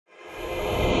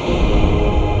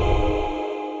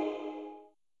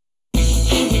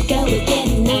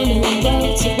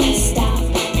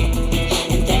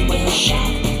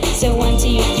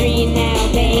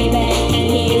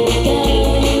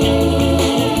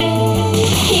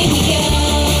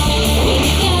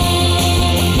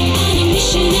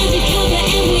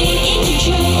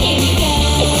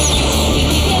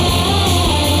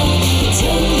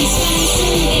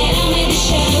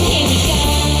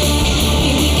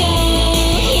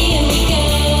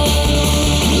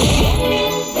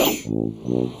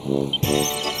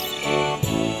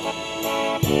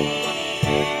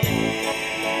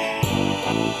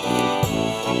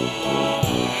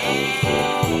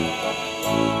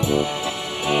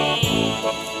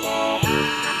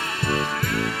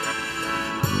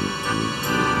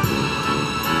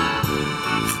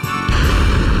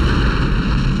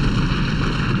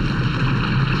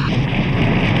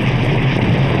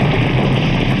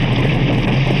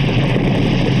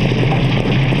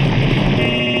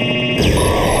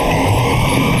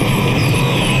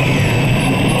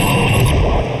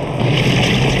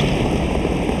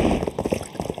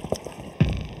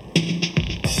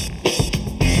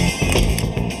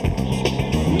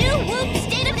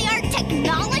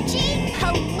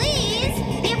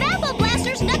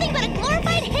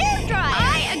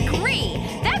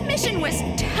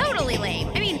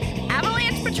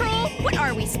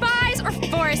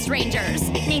Rangers.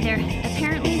 Neither.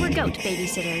 Apparently we're goat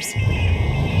babysitters.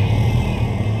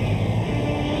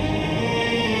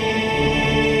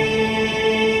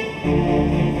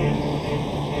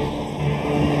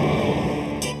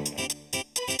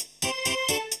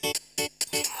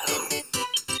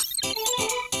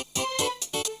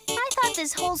 I thought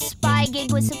this whole spy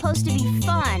gig was supposed to be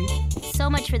fun. So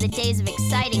much for the days of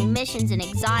exciting missions in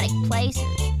exotic places.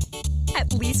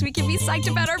 At least we can be psyched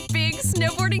about our big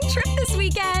snowboarding trip this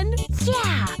weekend.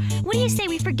 Yeah! What do you say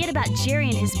we forget about Jerry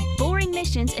and his boring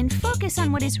missions and focus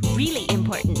on what is really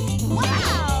important?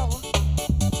 Wow!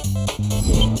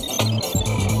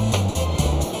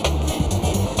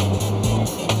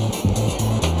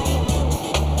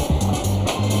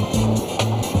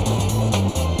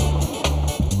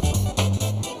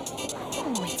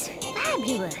 Oh, it's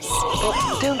fabulous.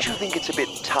 Don't you think it's a bit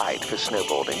tight for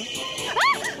snowboarding?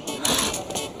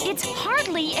 It's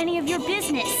hardly any of your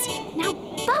business. Now,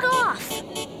 bug off!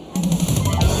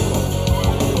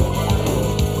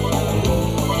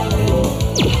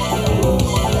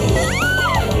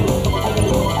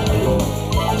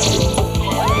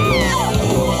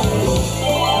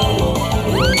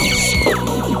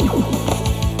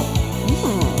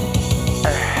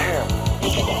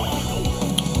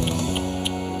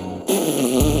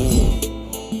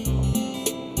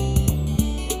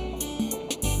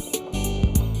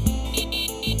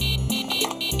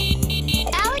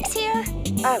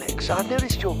 Alex, I've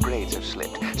noticed your grades have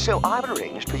slipped, so I've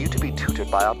arranged for you to be tutored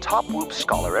by our top WOOHP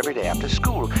scholar every day after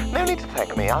school. No need to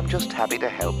thank me, I'm just happy to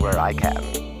help where I can.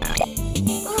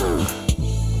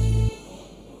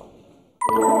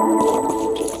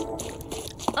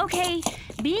 Okay,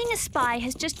 being a spy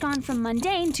has just gone from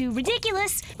mundane to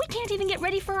ridiculous. We can't even get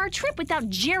ready for our trip without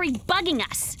Jerry bugging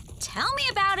us. Tell me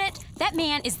about it. That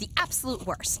man is the absolute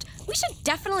worst. We should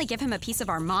definitely give him a piece of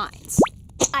our minds.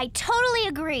 I totally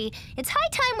agree. It's high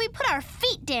time we put our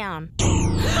feet down. Well,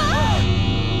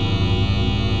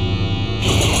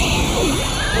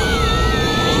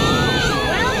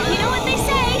 you know what they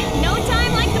say. No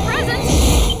time like the present.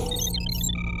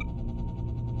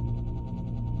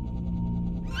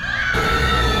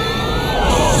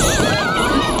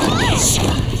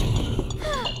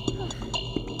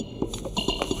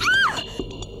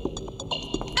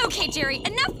 Okay, Jerry,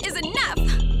 enough is enough.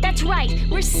 That's right.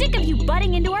 We're sick of you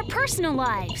butting into our personal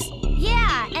lives.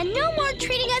 Yeah, and no more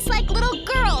treating us like little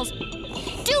girls.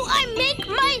 Do I make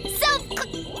myself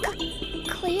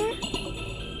clear?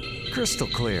 Crystal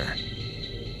clear.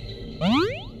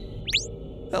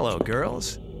 Hello,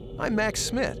 girls. I'm Max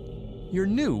Smith, your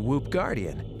new WOOHP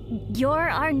guardian. You're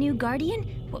our new guardian?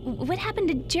 What happened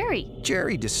to Jerry?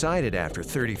 Jerry decided after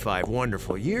 35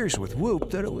 wonderful years with WOOHP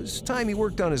that it was time he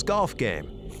worked on his golf game.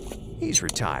 He's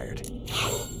retired.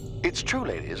 It's true,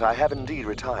 ladies, I have indeed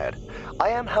retired. I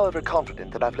am, however,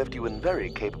 confident that I've left you in very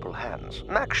capable hands.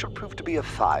 Max should prove to be a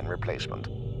fine replacement.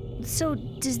 So,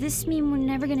 does this mean we're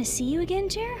never gonna see you again,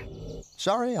 Jer?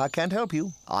 Sorry, I can't help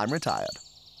you. I'm retired.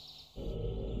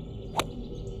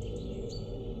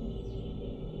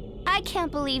 I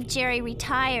can't believe Jerry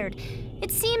retired. It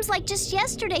seems like just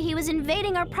yesterday he was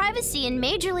invading our privacy and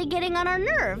majorly getting on our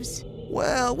nerves.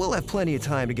 Well, we'll have plenty of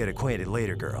time to get acquainted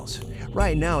later, girls.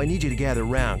 Right now, I need you to gather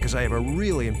around because I have a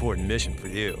really important mission for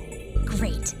you.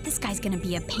 Great. This guy's gonna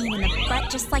be a pain in the butt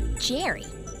just like Jerry.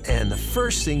 And the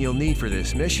first thing you'll need for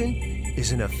this mission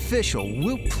is an official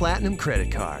WOOHP Platinum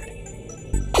credit card.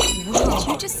 Did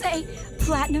you just say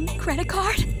platinum credit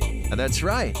card? That's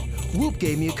right. WOOHP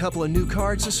gave me a couple of new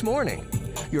cards this morning.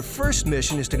 Your first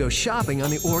mission is to go shopping on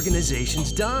the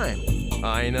organization's dime.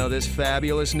 I know this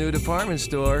fabulous new department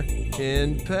store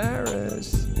in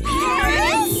Paris.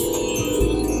 Paris?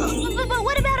 But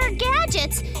what about our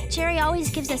gadgets? Jerry always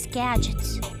gives us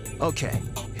gadgets. Okay,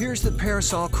 here's the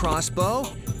parasol crossbow,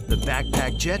 the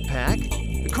backpack jetpack,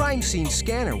 the crime scene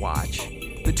scanner watch,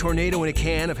 the tornado in a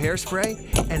can of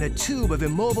hairspray, and a tube of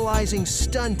immobilizing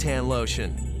suntan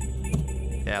lotion.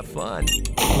 Have fun.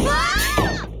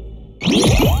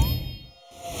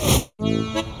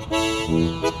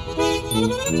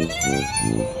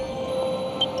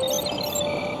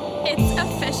 It's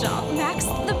official. Mac's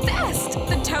the best.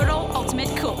 The total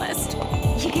ultimate coolest.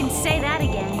 You can say that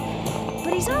again.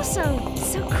 But he's also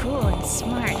so cool and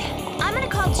smart. I'm gonna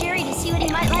call Jerry to see what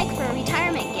he might like for a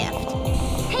retirement gift.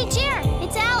 Hey, Jer,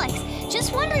 it's Alex.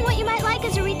 Just wondering what you might like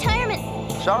as a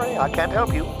retirement. Sorry, I can't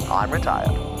help you. I'm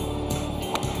retired.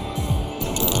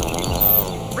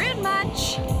 Rude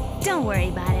much. Don't worry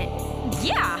about it.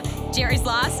 Yeah, Jerry's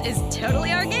loss is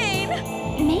totally our gain.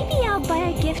 Maybe I'll buy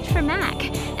a gift for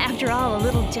Mac. After all, a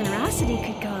little generosity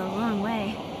could go a long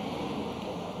way.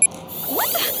 What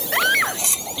the?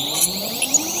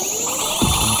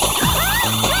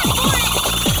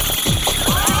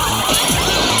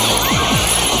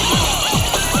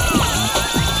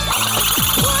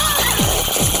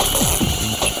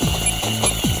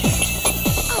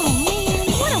 Oh man,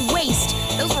 what a waste.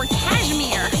 Those were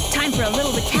cashmere. Time for a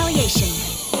little retaliation.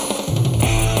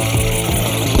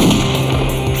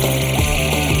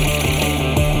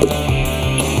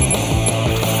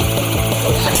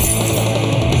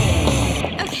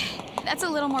 That's a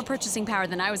little more purchasing power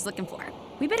than I was looking for.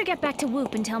 We better get back to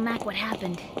WOOHP and tell Mac what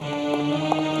happened.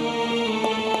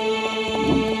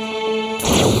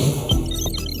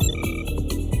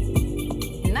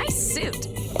 Nice suit.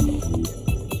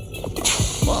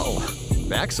 Whoa,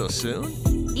 back so soon?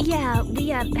 Yeah, we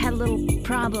had a little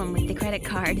problem with the credit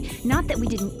card. Not that we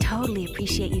didn't totally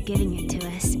appreciate you giving it to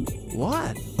us.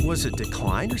 What? Was it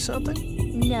declined or something?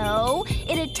 No,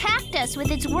 it attacked us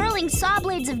with its whirling saw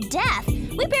blades of death.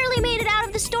 We barely made it out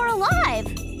of the store alive.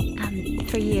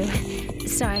 For you.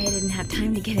 Sorry I didn't have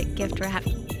time to get it gift wrapped.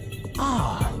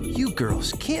 Oh, you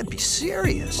girls can't be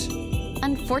serious.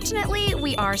 Unfortunately,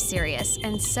 we are serious,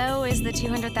 and so is the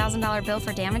 $200,000 bill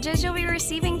for damages you'll be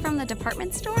receiving from the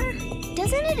department store.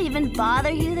 Doesn't it even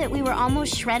bother you that we were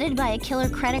almost shredded by a killer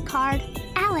credit card?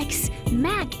 Alex,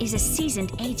 Mac is a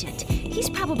seasoned agent. He's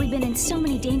probably been in so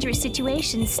many dangerous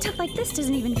situations, stuff like this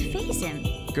doesn't even faze him.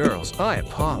 Girls, I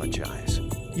apologize.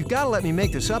 You've got to let me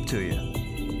make this up to you.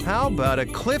 How about a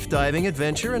cliff diving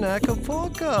adventure in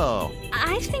Acapulco?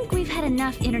 I think we've had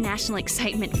enough international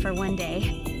excitement for one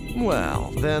day.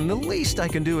 Well, then the least I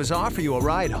can do is offer you a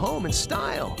ride home in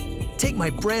style. Take my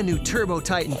brand new Turbo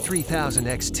Titan 3000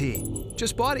 XT.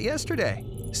 Just bought it yesterday.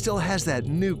 Still has that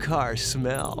new car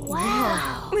smell.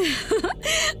 Wow.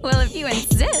 Well, if you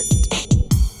insist.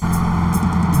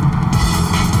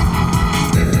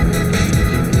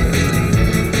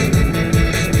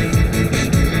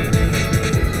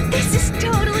 This is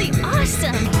totally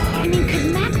awesome! I mean,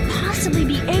 could Mac possibly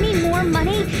be any more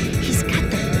money? He's got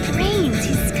the brains,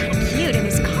 he's kind of cute, and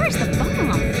his car's the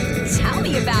bomb. Tell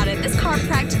me about it. This car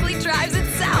practically drives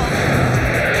itself.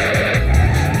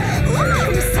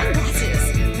 Ooh,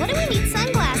 sunglasses. What do we need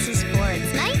sunglasses for?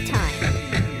 It's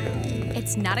nighttime.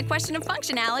 It's not a question of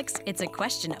function, Alex. It's a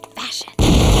question of fashion.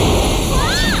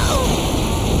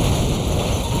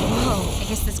 Whoa, I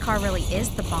guess this car really is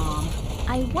the bomb.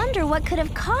 I wonder what could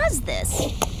have caused this.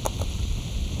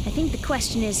 I think the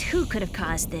question is, who could have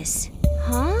caused this?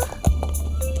 Huh?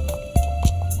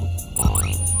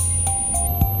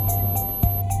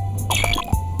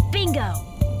 Bingo!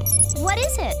 What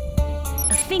is it?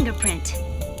 A fingerprint.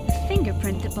 A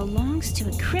fingerprint that belongs to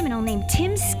a criminal named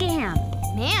Tim Scam.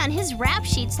 Man, his rap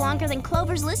sheet's longer than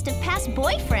Clover's list of past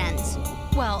boyfriends.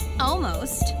 Well,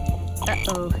 almost.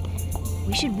 Uh-oh.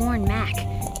 We should warn Mac.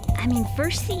 I mean,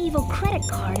 first the evil credit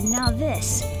card and now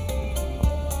this.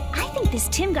 I think this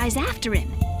Tim guy's after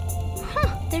him.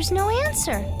 Huh, there's no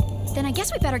answer. Then I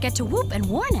guess we better get to WOOHP and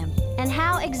warn him. And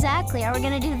how exactly are we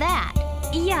gonna do that?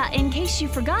 Yeah, in case you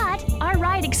forgot, our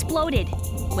ride exploded.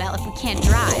 Well, if we can't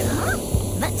drive,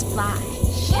 let's fly.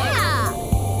 Yeah!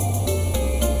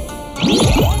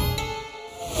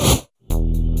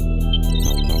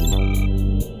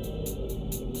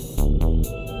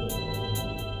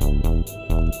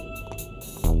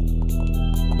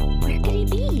 Where could he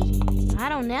be? I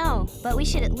don't know, but we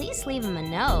should at least leave him a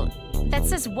note. That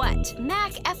says what?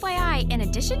 Mac, FYI, in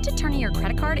addition to turning your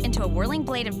credit card into a whirling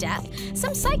blade of death,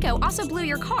 some psycho also blew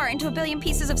your car into a billion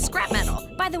pieces of scrap metal.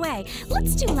 By the way,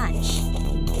 let's do lunch.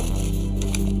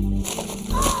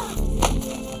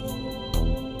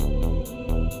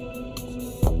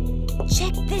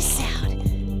 Check this out.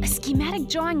 A schematic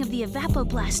drawing of the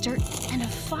evapoblaster and a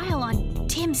file on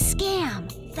Tim Scam.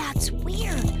 That's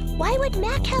weird. Why would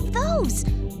Mac have those?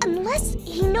 Unless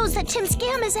he knows that Tim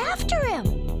Scam is after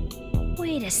him.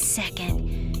 Wait a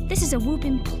second. This is a WOOHP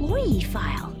employee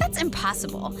file. That's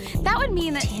impossible. That would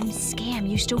mean that Tim Scam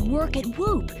used to work at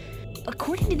WOOHP.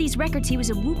 According to these records, he was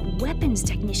a WOOHP weapons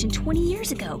technician 20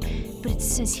 years ago. But it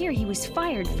says here he was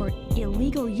fired for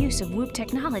illegal use of WOOHP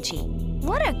technology.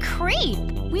 What a creep!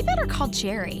 We better call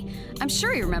Jerry. I'm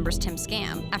sure he remembers Tim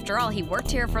Scam. After all, he worked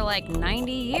here for like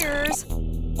 90 years.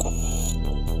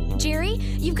 Jerry,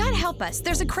 you've got to help us.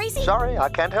 There's a crazy... Sorry, I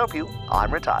can't help you.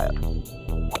 I'm retired.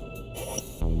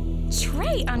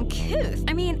 Trey uncouth.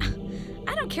 I mean,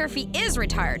 I don't care if he is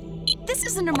retired. This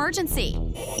is an emergency.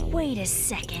 Wait a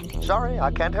second. Sorry,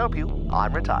 I can't help you.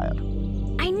 I'm retired.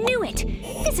 I knew it!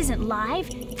 This isn't live.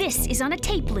 This is on a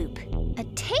tape loop. A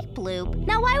tape loop?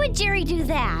 Now why would Jerry do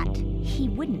that? He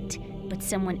wouldn't, but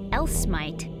someone else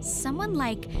might. Someone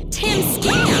like Tim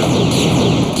Scam.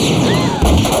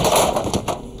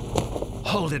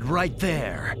 Hold it right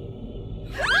there.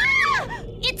 Ah!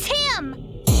 It's him!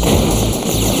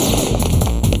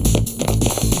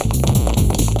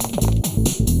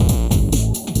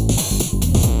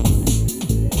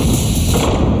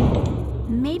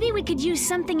 Maybe we could use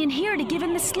something in here to give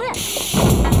him the slip.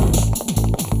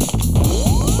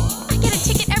 I get a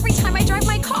ticket every time I drive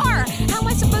my car. How am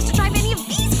I supposed to drive any of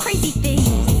these crazy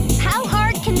things? How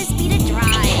hard can this be to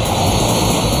drive?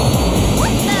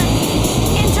 What the?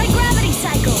 Anti-gravity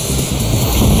cycles!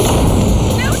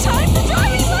 No time for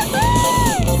driving lessons!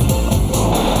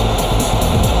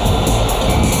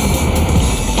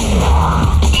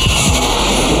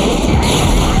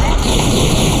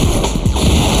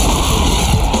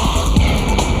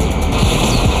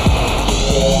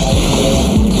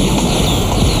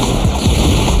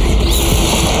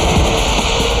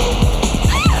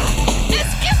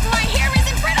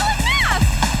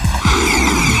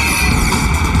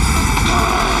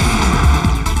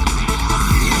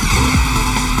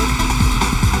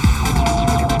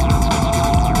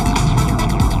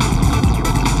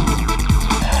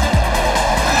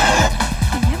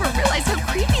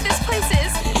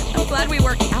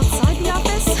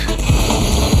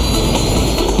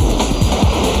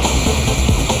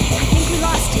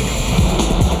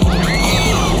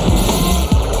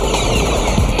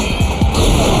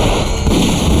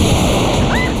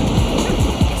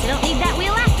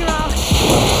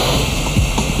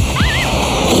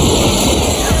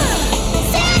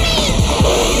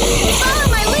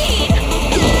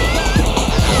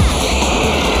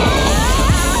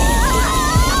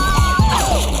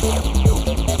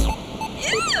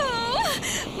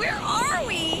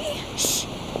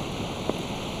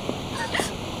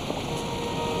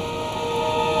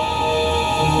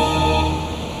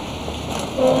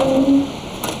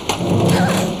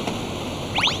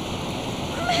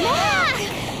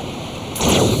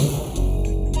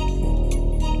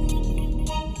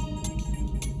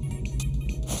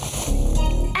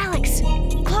 Alex!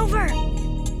 Clover!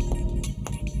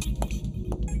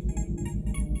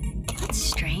 That's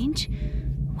strange.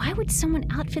 Why would someone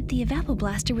outfit the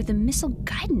Evapoblaster with a missile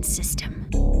guidance system?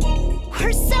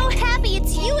 We're so happy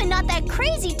it's you and not that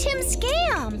crazy Tim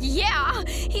Scam! Yeah,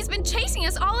 he's been chasing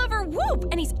us all over WOOHP,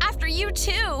 and he's after you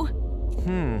too.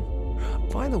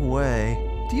 By the way,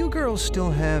 do you girls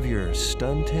still have your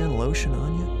Stuntan lotion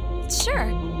on you? Sure.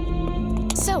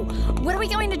 So, what are we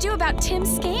going to do about Tim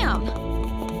Scam?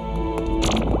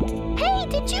 Hey,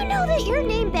 did you know that your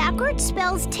name backwards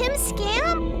spells Tim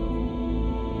Scam?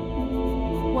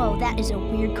 Whoa, that is a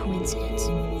weird coincidence.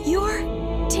 You're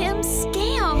Tim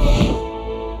Scam.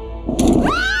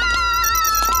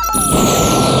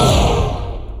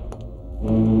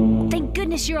 Thank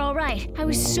goodness you're all right. I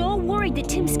was so worried that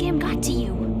Tim Scam got to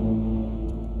you.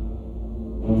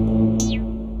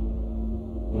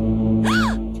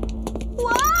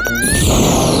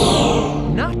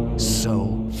 Not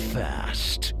so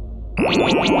fast.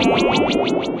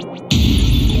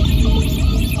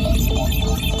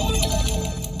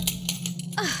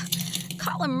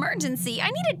 Call emergency. I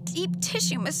need a deep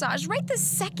tissue massage right this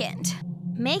second.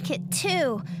 Make it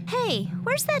two. Hey,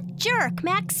 where's that jerk,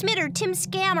 Max Smith or Tim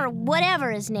Scam or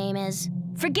whatever his name is?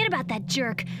 Forget about that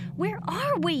jerk. Where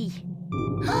are we?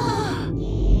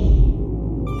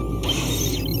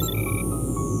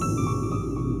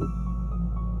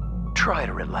 Try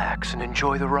to relax and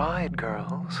enjoy the ride,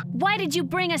 girls. Why did you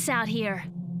bring us out here?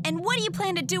 And what do you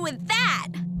plan to do with that?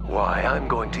 Why, I'm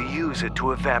going to use it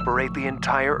to evaporate the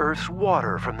entire Earth's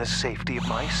water from the safety of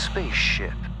my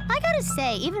spaceship. I gotta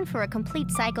say, even for a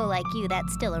complete psycho like you,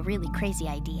 that's still a really crazy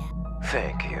idea.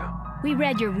 Thank you. We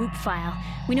read your WOOHP file.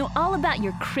 We know all about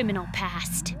your criminal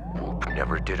past. WOOHP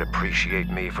never did appreciate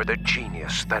me for the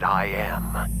genius that I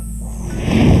am.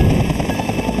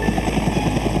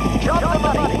 Jump the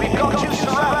money! We've got you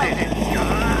surrounded!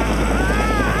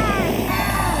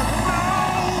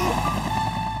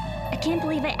 I can't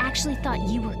believe I actually thought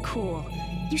you were cool.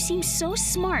 You seem so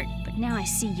smart, but now I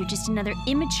see you're just another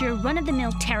immature,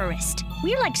 run-of-the-mill terrorist.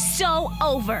 We're like so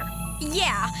over.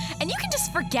 Yeah, and you can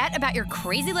just forget about your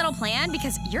crazy little plan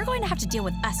because you're going to have to deal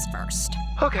with us first.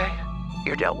 Okay,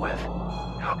 you're dealt with.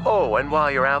 Oh, and while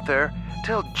you're out there,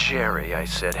 tell Jerry I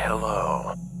said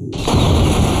hello.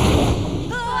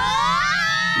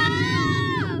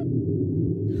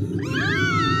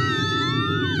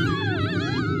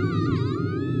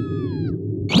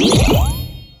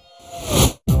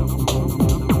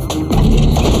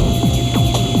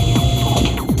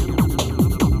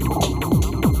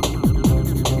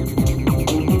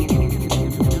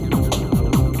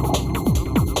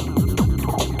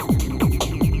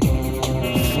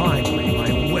 Finally,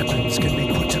 my weapons can be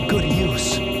put to good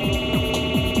use.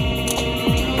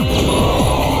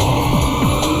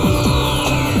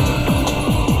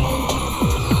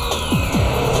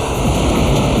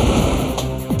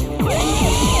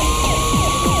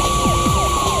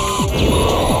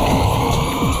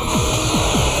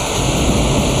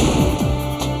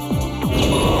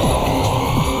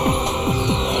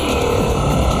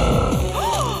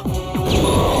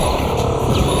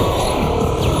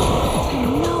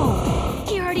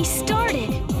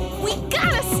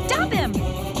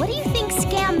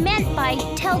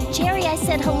 Jerry, I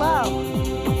said hello.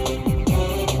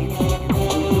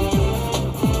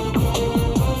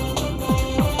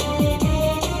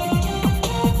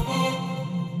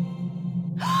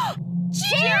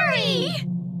 Jerry!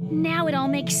 Now it all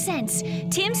makes sense.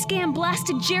 Tim Scam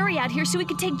blasted Jerry out here so he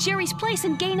could take Jerry's place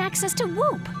and gain access to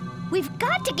WOOHP. We've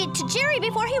got to get to Jerry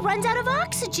before he runs out of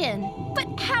oxygen.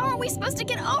 But how are we supposed to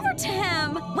get over to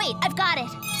him? Wait, I've got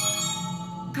it.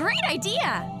 Great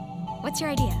idea. What's your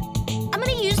idea? I'm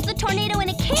gonna use the tornado in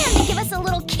a can to give us a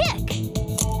little kick.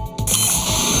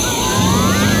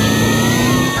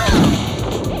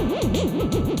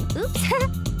 Oops.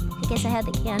 I guess I had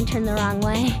the can turned the wrong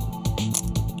way.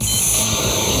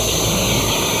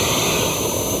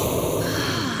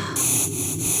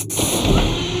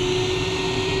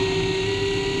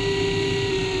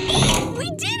 We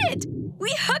did it!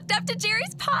 We hooked up to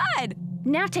Jerry's pod!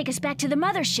 Now take us back to the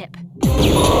mothership.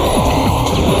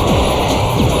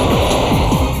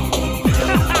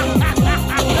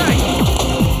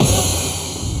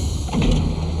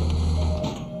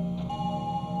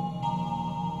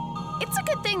 It's a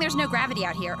good thing there's no gravity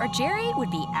out here, or Jerry would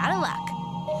be out of luck.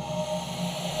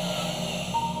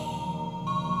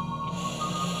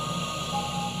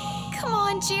 Come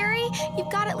on, Jerry.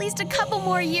 You've got at least a couple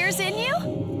more years in you.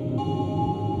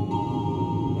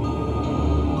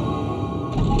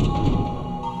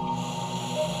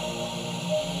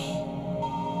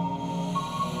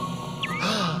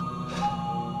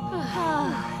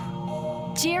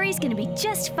 Jerry's gonna be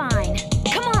just fine.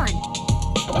 Come on!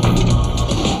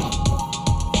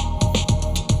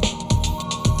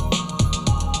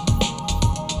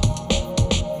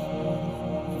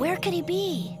 Where could he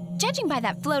be? Judging by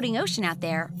that floating ocean out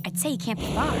there, I'd say he can't be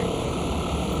far.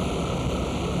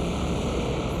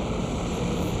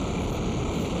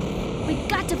 We've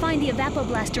got to find the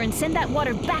evapoblaster and send that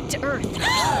water back to Earth.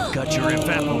 I've got your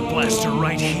evapoblaster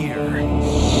right here.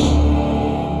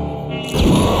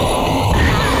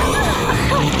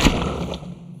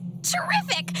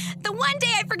 Terrific! The one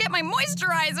day I forget my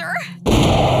moisturizer.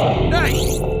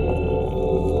 Hey!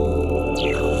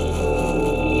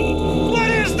 What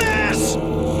is this?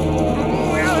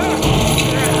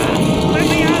 Let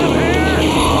me out of here!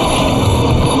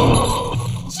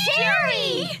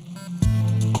 Jerry!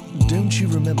 Don't you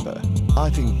remember? I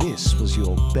think this was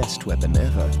your best weapon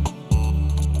ever.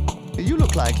 You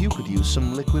look like you could use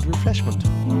some liquid refreshment.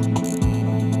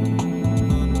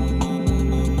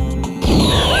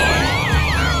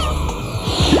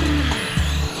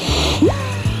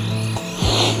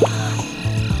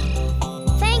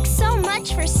 Thanks so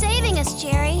much for saving us,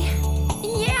 Jerry.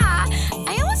 Yeah,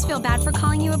 I almost feel bad for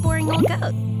calling you a boring old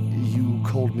goat. You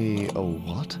called me a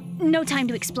what? No time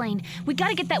to explain. We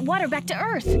gotta get that water back to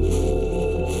Earth.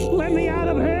 Let me out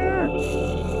of here!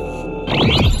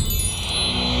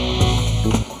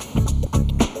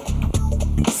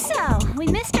 So, we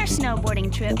missed our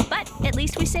snowboarding trip, but at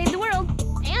least we saved the world.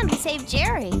 And we saved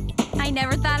Jerry. I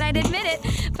never thought I'd admit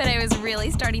it, but I was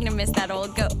really starting to miss that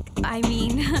old goat. I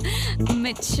mean,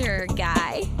 mature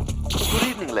guy. Good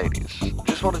evening, ladies.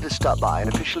 Just wanted to stop by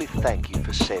and officially thank you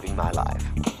for saving my life.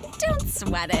 Don't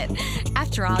sweat it.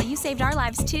 After all, you saved our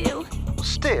lives too.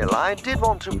 Still, I did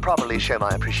want to properly show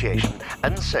my appreciation,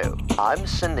 and so I'm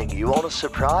sending you on a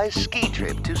surprise ski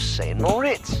trip to St.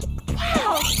 Moritz.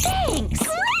 Wow, thanks.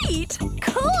 Great!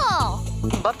 Cool.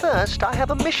 But first, I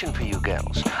have a mission for you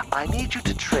girls. I need you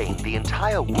to train the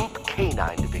entire WOOHP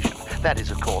Canine Division. That is,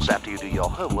 of course, after you do your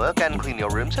homework and clean your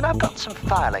rooms, and I've got some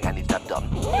filing I need to have done.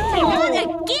 Not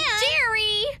again.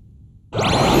 Jerry!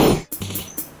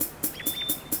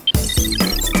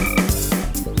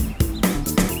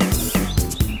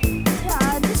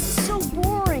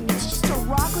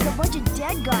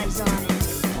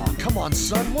 on,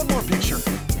 son, one more picture.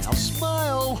 Now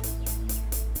smile.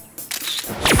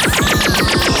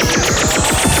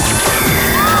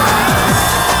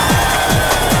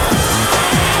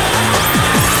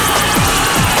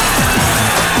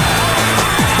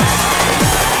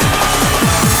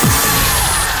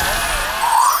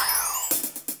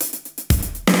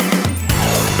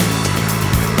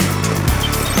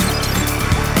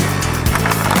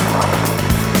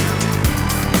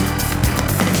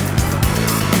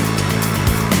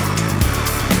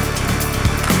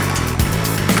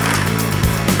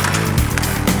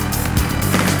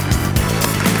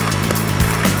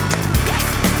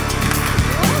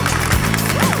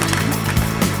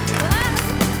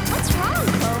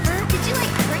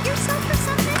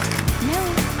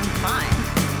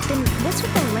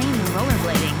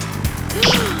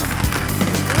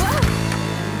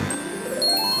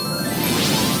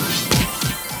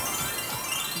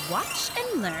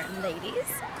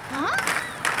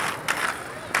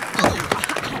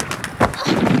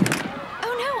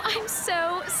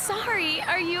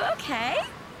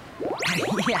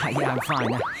 Yeah, I'm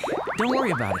fine. Don't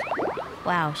worry about it.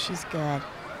 Wow, she's good.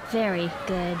 Very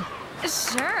good.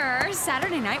 Sure,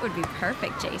 Saturday night would be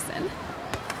perfect, Jason.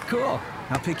 Cool.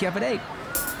 I'll pick you up at 8. Did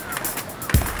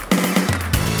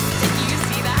you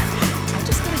see that? I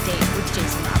just got a date with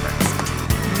Jason Roberts.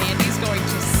 Mandy's going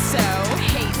to so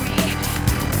hate me.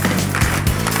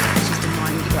 She's been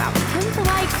wanting to go out with him for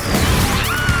like...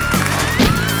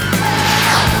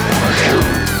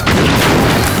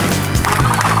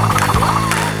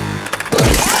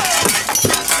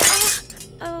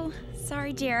 Oh,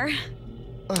 sorry, dear.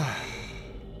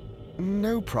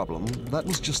 No problem. That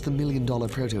was just the $1 million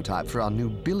prototype for our new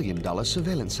 $1 billion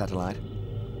surveillance satellite.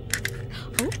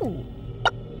 Ooh.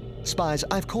 Spies,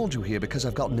 I've called you here because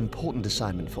I've got an important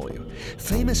assignment for you.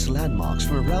 Famous landmarks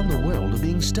from around the world are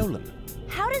being stolen.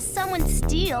 How does someone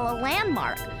steal a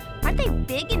landmark? Aren't they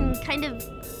big and kind of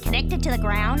connected to the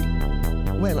ground?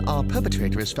 Well, our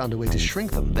perpetrator has found a way to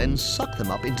shrink them, then suck them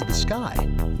up into the sky.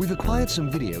 We've acquired some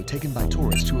video taken by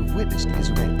tourists who have witnessed his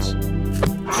events.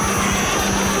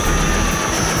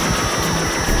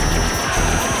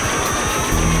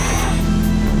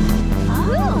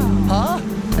 Huh?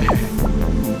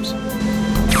 Oops.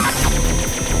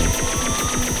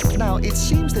 Now, it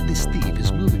seems that this thief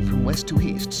is moving from west to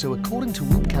east, so according to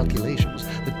WOOHP calculations,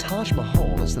 the Taj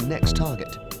Mahal is the next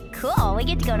target. Cool, we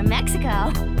get to go to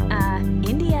Mexico.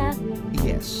 India.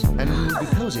 Yes, and we'll be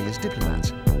posing as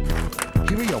diplomats.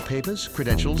 Here are your papers,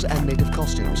 credentials, and native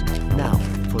costumes. Now,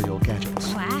 for your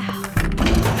gadgets. Wow.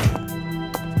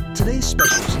 Today's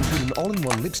specials include an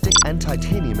all-in-one lipstick and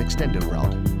titanium extendo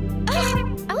rod.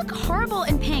 I look horrible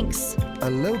in pinks. A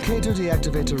locator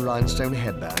deactivator rhinestone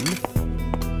headband.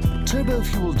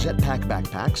 Turbo-fuel jetpack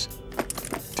backpacks.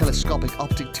 Telescopic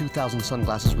optic 2000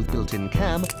 sunglasses with built-in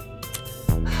cam.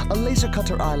 A laser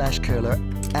cutter eyelash curler,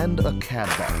 and a cad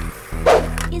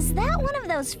bag. Is that one of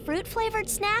those fruit-flavored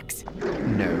snacks?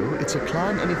 No, it's a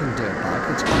climb anything dirt bike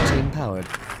that's octane powered.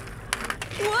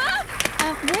 What?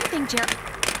 One thing, Jared.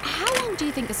 How long do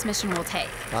you think this mission will take?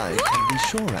 I can't be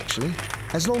sure, actually.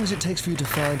 As long as it takes for you to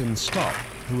find and stop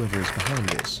whoever is behind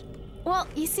this. Well,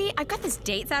 you see, I've got this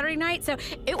date Saturday night, so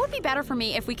it would be better for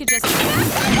me if we could just...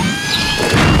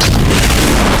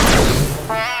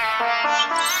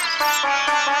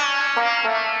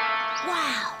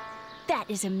 Wow, that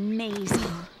is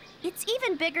amazing. It's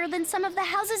even bigger than some of the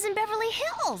houses in Beverly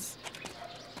Hills.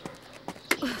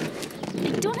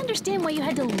 I don't understand why you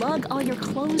had to lug all your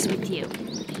clothes with you.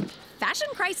 Fashion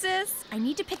crisis. I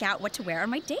need to pick out what to wear on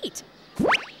my date.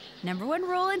 #1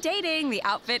 rule in dating, the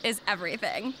outfit is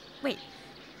everything. Wait,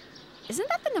 isn't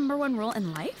that the #1 rule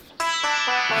in life?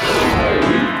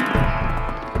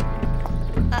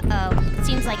 Uh-oh,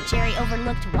 seems like Jerry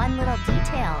overlooked one little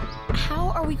detail.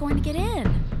 How are we going to get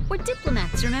in? We're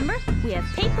diplomats, remember? We have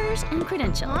papers and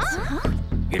credentials. Huh?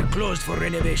 You're closed for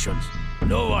renovations.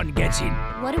 No one gets in.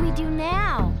 What do we do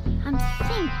now? I'm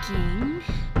thinking...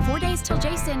 4 days till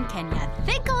Jason. Can ya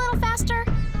think a little faster?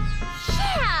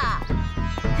 Yeah!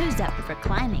 Who's up for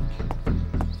climbing?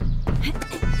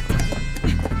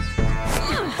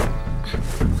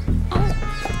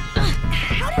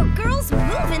 How do girls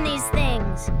move in these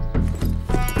things?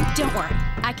 Don't worry,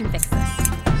 I can fix this.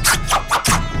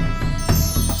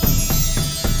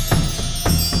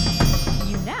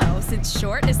 You know, since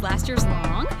short is last year's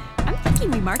long, I'm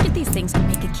thinking we market these things and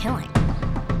make a killing.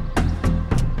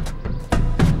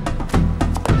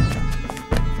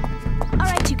 All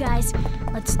right, you guys,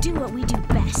 let's do what we do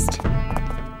best.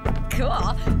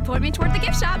 Cool. Point me toward the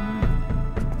gift shop.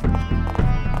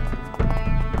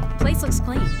 Place looks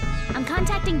clean. I'm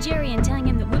contacting Jerry and telling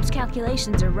him that Whoop's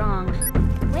calculations are wrong.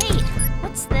 Wait,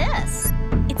 what's this?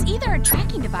 It's either a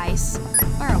tracking device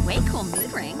or a way cool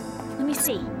mood ring. Let me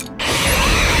see. The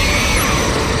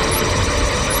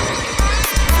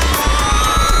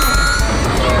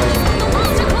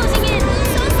walls are closing in!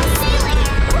 So is the ceiling!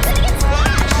 We're gonna get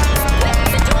splashed! Quick,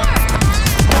 the door!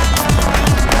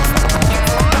 It's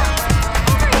locked!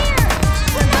 Over here!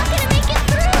 We're not gonna make it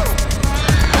through!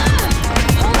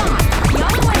 Hold on. The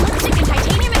all-in-one lipstick and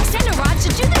titanium extender rod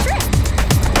should do the trick.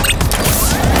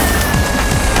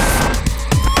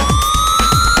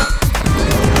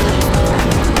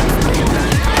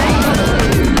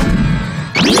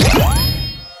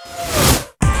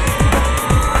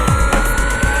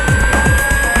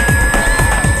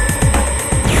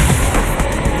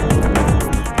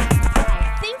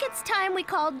 I think it's time we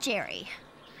called Jerry.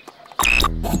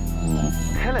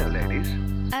 Hello, ladies.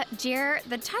 Jer,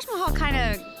 the Taj Mahal kind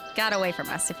of got away from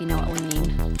us, if you know what we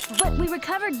mean. But we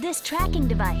recovered this tracking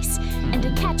device. And to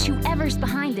catch whoever's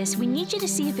behind this, we need you to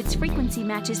see if its frequency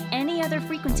matches any other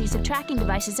frequencies of tracking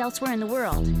devices elsewhere in the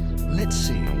world. Let's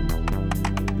see.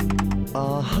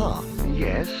 Uh-huh.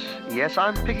 Yes,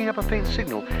 I'm picking up a faint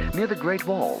signal near the Great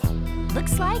Wall.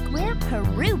 Looks like we're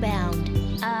Peru bound.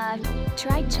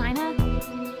 Try China?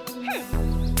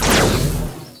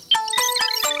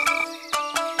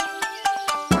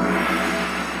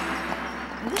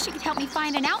 I wish you could help me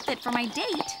find an outfit for my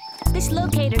date. This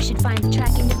locator should find the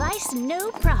tracking device,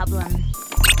 no problem.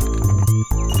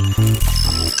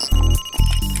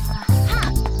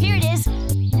 Aha! Here it is.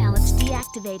 Now let's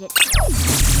deactivate it.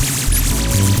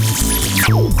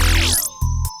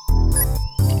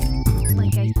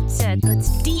 Like I said, let's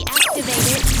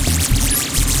deactivate it.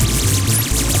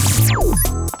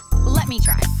 Let me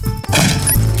try.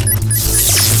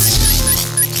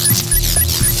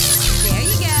 There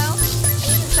you go.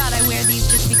 Thought I'd wear these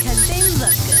just because they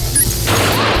look good.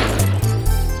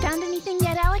 Found anything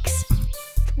yet, Alex?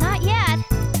 Not yet.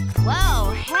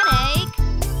 Whoa, headache.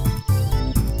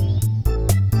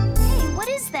 Hey, what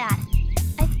is that?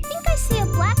 I think I see a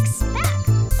black speck.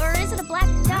 Or is it a black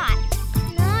dot?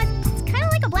 No, it's kind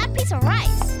of like a black piece of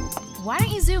rice. Why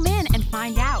don't you zoom in and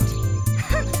find out?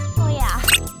 Oh, yeah.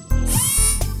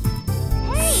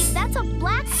 Hey, that's a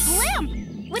black blimp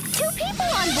with 2 people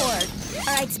on board.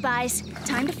 All right, spies,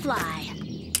 time to fly.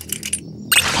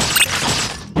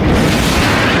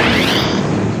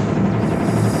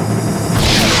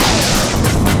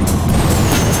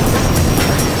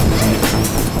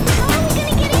 How are we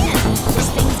gonna get in? This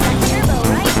thing's got turbo,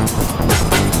 right?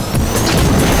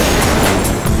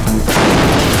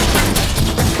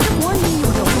 Good warning, you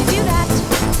were going to do that.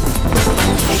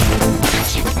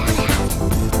 Check that out.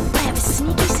 I have a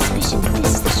sneaky suspicion that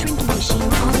this is the shrinking machine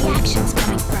where all the action's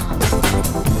coming from.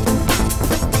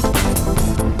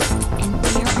 And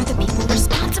where are the people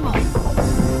responsible?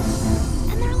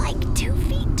 And they're like 2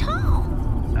 feet tall.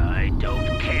 I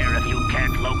don't care if you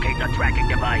can't locate the tracking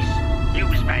device.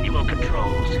 Use manual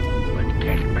controls. But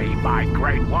get me my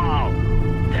Great Wall.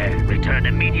 Then return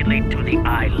immediately to the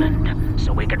island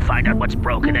so we can find out what's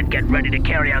broken and get ready to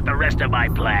carry out the rest of my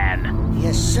plan.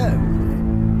 Yes, sir.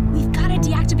 We've got to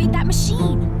deactivate that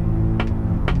machine.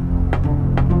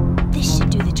 This should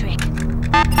do the trick.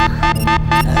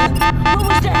 What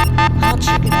was that? I'll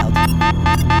check it out.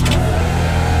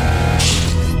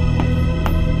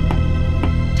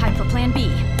 Time for plan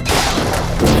B.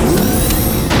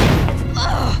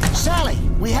 Sally,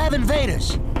 we have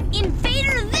invaders.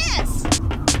 Invader this!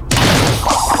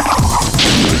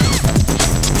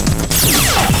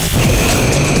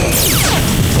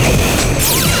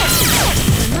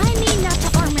 Remind me not to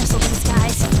arm wrestle these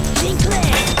guys.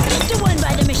 ZeeKay, get the one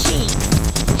by the machine.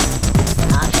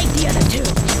 I'll take the other 2.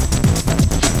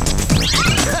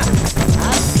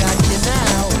 I've got you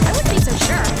now. I wouldn't be so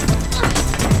sure.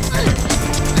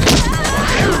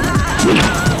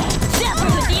 Zap her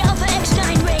with the Alpha X9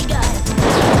 ray gun.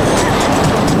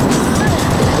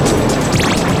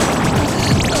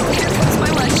 Here comes my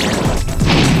lunch.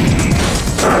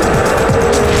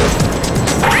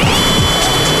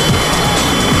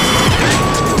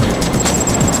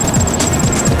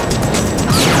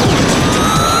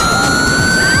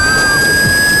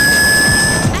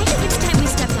 I think it's time we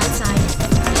stepped outside.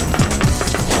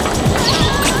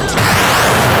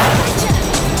 Gotcha!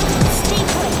 Stay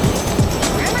put.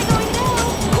 Where am I going now?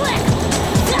 Quick!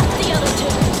 Zap the other 2.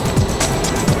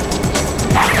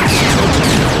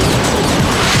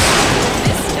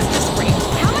 This is just great.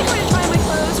 How am I going to find my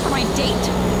clothes for my date?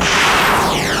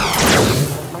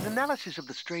 An analysis of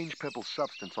the strange purple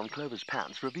substance on Clover's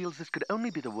pants reveals this could only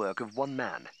be the work of one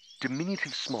man,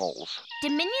 Diminutive Smalls.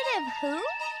 Diminutive who?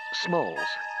 Smalls.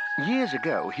 Years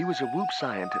ago, he was a WOOHP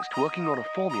scientist working on a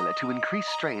formula to increase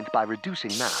strength by reducing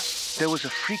mass. There was a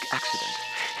freak accident.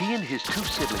 He and his 2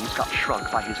 siblings got shrunk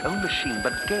by his own machine,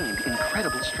 but gained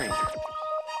incredible strength.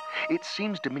 It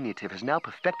seems Diminutive has now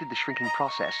perfected the shrinking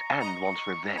process and wants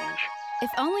revenge. If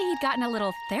only he'd gotten a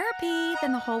little therapy,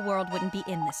 then the whole world wouldn't be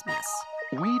in this mess.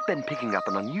 We've been picking up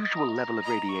an unusual level of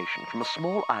radiation from a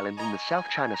small island in the South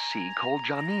China Sea called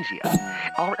Jarnesia.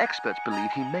 Our experts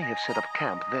believe he may have set up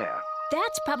camp there.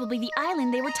 That's probably the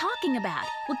island they were talking about.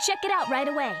 We'll check it out right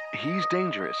away. He's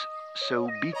dangerous, so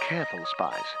be careful,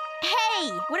 spies. Hey,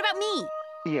 what about me?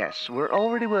 Yes, we're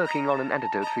already working on an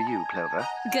antidote for you, Clover.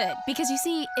 Good, because you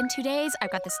see, in 2 days,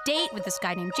 I've got this date with this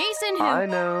guy named Jason who... I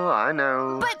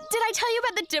know. But did I tell you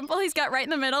about the dimple he's got right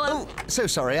in the middle of... Oh, so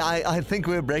sorry, I think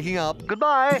we're breaking up.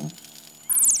 Goodbye.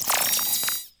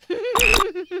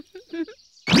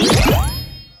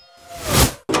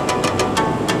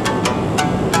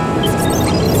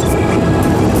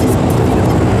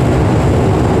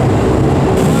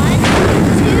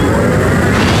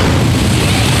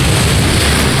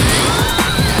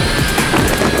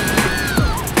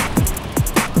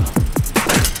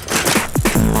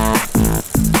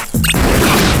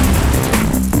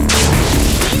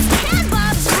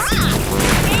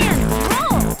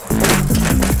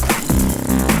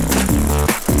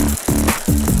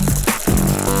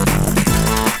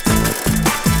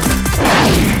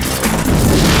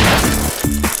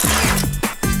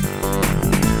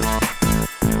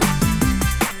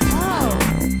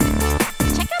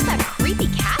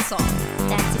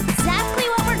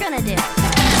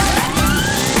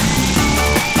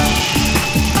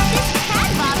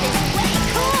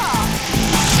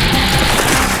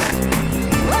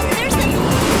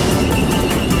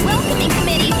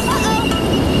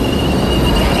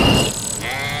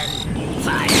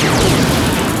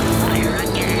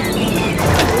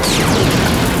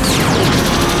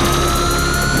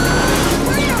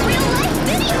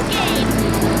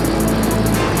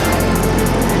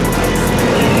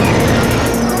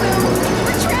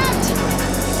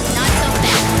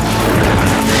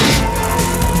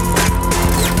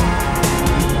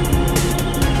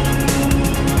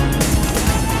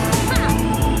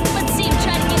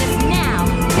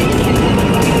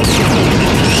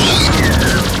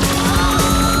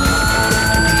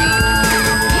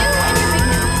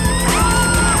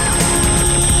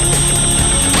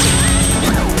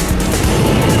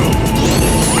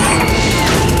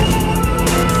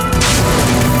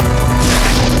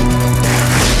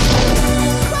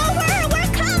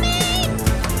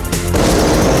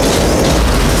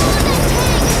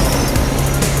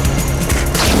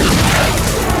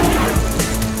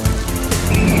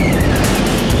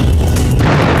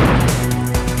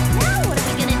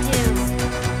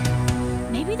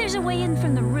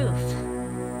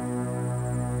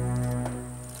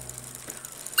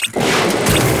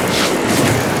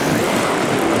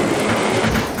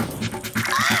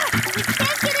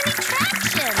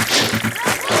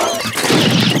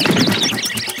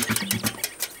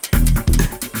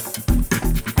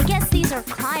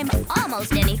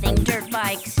 almost anything dirt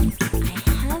bikes. I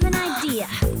have an idea.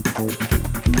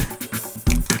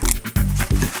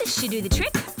 This should do the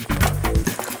trick.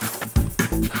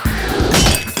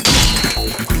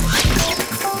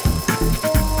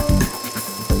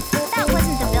 That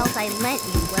wasn't the belt I lent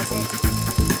you, was it?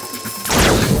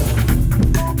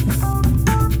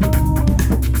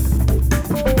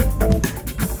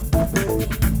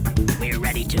 We're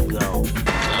ready to go.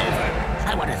 Clover,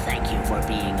 I want to thank you for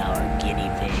being our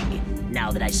guinea pig.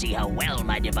 Now that I see how well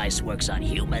my device works on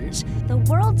humans, the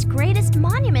world's greatest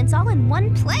monuments all in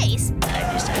one place.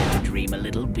 I've decided to dream a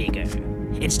little bigger.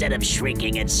 Instead of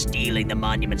shrinking and stealing the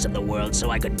monuments of the world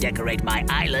so I could decorate my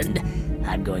island,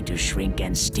 I'm going to shrink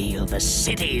and steal the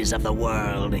cities of the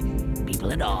world, people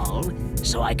and all,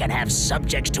 so I can have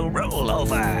subjects to rule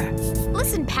over.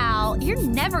 Listen, pal, you're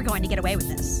never going to get away with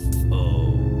this.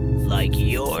 Oh, like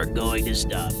you're going to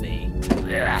stop me. All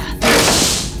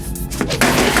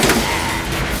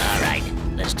right,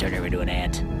 let's turn her into an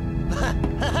ant.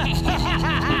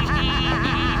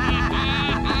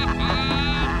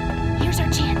 Here's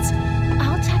our chance.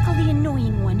 I'll tackle the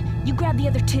annoying one. You grab the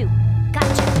other two.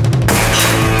 Gotcha.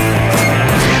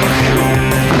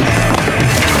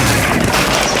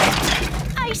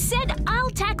 I said I'll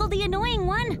tackle the annoying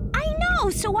one. I know,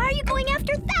 so why are you going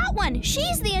after that one?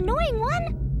 She's the annoying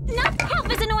one. Not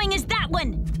half as annoying as that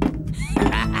one.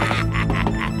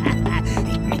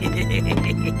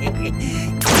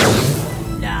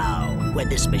 Now, when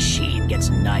this machine gets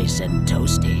nice and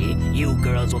toasty, you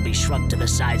girls will be shrunk to the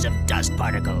size of dust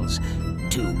particles.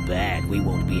 Too bad we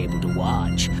won't be able to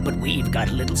watch, but we've got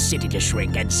a little city to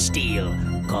shrink and steal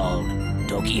called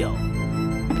Tokyo.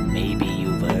 Maybe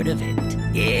you've heard of it.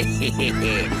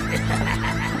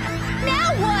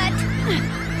 Now what?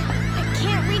 I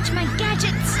can't reach my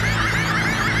gadgets.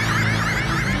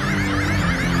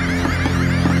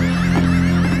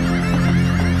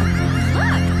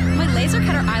 Look, my laser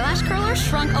cutter eyelash curler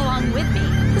shrunk along with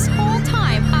me. This whole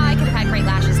time, I could have had great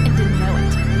lashes and didn't know it.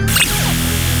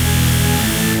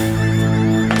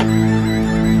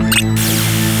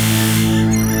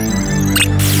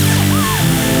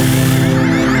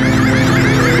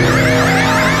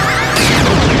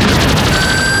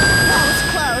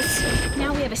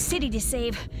 To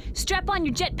save. Strap on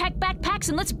your jetpack backpacks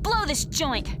and let's blow this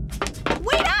joint.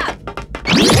 Wait up!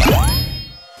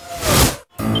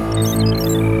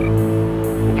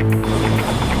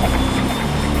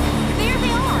 There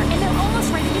they are, and they're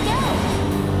almost ready to go.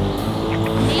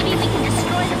 Maybe we can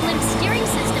destroy the blimp's steering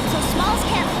system so Smalls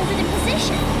can't hold it in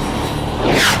position.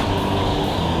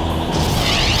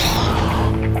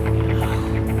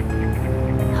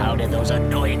 How did those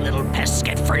annoying little pests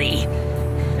get free?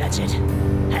 That's it.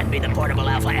 Hand me the portable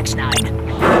Alpha X9.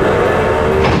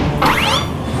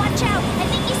 Watch out! I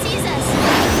think he sees us.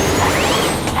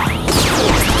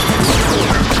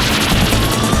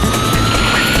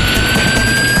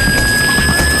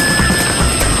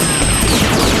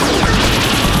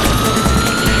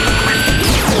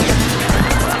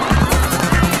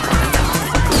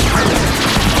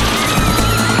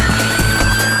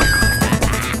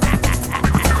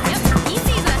 Yep, he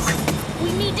sees us. We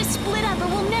need to split up or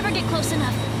we'll never get close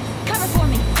enough. Cover for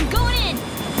me. I'm going in.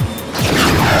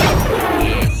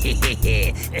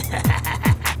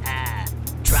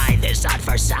 Try this on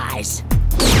for size.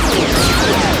 I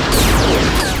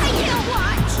can't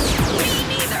watch. Me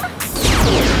neither.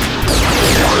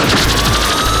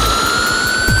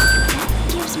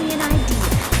 Gives me an idea.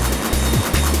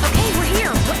 Okay, we're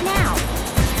here. What now?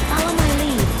 Follow my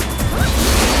lead.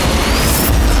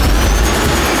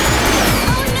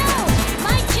 Oh no!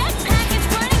 My jetpack is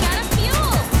running out of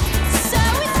fuel. So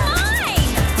is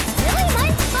mine! Really?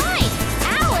 Mine's fine.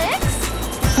 Alex?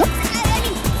 I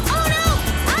mean, oh no!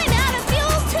 I'm out of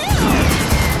fuel too!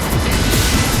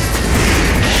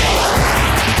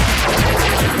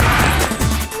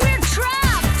 We're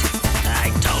trapped! I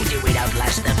told you we'd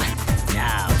outlast them.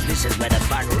 Now, this is where the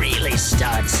fun really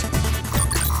starts.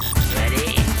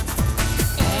 Ready?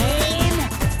 Aim!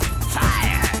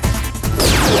 Fire!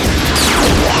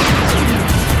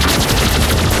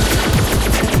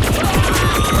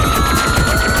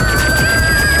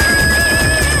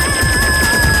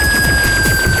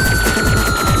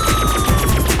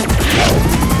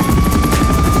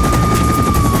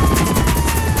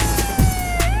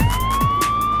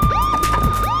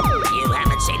 You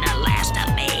haven't seen the last of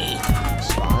me.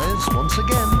 Spies, once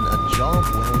again, a job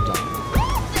well done.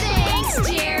 Thanks,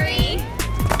 Jerry!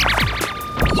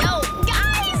 Yo,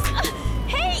 guys!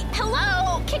 Hey,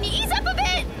 hello! Can you ease up a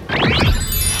bit?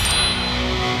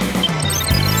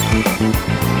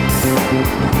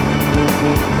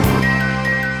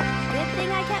 Good thing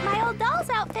I kept my old doll's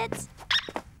outfits.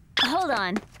 Hold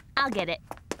on. I'll get it.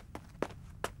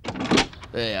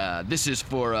 Hey, this is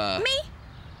for, Me?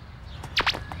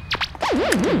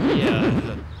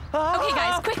 Yeah. Okay,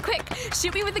 guys, quick!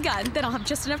 Shoot me with the gun. Then I'll have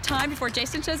just enough time before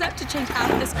Jason shows up to change out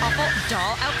of this awful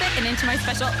doll outfit and into my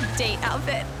special date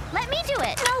outfit. Let me do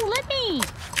it. No, let me.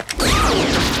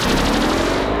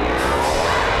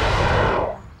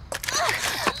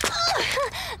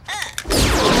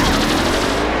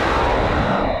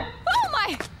 Oh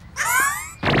my!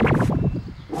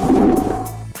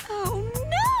 Oh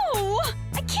no!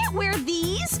 I can't wear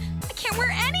these! I can't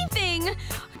wear anything!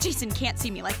 Jason can't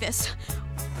see me like this.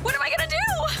 What am I gonna do?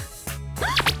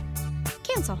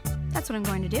 Cancel. That's what I'm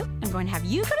going to do. I'm going to have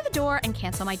you go to the door and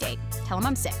cancel my date. Tell him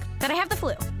I'm sick, that I have the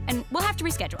flu, and we'll have to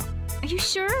reschedule. Are you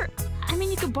sure? I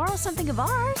mean, you could borrow something of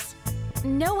ours.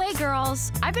 No way,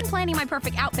 girls. I've been planning my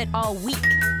perfect outfit all week.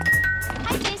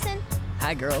 Hi, Jason.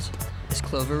 Hi, girls. Is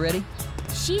Clover ready?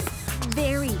 She's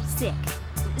very sick.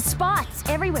 Spots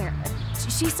everywhere.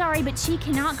 She's sorry, but she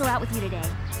cannot go out with you today.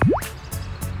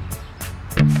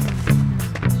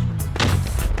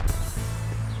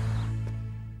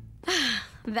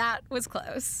 That was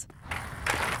close.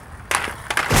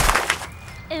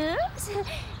 Oops.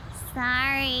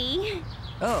 Sorry.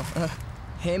 Oh,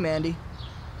 hey, Mandy.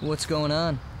 What's going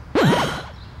on?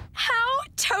 How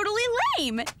totally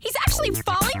lame! He's actually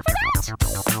falling for that?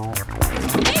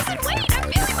 Jason, wait!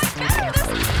 I'm feeling much better! This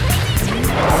is crazy tension!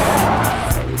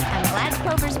 I'm glad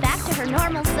Clover's back to her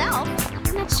normal self.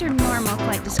 I'm not sure normal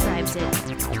quite describes it.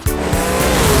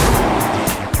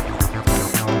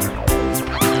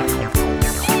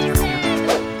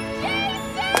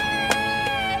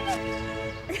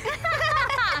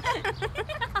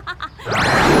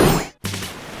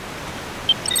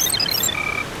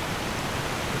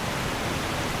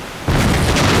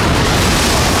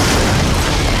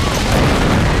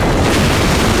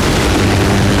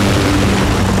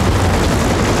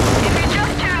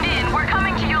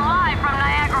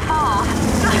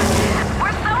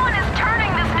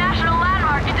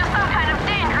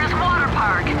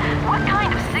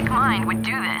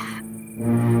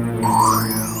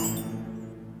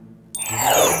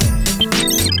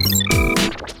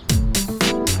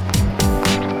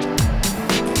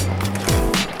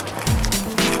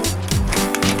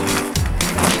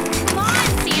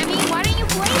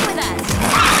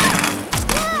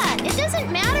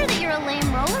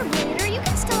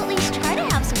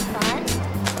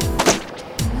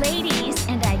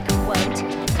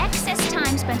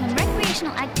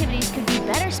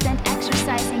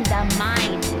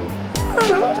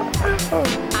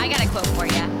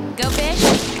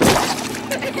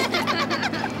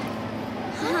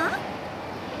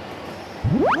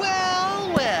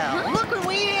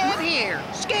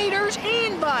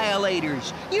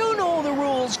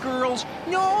 girls,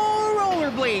 no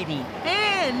rollerblading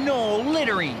and no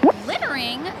littering.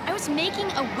 Littering? I was making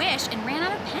a wish and ran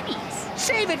out of pennies.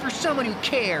 Save it for someone who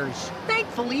cares.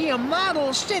 Thankfully, a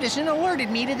model citizen alerted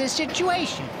me to this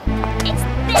situation. It's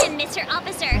thin, Mr.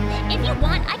 Officer. If you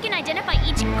want, I can identify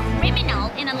each criminal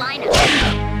in a lineup.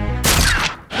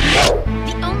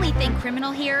 The only thing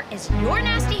criminal here is your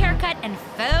nasty haircut and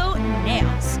faux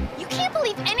nails. You can't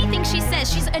believe anything she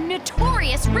says. She's a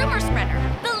notorious rumor spreader.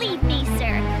 Believe me,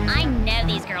 sir, I know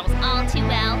these girls all too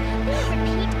well. They're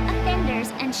repeat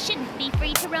offenders and shouldn't be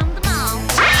free to roam the mall.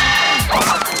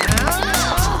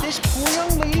 This poor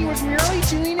young lady was merely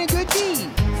doing a good deed.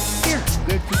 Here,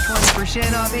 good for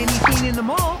 20% off anything in the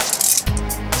mall.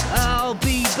 I'll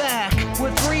be back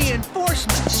with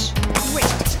reinforcements. Great.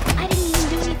 I didn't even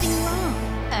do anything wrong.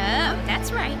 Oh,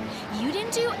 that's right. You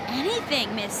didn't do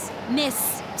anything, Miss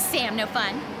Sam No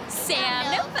Fun.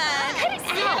 Sam No Fun. Cut it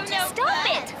out. Stop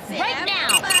it. Right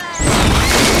now.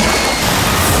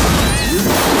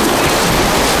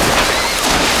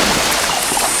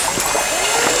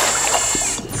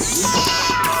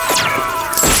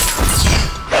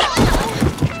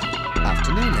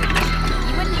 Afternoon, ladies.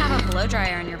 You wouldn't have a blow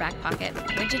dryer in your back pocket,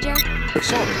 would you, Joe?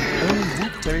 Sorry, only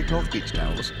WOOHP terry cloth beach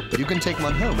towels, but you can take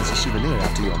one home as a souvenir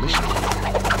after your mission.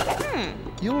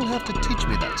 You'll have to teach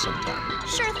me that sometime.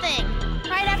 Sure thing.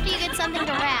 Right after you get something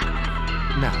to wrap.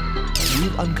 Now,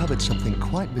 we've uncovered something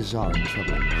quite bizarre and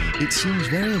troubling. It seems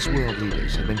various world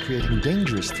leaders have been creating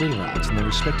dangerous thrill rides in their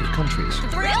respective countries.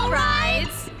 Thrill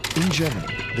rides? In Germany,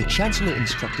 the Chancellor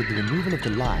instructed the removal of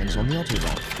the lines on the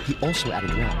Autobahn. He also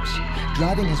added ramps.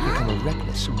 Driving has become a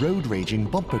reckless, road-raging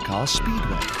bumper car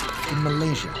speedway. In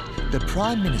Malaysia, the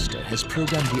Prime Minister has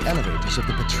programmed the elevators of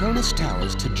the Petronas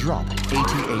Towers to drop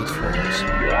 88 floors.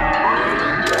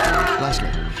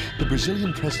 Lastly, the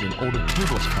Brazilian president ordered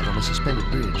cables cut on a suspended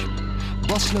bridge.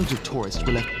 Busloads of tourists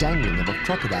were left dangling above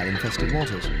crocodile-infested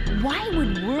waters. Why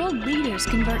would world leaders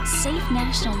convert safe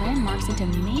national landmarks into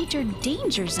major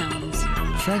danger zones?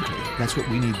 Frankly, that's what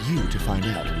we need you to find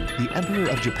out. The Emperor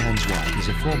of Japan's wife is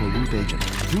a former WOOHP agent.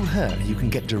 Through her, you can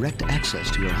get direct access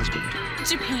to your husband.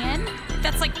 Japan?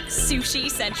 That's like sushi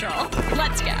central.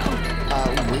 Let's go.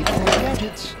 Wait for the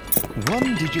gadgets.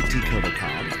 1-digit decoder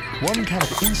card, 1 can of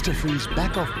Insta-Freeze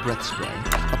back-off breath spray,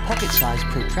 a pocket-sized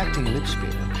protracting lip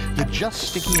spear, the just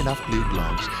sticky enough blue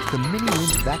gloves, the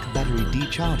mini-lint back battery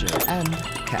decharger, and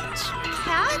cats.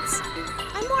 Cats?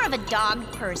 I'm more of a dog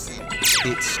person.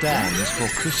 It stands for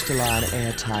Crystalline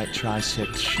Airtight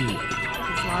Triceps Shoe.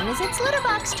 As long as it's litter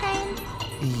box trained.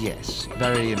 Yes,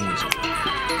 very amusing.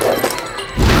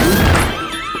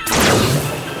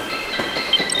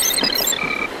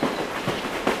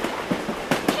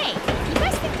 Hey, you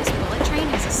guys think this bullet train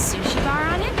has a sushi bar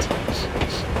on it?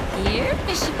 Here,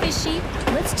 fishy fishy.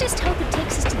 Let's just hope it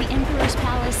takes us to the Emperor's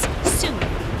Palace soon.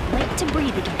 Late to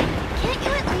breathe again. Can't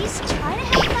you at least try to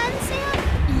have fun,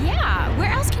 Sam? Yeah,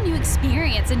 where else can you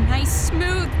experience a nice,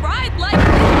 smooth ride like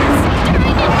this?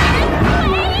 During an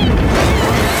airplane?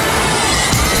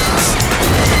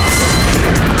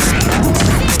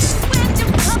 Since when do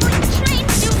public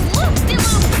trains do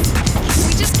loop-de-loops? Can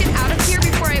we just get out of here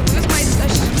before I lose my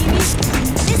sashimi?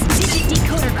 This digit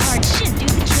decoder card should do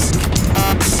the trick.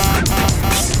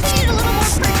 We need a little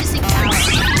more purchasing power.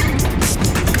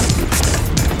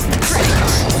 Credit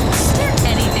cards. Is there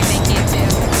anything they can't do?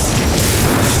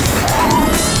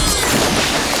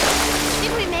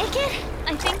 Did we make it? I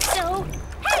think so.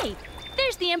 Hey,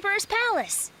 there's the Emperor's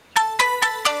Palace.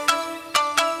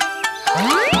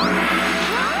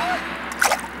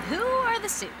 Who are the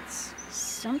suits?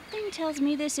 Something tells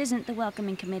me this isn't the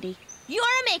welcoming committee.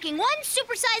 You're making one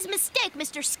supersized mistake,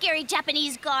 Mr. Scary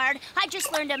Japanese Guard. I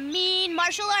just learned a mean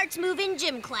martial arts move in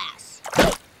gym class.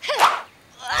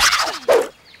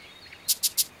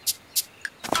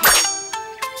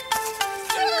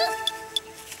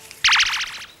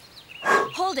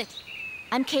 Hold it.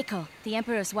 I'm Keiko, the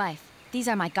Emperor's wife. These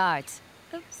are my guards.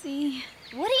 Oopsie.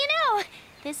 What do you know?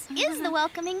 This is the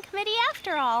welcoming committee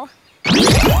after all.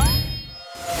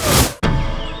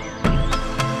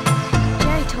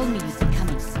 Jerry told me you'd be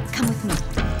coming. Come with me.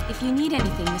 If you need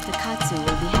anything, Mr. Katsu will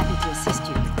be happy to assist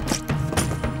you.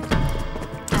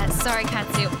 Sorry,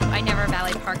 Katsu. I never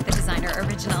valet parked the designer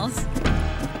originals.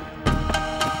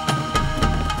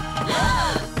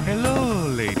 Hello,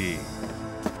 lady.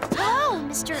 Oh,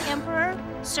 Mr. Emperor,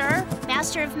 sir,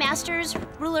 master of masters,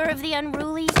 ruler of the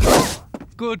unruly.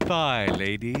 Goodbye,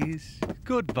 ladies.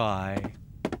 Goodbye.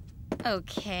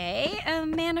 Okay, a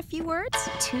man a few words?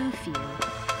 Too few.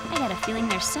 I got a feeling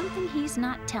there's something he's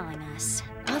not telling us.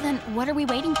 Well then, what are we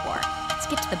waiting for? Let's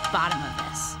get to the bottom of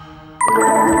this.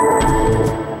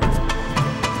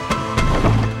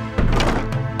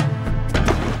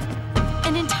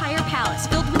 palace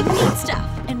filled with neat stuff,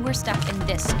 and we're stuck in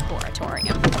this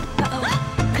oratorium.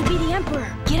 Uh-oh. Could be the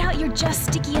Emperor. Get out your just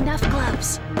sticky enough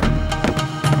gloves.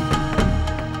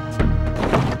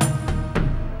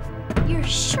 You're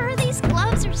sure these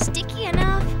gloves are sticky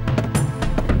enough?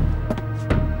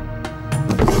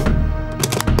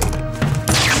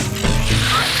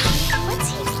 What's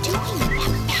he doing with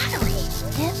that battery?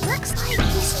 It looks like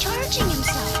he's charging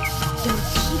himself. The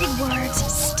repeated words,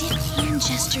 stiff hand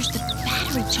gestures, the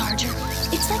battery charger.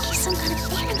 It's like he's some kind of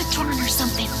animatron or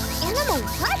something. Animal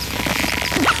what?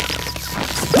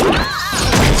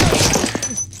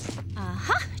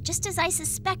 Uh-huh. Just as I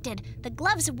suspected, the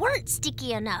gloves weren't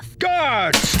sticky enough.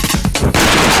 Guards!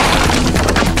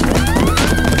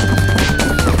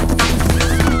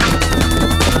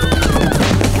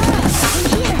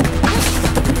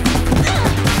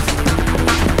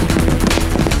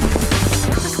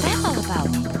 What's that all about?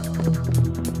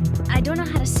 I don't know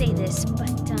how to say this, but,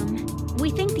 we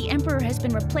think the Emperor has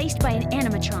been replaced by an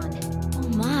animatron. Oh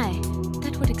my,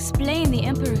 that would explain the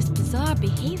Emperor's bizarre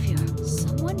behavior.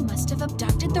 Someone must have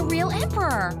abducted the real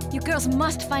Emperor. You girls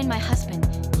must find my husband.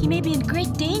 He may be in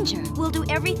great danger. We'll do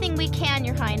everything we can,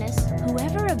 Your Highness.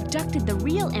 Whoever abducted the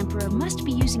real Emperor must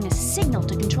be using a signal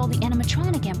to control the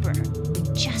animatronic Emperor. We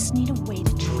just need a way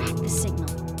to track the signal.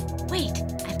 Wait,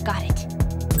 I've got it.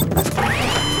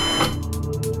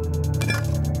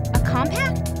 A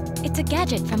compact? It's a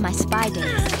gadget from my spy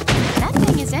days. That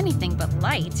thing is anything but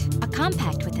light. A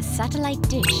compact with a satellite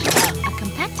dish. A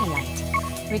compactor light.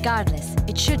 Regardless,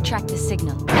 it should track the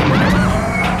signal. You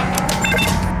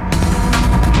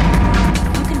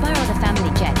can borrow the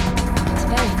family jet. It's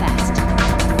very fast.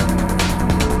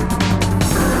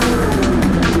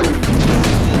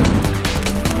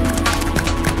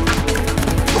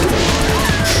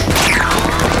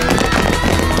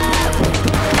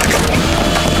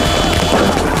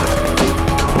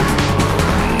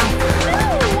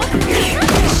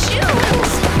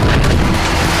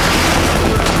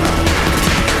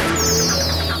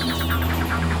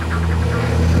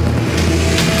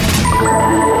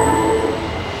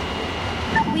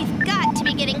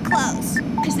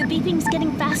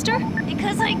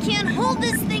 Because I can't hold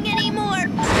this thing anymore.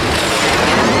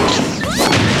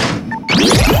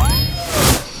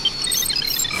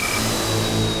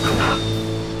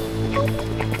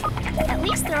 At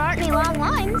least there aren't any long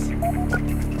lines.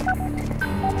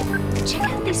 Check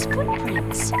out these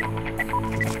footprints.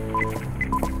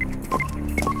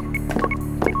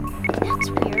 That's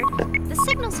weird. The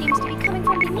signal seems to be coming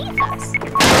from beneath us.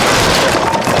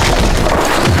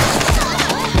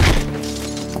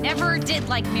 Never did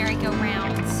like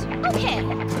merry-go-rounds. Okay,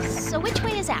 so which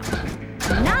way is out?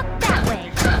 Not that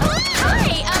way.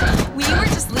 Hi, we were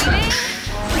just leaving.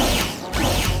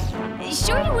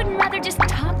 Sure you wouldn't rather just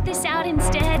talk this out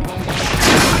instead?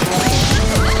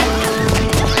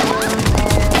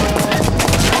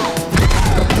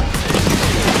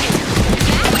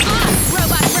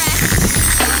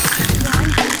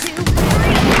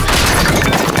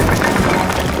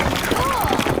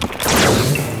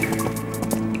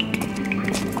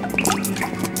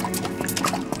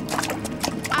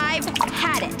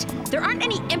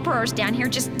 Down here,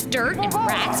 just dirt and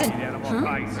rats and...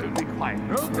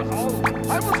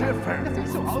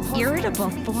 Irritable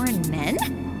foreign men?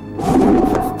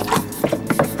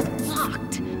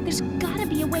 Locked. There's gotta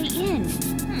be a way in.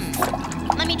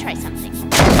 Let me try something.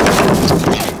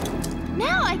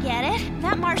 Now I get it.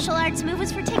 That martial arts move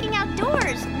was for taking out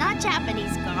doors, not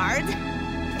Japanese guards.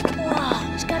 Whoa,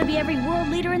 there's gotta be every world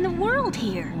leader in the world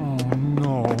here. Oh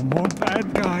no, more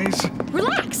bad guys.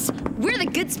 Relax. We're the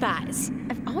good spies.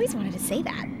 I've always wanted to say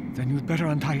that. Then you'd better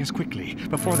untie us quickly,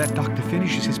 before that doctor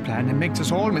finishes his plan and makes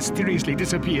us all mysteriously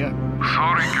disappear.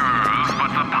 Sorry, girls, but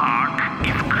the park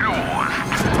is closed.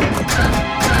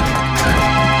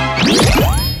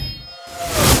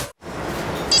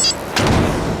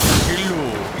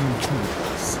 Hello,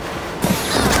 intruders.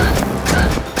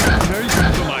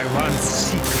 Welcome to my once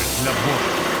secret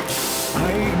laboratory.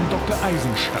 I am Dr.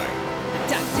 Eisenstein.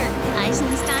 Dr.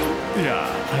 Eisenstein? Yeah,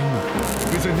 I know.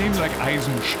 With a name like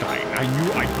Eisenstein, I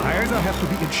knew I'd either have to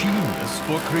be a genius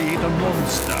or create a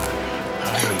monster.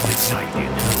 I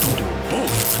decided to do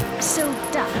both. So,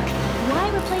 Doc, why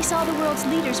replace all the world's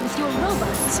leaders with your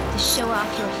robots? To show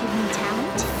off your hidden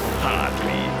talent?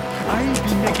 Hardly. I've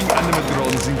been making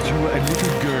animatrons into a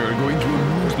little girl going to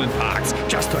amusement parks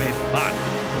just to have fun.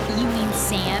 You mean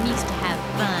Sam used to have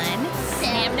fun?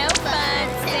 Sam no fun,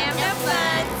 Sam no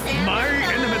fun, Sam My no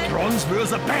fun. animatrons were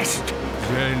the best.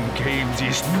 Then came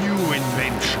this new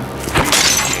invention,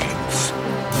 video games.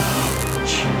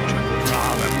 Children would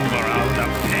rather move around a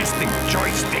everlasting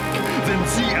joystick than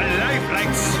see a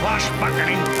lifelike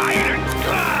swashbuckling tyrant.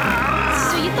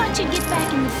 So you thought you'd get back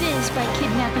in the biz by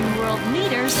kidnapping world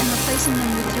leaders and replacing them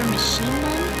with your machine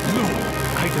men? No,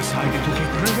 I decided to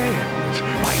take revenge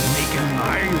by making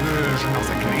my version of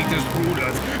the greatest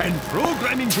rulers and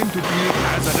programming him to build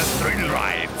hazardous thrill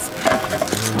rides.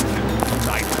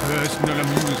 My personal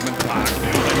amusement park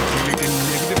until it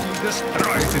inevitably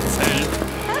destroys itself.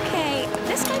 Okay,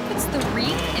 this guy puts the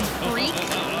reek in freak.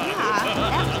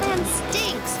 Yeah, that plan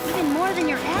stinks. Even more than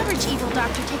your average evil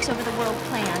doctor takes over the world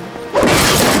plan. Look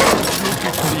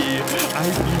at me.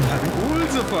 I've been having all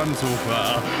the fun so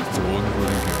far. Don't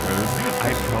worry, girls.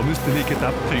 I promise to make it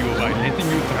up to you by letting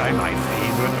you try my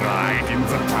favorite ride in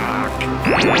the park.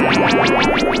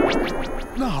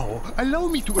 Now, allow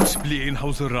me to explain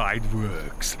how the ride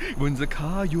works. When the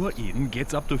car you are in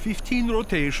gets up to 15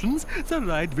 rotations, the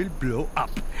ride will blow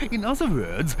up. In other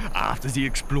words, after the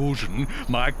explosion,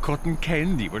 my cotton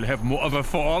candy will have more of a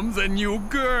form than you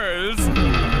girls.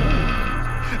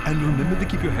 And remember to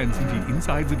keep your hands and feet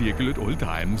inside the vehicle at all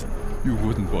times. You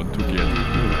wouldn't want to get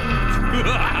hurt.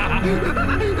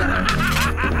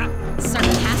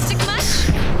 Sarcastic much?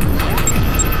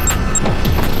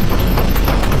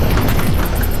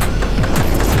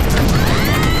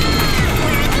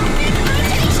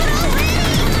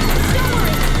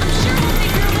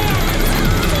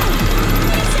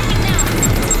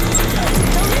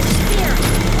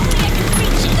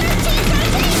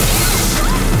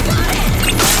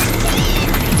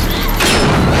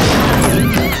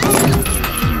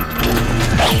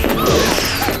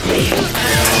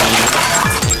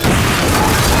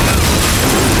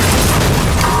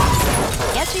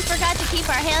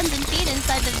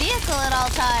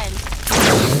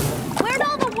 Where'd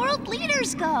all the world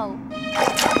leaders go?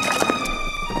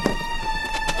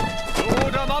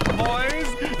 Load 'em up, boys!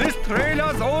 This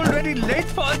trailer's already late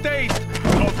for a date!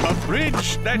 Off a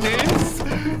bridge, that is!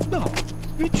 Now,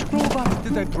 which robot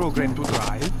did I program to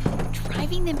drive?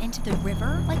 Driving them into the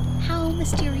river? Like, how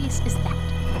mysterious is that?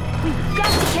 We've got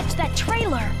to catch that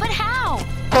trailer! But how?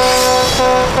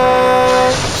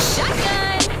 Shotgun!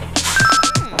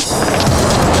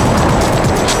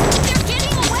 They're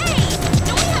getting away!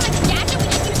 Don't we have a gadget we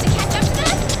can use to catch up to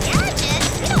them? Gadget?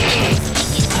 We don't need a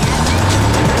sneaky gadget.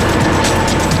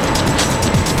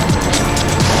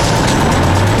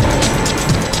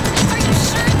 Are you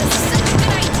sure this is such a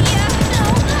good idea? No.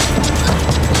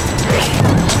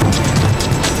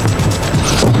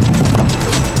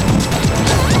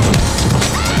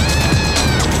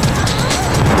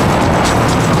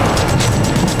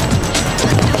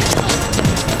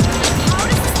 How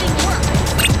does this thing work?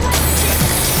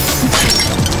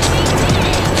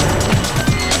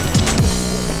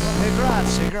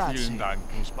 Vielen Dank.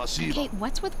 Okay,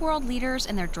 what's with world leaders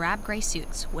and their drab gray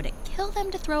suits? Would it kill them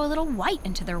to throw a little white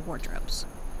into their wardrobes?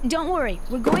 Don't worry,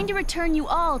 we're going to return you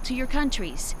all to your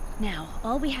countries. Now,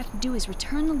 all we have to do is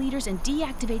return the leaders and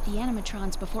deactivate the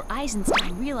animatrons before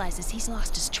Eisenstein realizes he's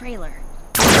lost his trailer.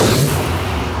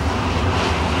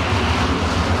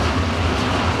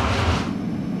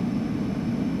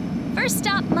 First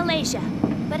stop, Malaysia.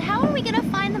 But how are we gonna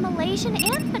find the Malaysian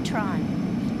animatron?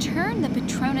 Turn the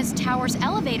Petronas Tower's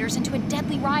elevators into a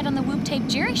deadly ride on the WOOHP tape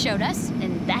Jerry showed us.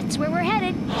 And that's where we're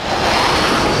headed.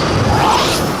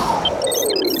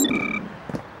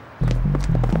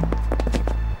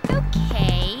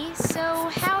 Okay, so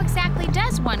how exactly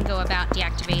does one go about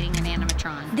deactivating an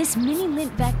animatron? This mini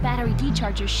lint-vac battery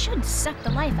decharger should suck the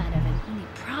life out of it. Only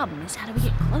problem is, how do we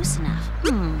get close enough?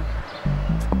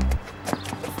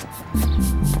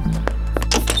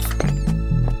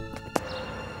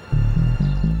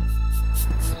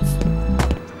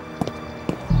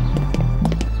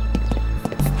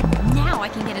 Now I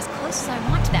can get as close as I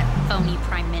want to that phony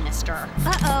prime minister.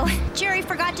 Uh-oh, Jerry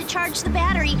forgot to charge the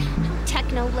battery. How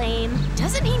techno-lame.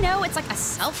 Doesn't he know it's like a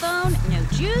cell phone? No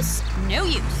juice, no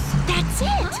use. That's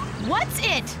it! What's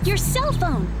it? Your cell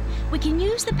phone! We can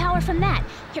use the power from that.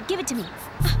 Here, give it to me.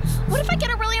 What if I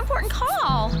get a really important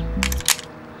call?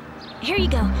 Here you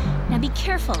go. Now be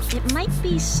careful. It might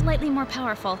be slightly more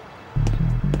powerful.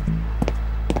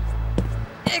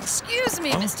 Excuse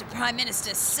me, Mr. Prime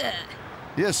Minister, sir.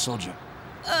 Yes, soldier.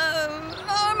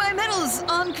 Are my medals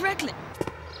on correctly?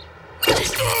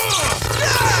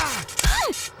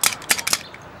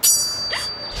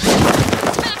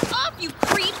 Back off, you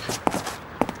creep!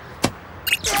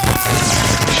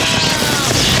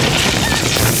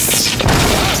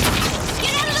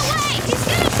 Get out of the way! He's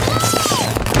gonna blow!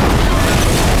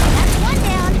 That's one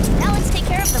down. Now let's take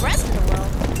care of the rest of the world.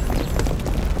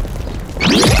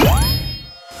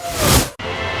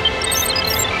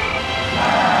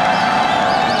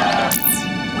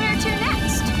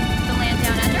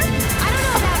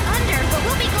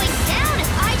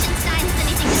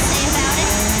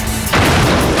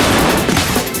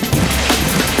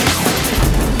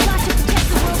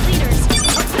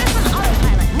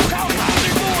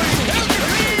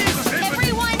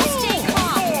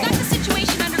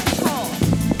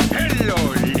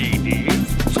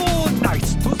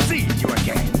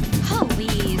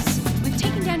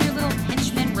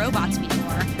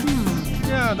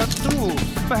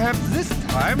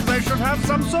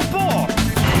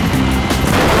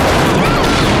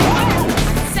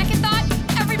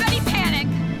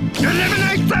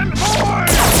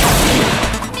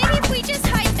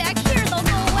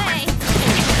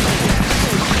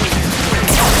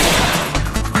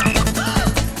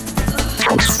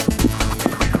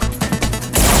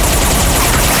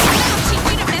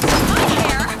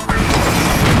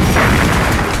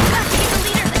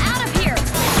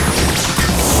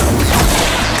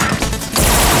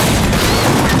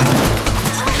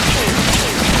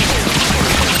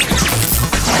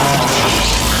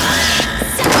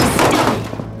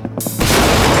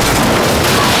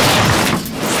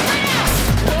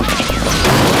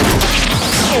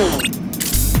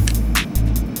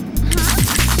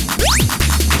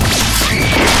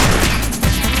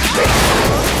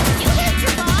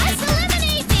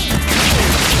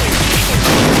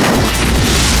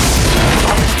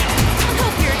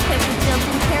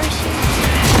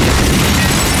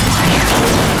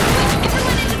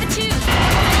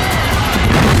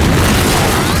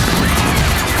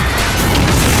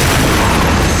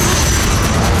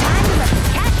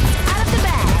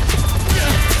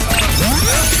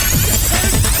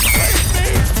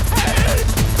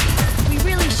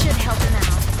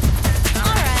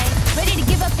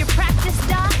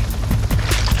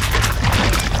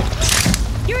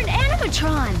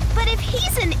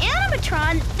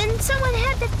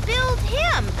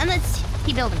 Unless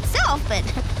he built himself, but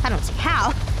I don't see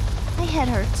how. My head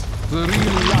hurts. The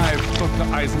real-life Dr.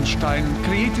 Eisenstein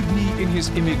created me in his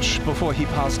image before he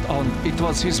passed on. It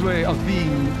was his way of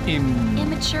being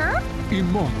Immature?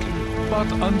 immortal.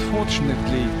 But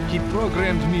unfortunately, he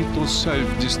programmed me to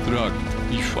self-destruct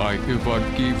if I ever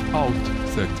gave out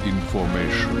that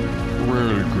information.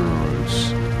 Well,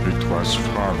 girls, it was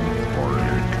fun for a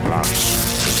class.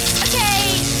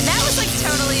 Okay, that was like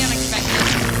totally unexpected.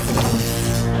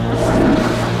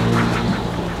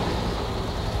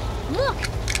 Look!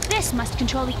 This must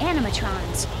control the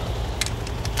animatrons.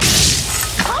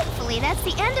 Hopefully, that's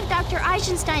the end of Dr.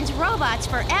 Eisenstein's robots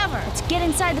forever. Let's get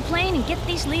inside the plane and get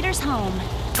these leaders home.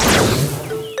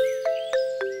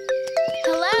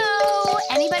 Hello?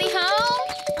 Anybody home?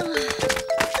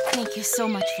 Thank you so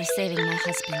much for saving my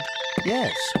husband.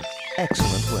 Yes.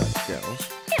 Excellent work, girls.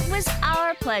 It was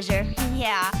our pleasure.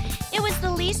 Yeah, it was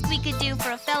the least we could do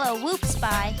for a fellow WOOHP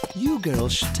spy. You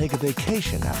girls should take a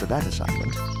vacation after that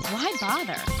assignment. Why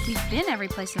bother? We've been every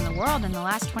place in the world in the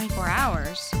last 24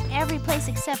 hours. Every place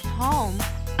except home.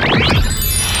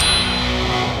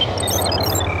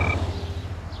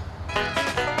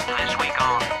 This week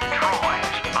on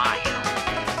Troy's Bayou.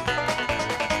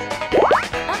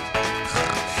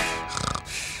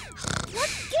 What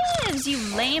gives, you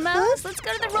lamos? Let's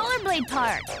go to the rollerblade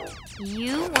park.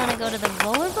 You want to go to the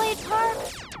rollerblade park?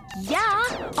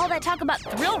 Yeah, all that talk about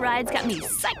thrill rides got me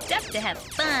psyched up to have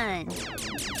fun.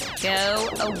 Go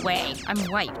away. I'm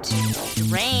wiped.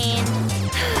 Drained.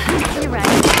 You're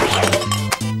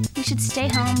right. You should stay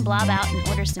home, blob out, and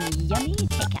order some yummy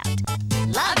takeout.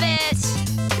 Love it!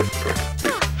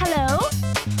 Hello?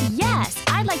 Yes,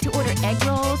 I'd like to order egg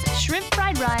rolls, shrimp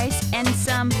fried rice, and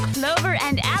some Clover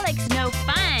and Alex no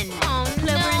fun. Oh,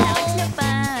 Clover and Alex no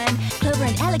fun. Clover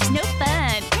and Alex no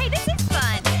fun. Hey, this is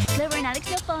fun. Clover and Alex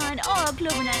no fun. Oh,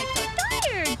 Clover and Alex so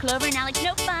tired. Clover and Alex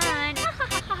no fun. Ha ha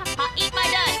ha ha ha. Eat my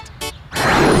dust.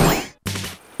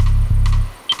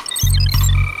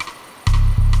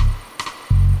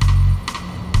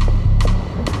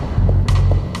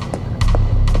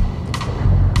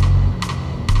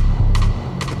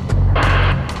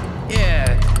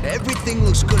 Everything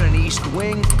looks good on the East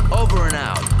Wing. Over and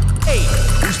out. Hey,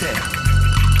 who's there?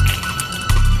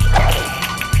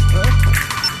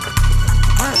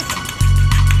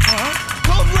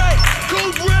 Code red!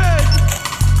 Code red!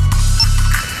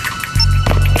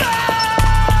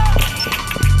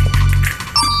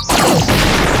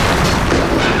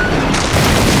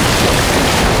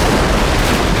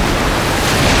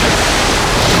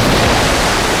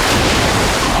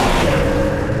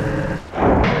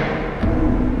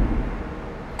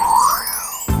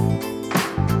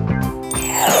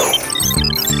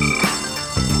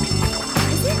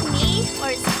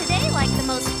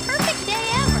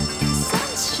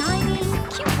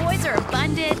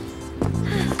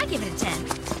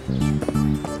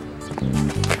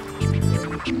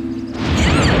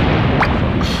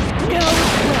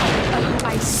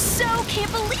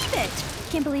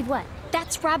 What?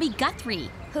 That's Robbie Guthrie.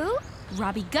 Who?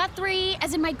 Robbie Guthrie,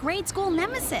 as in my grade school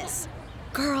nemesis.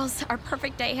 Girls, our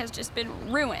perfect day has just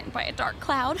been ruined by a dark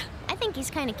cloud. I think he's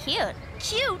kind of cute.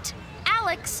 Cute?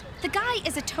 Alex, the guy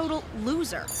is a total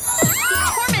loser. He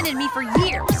tormented me for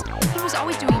years. He was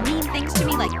always doing mean things to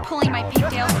me, like pulling my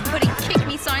pigtails, putting kick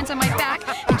me signs on my back,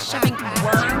 and shoving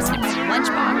worms in my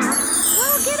lunchbox.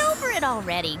 Well, get over it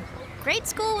already. Grade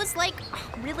school was like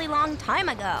a really long time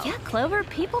ago. Yeah, Clover,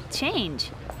 people change.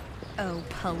 Oh,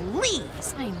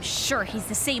 please. I'm sure he's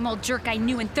the same old jerk I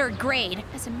knew in 3rd grade.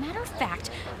 As a matter of fact,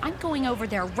 I'm going over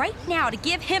there right now to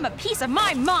give him a piece of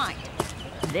my mind.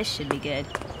 This should be good.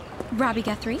 Robbie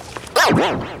Guthrie?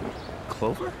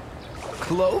 Clover?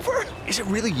 Clover? Is it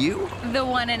really you? The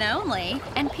one and only.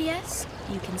 And P.S.,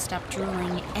 you can stop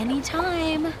drooling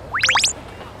anytime.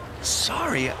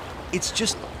 Sorry, it's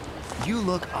just you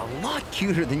look a lot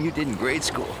cuter than you did in grade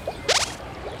school.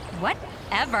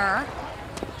 Whatever.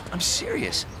 I'm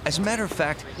serious. As a matter of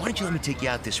fact, why don't you let me take you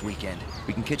out this weekend?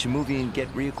 We can catch a movie and get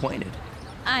reacquainted.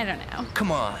 I don't know. Come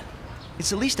on. It's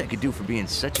the least I could do for being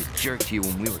such a jerk to you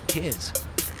when we were kids.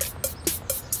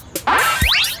 Oh,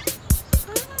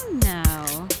 no.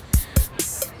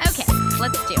 Okay,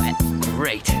 let's do it.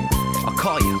 Great. I'll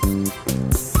call you.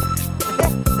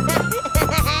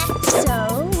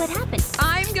 So, what happened?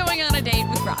 I'm going on a date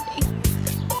with Robbie.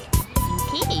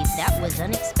 Okay, that was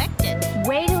unexpected.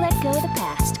 Way to let go of the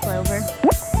past, Clover.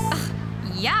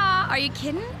 Yeah, are you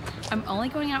kidding? I'm only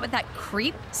going out with that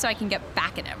creep so I can get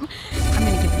back at him. I'm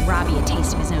gonna give Robbie a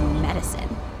taste of his own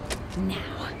medicine.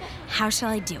 Now, how shall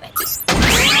I do it? This better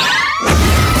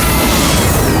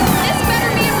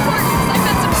be important, 'cause I've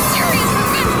got some serious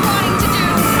revenge plotting to do.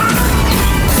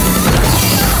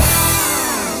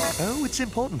 it's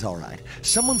important, all right.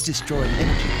 Someone's destroying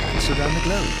energy plants around the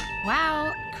globe.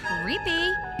 Wow,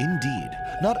 creepy. Indeed.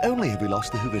 Not only have we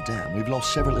lost the Hoover Dam, we've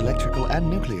lost several electrical and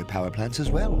nuclear power plants as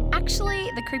well.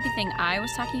 Actually, the creepy thing I was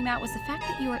talking about was the fact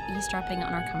that you were eavesdropping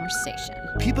on our conversation.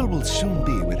 People will soon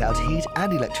be without heat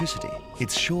and electricity.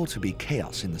 It's sure to be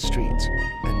chaos in the streets.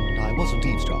 And I wasn't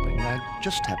eavesdropping, I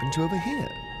just happened to overhear.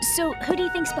 So, who do you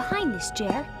think's behind this,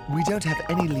 Jer? We don't have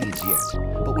any leads yet,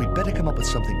 but we'd better come up with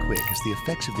something quick as the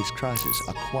effects of this crisis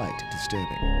are quite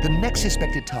disturbing. The next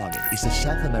suspected target is the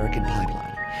South American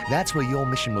pipeline. That's where your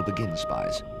mission will begin,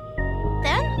 Spies.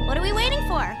 Then, what are we waiting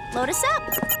for? Load us up.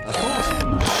 Of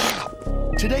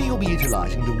course. Today you'll be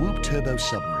utilizing the WOOHP Turbo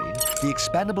Submarine, the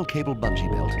expandable cable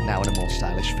bungee belt, now in a more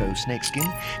stylish faux snakeskin,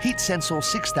 heat sensor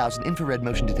 6000 infrared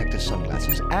motion detector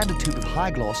sunglasses, and a tube of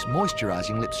high-gloss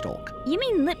moisturizing lip stalk. You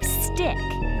mean lipstick?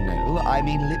 No, I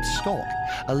mean lip stalk.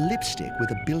 A lipstick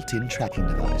with a built-in tracking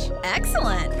device.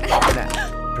 Excellent.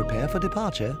 Now, prepare for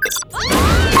departure.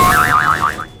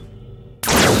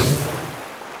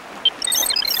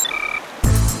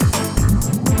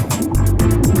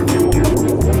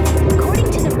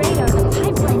 According to the radar, the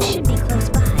pipeline should be close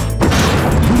by.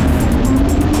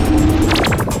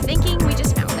 Thinking we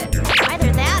just found it.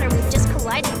 Either that or we've just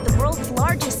collided with the world's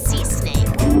largest sea snake.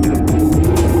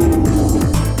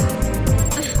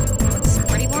 Looks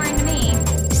pretty boring to me.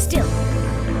 Still,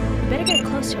 you better get a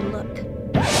closer look.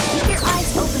 Keep your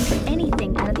eyes open for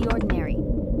anything out of the ordinary.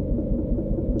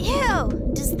 Ew,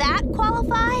 does that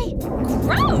qualify?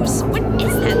 Gross! What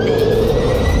is that thing?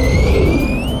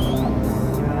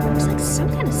 Looks like some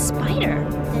kind of spider.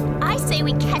 Then I say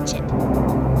we catch it.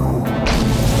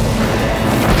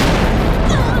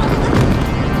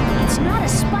 It's not a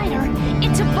spider,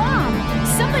 it's a bomb.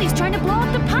 Somebody's trying to blow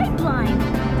up the pipeline.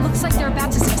 Looks like they're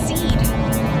about to succeed.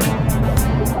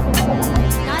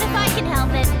 Not if I can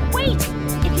help it. Wait!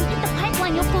 If you hit the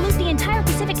pipeline, you'll pollute the entire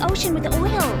Pacific Ocean with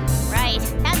oil. Right,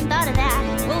 hadn't thought of that.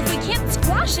 Well, if we can't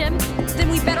squash him, then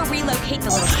we better relocate the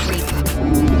little creep.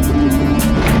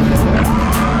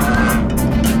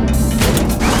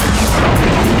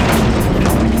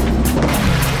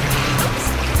 Oops,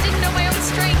 didn't know my own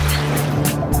strength.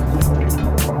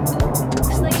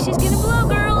 Looks like she's gonna blow,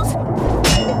 girls.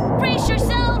 Brace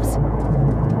yourselves.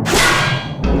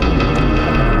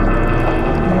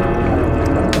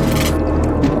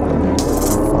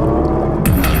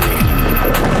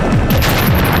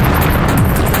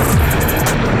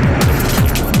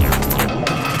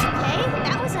 Okay,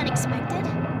 that was unexpected.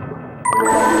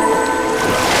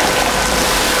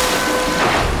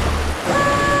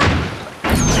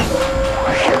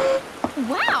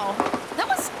 Wow, that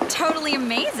was totally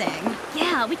amazing.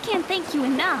 Yeah, we can't thank you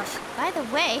enough. By the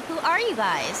way, who are you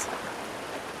guys?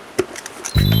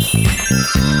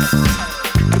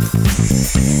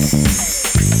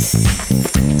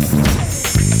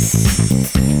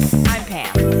 I'm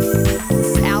Pam. This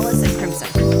is Alice and Crimson.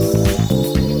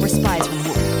 We're spies from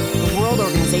WOOHP, the World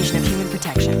Organization of Human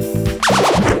Protection.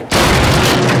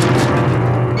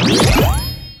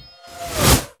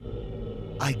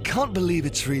 I can't believe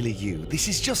it's really you. This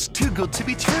is just too good to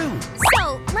be true.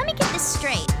 So, let me get this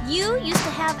straight. You used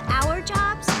to have our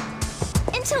jobs?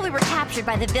 Until we were captured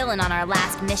by the villain on our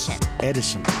last mission.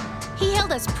 Edison. He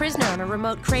held us prisoner on a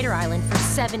remote crater island for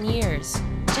 7 years.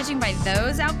 Judging by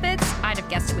those outfits, I'd have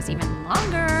guessed it was even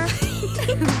longer.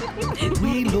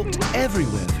 We looked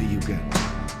everywhere for you girls.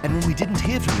 And when we didn't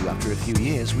hear from you after a few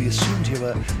years, we assumed you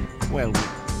were, well,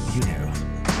 you know.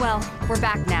 Well, we're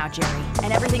back now, Jerry,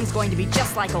 and everything's going to be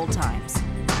just like old times.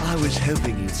 I was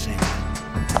hoping you'd say that.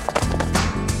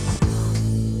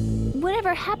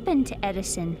 Whatever happened to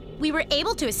Edison? We were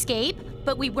able to escape,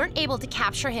 but we weren't able to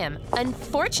capture him.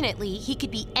 Unfortunately, he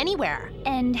could be anywhere.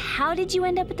 And how did you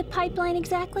end up at the pipeline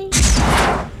exactly?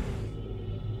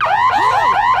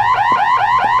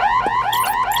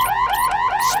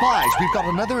 Spies, we've got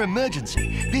another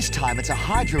emergency. This time it's a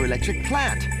hydroelectric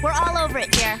plant. We're all over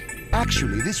it, Jer.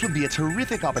 Actually, this would be a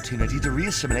terrific opportunity to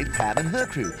re-assimilate Pam and her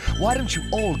crew. Why don't you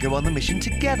all go on the mission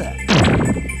together?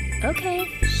 Okay.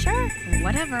 Sure,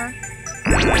 whatever.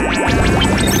 We'll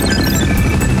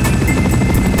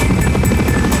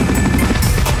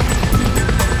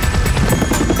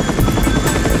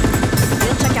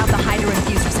check out the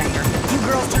hydro-infuser sector. You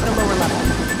girls take the lower level.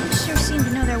 Sure seem to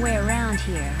know their way around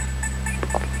here.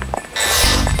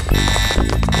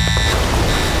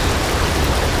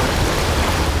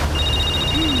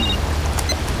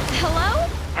 Hello?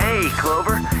 Hey,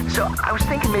 Clover. So, I was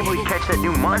thinking maybe we'd catch that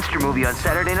new monster movie on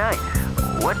Saturday night.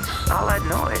 What's all that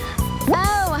noise?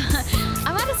 Oh,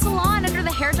 I'm at a salon under the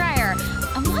hairdryer.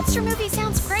 A monster movie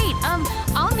sounds great.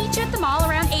 I'll meet you at the mall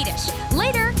around 8-ish.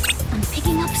 Later. I'm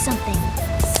picking up something.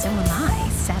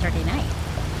 Saturday night.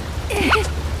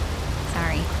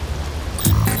 Sorry.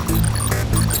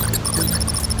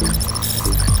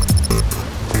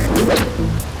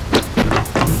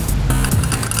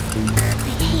 I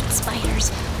hate spiders.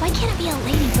 Why can't it be a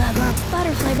ladybug or a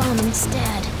butterfly bomb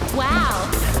instead? Wow,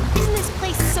 isn't this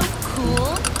place so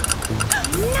cool?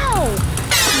 No!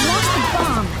 I lost the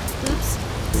bomb. Oops,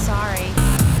 sorry.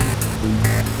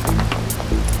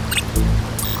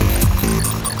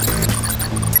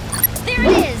 There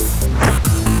it is!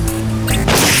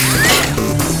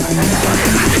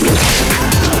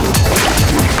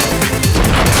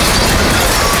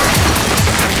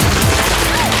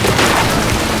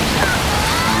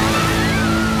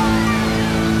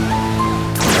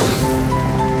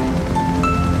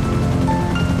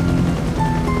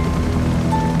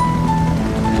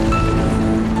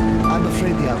 I'm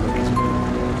afraid the outlook is poor.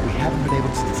 We haven't been able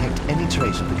to detect any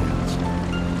trace of the girls.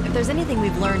 If there's anything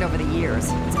we've learned over the years,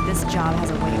 it's that this job has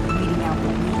a way of weeding out the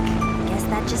weak. Guess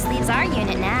that just leaves our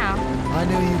unit now. I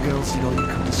know you girls did all you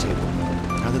could to save them.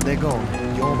 Now that they're gone,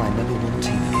 you're my #1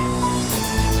 team again.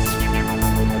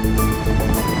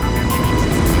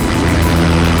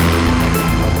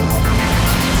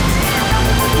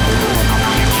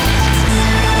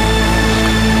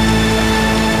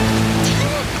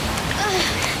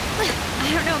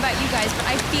 I don't know about you guys, but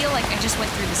I feel like I just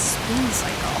went through the spoon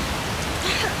cycle.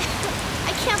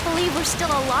 I can't believe we're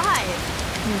still alive.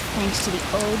 Well, thanks to the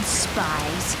old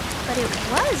spies. But it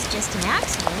was just an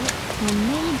accident. We're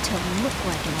made to look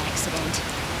like an accident.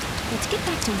 Let's get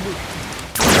back to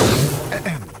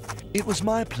WOOHP. It was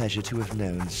my pleasure to have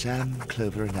known Sam,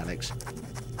 Clover, and Alex.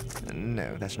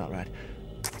 No, that's not right.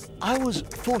 I was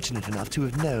fortunate enough to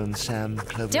have known Sam,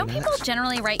 Clover, Don't and people Alex.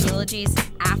 generally write eulogies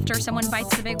after someone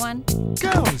bites the big one?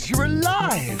 Girls, you're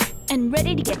alive! And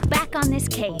ready to get back on this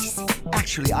case.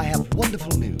 Actually, I have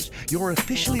wonderful news. You're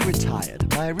officially retired.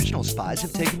 My original spies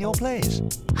have taken your place.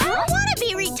 I don't want to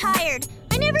be retired.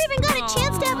 I never even got a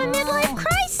chance to have a midlife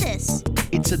crisis.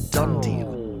 It's a done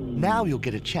deal. Now you'll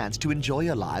get a chance to enjoy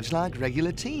your lives like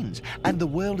regular teens. And the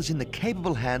world is in the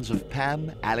capable hands of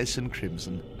Pam, Alice, and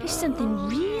Crimson. There's something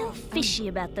real fishy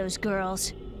about those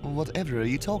girls. Whatever are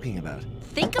you talking about?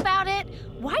 Think about it.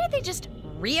 Why did they just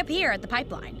reappear at the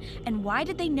pipeline? And why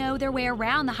did they know their way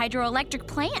around the hydroelectric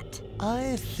plant?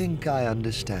 I think I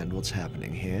understand what's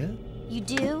happening here. You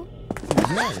do?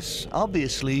 Yes,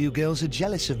 obviously you girls are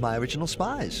jealous of my original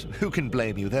spies. Who can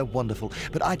blame you? They're wonderful.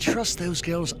 But I trust those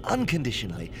girls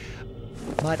unconditionally.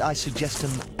 Might I suggest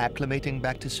an acclimating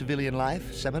back to civilian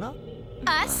life seminar?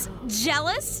 Us?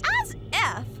 Jealous? As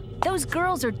F. Those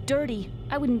girls are dirty.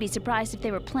 I wouldn't be surprised if they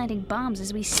were planting bombs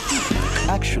as we speak.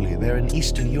 Actually, they're in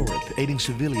Eastern Europe, aiding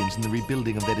civilians in the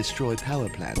rebuilding of their destroyed power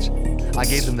plants. I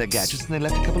gave them their gadgets and they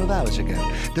left a couple of hours ago.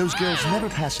 Those girls never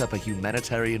pass up a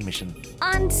humanitarian mission.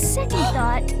 On second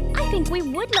thought, I think we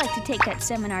would like to take that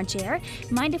seminar, Jer.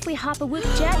 Mind if we hop a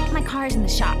WOOHP jet? My car's in the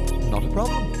shop. Not a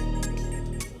problem.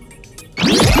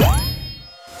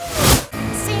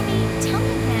 Sammy, tell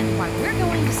me then why we're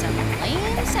going to some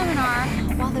lame seminar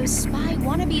while those spy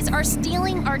wannabes are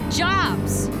stealing our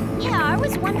jobs. Yeah, I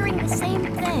was wondering the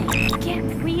same thing. Get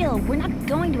real. We're not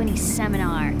going to any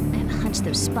seminar. I have a hunch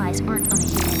those spies aren't on a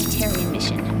humanitarian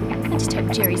mission. I just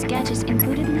hope Jerry's gadgets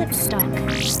included lipstock.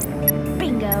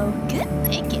 Bingo. Good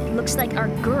thinking. Looks like our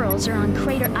girls are on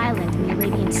Crater Island in the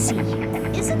Arabian Sea.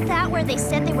 Isn't that where they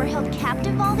said they were held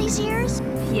captive all these years?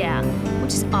 Yeah,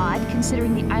 which is odd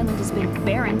considering the island has been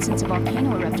barren since a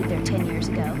volcano erupted there 10 years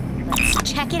ago.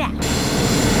 Let's check it out.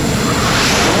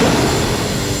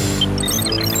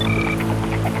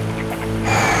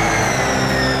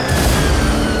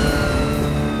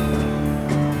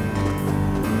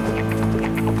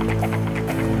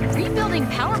 Rebuilding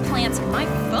power plants at my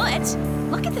foot?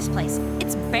 Look at this place.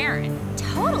 It's barren.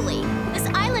 Totally. This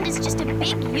island is just a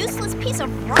big, useless piece of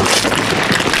rock.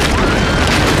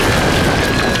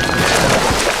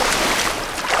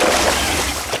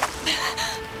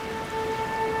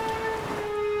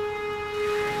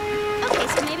 Okay,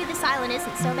 so maybe this island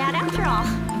isn't so bad after all.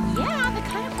 Yeah, the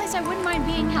kind of place I wouldn't mind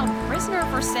being held prisoner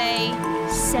for, say,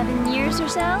 7 years or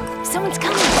so? Someone's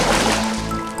coming!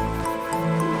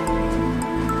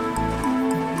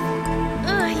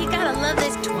 You gotta love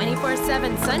this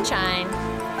 24/7 sunshine.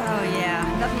 Oh yeah,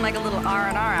 nothing like a little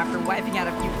R&R after wiping out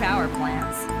a few power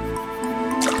plants.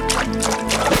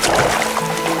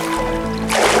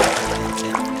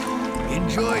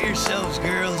 Enjoy yourselves,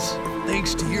 girls.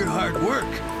 Thanks to your hard work,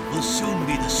 we'll soon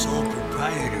be the sole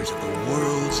proprietors of the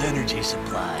world's energy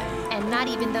supply. And not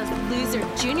even those loser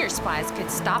junior spies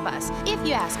could stop us. If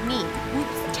you ask me,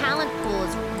 WOOHP's talent pool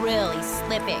is really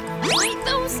slipping. Wait,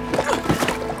 those...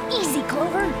 Easy,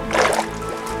 Clover.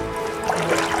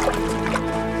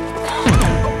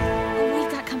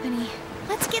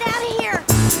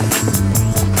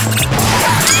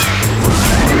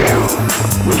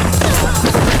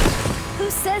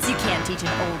 teach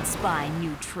an old spy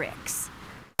new tricks.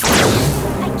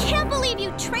 I can't believe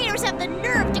you traitors have the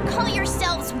nerve to call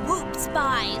yourselves WOOHP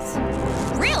spies.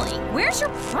 Really? Where's your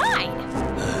pride?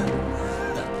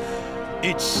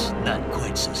 It's not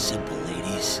quite so simple,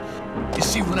 ladies. You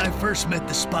see, when I first met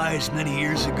the spies many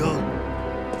years ago,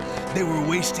 they were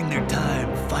wasting their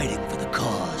time fighting for the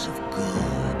cause of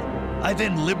good. I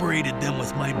then liberated them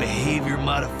with my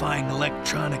behavior-modifying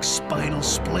electronic spinal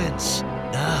splints.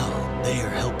 Now they are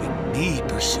helping me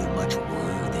pursue much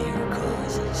worthier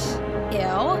causes.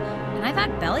 Ew. And I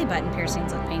thought belly button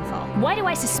piercings looked painful. Why do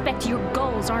I suspect your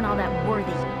goals aren't all that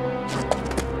worthy?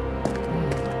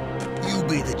 You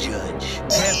be the judge.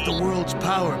 Half the world's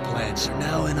power plants are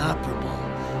now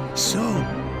inoperable. Soon,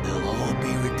 they'll all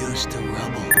be reduced to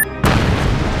rubble.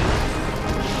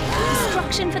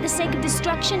 Destruction for the sake of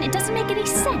destruction? It doesn't make any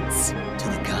sense. To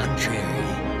the contrary,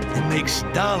 it makes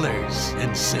dollars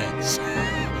and cents.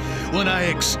 When I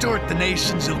extort the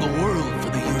nations of the world for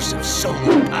the use of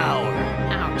solar power.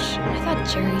 Ouch. I thought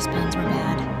Jerry's puns were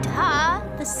bad.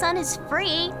 Duh, the sun is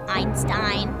free,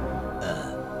 Einstein.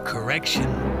 Correction,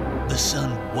 the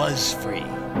sun was free.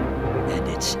 And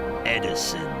it's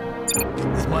Edison.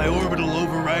 With my orbital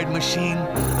override machine,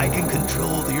 I can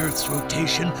control the Earth's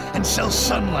rotation and sell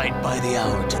sunlight by the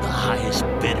hour to the highest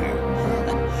bidder.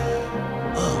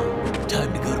 Oh,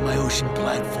 time to go to my ocean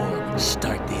platform and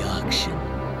start the auction.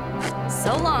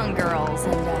 So long, girls,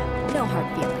 and no hard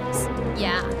feelings.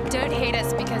 Yeah, don't hate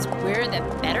us because we're the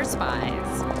better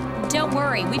spies. Don't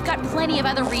worry, we've got plenty of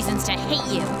other reasons to hate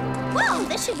you. Well,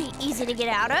 this should be easy to get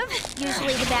out of.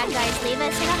 Usually the bad guys leave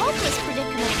us in a hopeless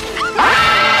predicament.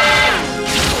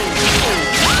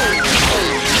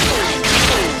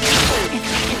 If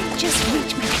I could just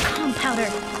reach my compounder.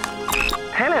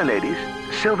 Hello, ladies.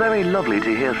 So very lovely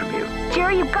to hear from you.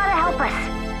 Jerry, you've got to help us.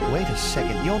 Wait a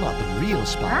second, you're not the real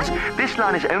spies. Huh? This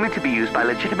line is only to be used by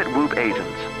legitimate WOOHP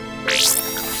agents.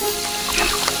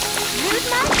 Rude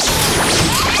much?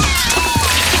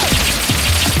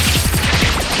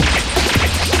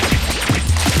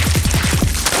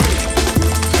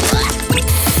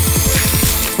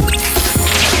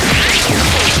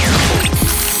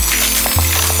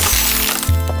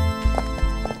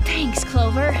 Thanks,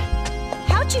 Clover.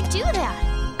 How'd you do that?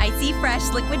 Icy Fresh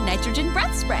Liquid Nitrogen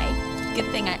Breath Spray. Good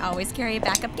thing I always carry a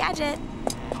backup gadget.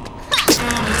 Come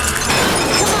on,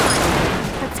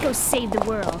 let's go save the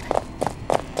world.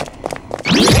 I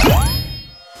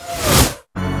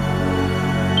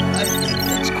think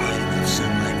that's quite enough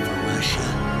sunlight for Russia.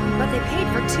 But they paid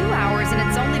for 2 hours and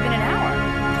it's only been an hour.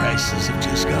 Prices have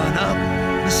just gone up.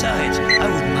 Besides, I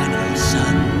wouldn't mind a little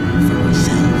sun for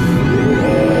myself.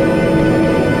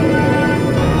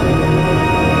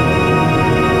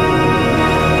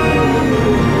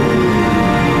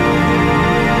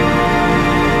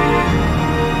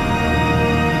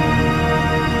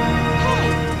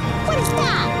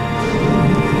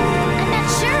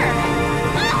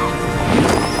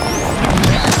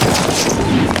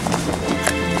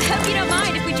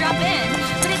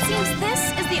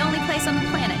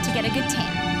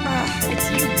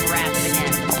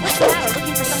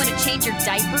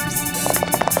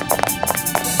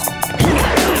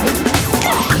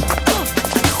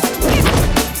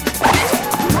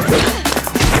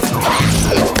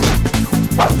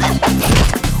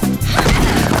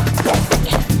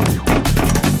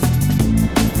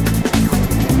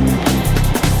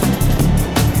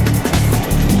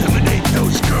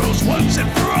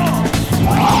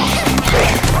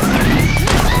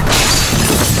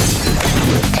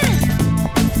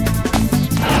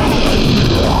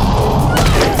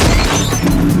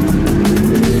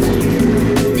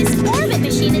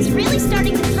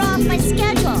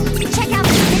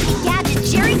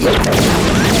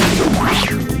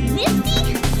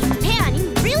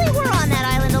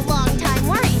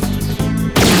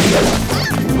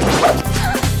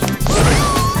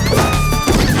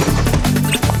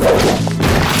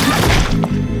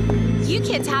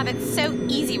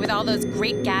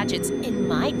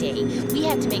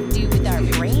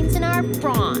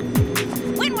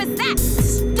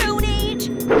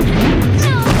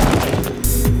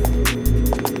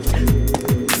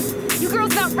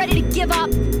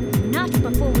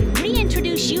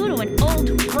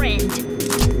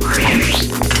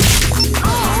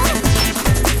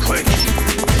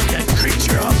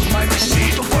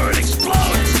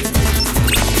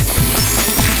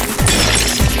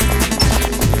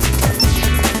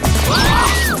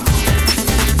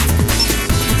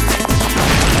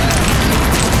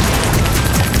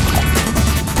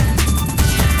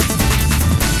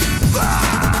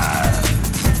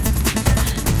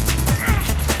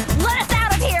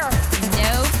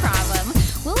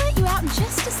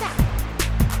 just a sec.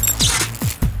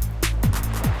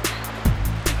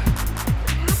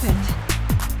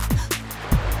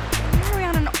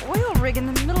 In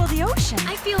the middle of the ocean.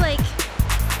 I feel like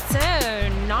so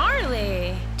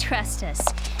gnarly. Trust us,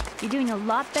 you're doing a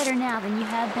lot better now than you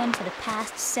have been for the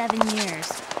past 7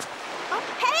 years. Oh,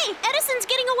 hey, Edison's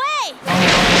getting away.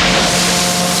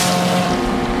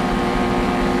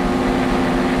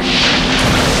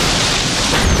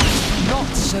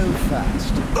 Not so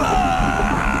fast.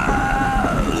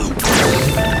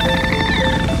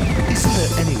 Isn't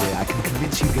there any way I can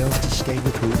convince you girls to stay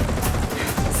with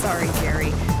WOOHP? Sorry,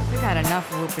 Jerry. We've had enough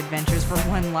WOOHP adventures for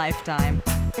one lifetime.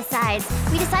 Besides,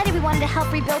 we decided we wanted to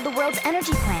help rebuild the world's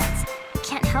energy plants. We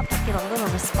can't help but feel a little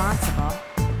responsible.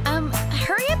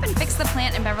 Hurry up and fix the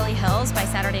plant in Beverly Hills by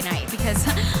Saturday night because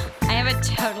I have a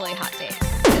totally hot date.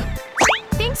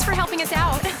 Thanks for helping us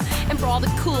out and for all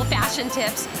the cool fashion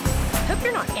tips. Hope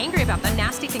you're not angry about the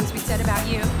nasty things we said about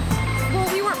you. Well,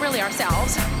 we weren't really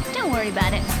ourselves. Don't worry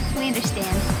about it. We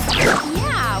understand.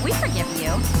 Yeah, we forgive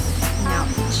you. Now,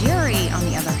 Jerry, on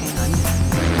the other hand...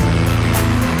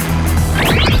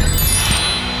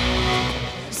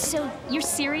 So, you're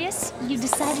serious? You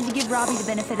decided to give Robbie the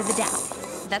benefit of the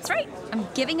doubt? That's right. I'm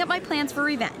giving up my plans for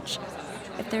revenge.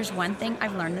 If there's one thing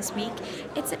I've learned this week,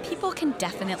 it's that people can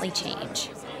definitely change.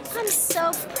 I'm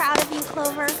so proud of you,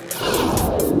 Clover.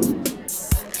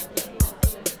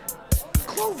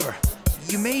 Clover,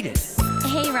 you made it.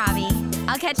 Hey, Robbie.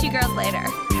 I'll catch you girls later.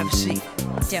 Have a seat.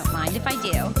 Don't mind if I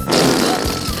do.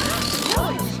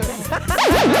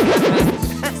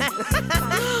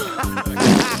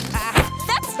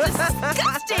 That's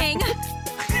disgusting!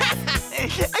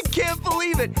 I can't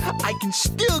believe it! I can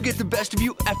still get the best of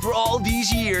you after all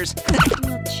these years.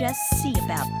 We'll just see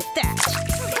about that.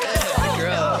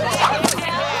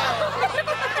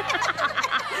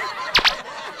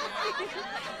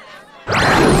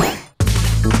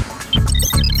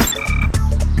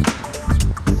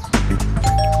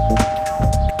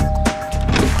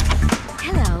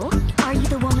 Hello, are you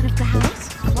the woman of the house?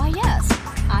 Why, yes,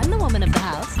 I'm the woman of the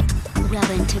house. Well,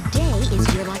 then today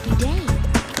is your lucky day.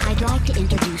 I'd like to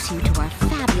introduce you to our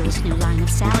fabulous new line of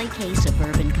Sally K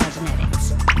Suburban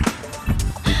Cosmetics.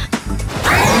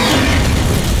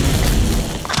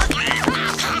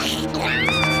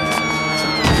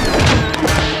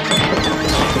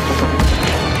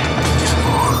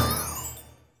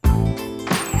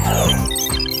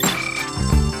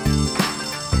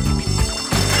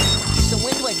 So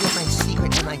when do I get my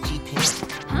secret MIG pin?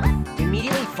 Huh?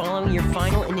 Immediately following your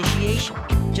final initiation.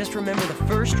 Just remember the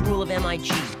first rule of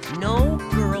MIG. No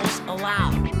girls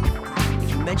allowed. If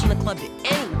you mention the club to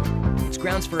anyone, it's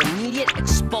grounds for immediate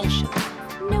expulsion.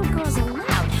 No girls allowed,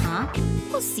 huh?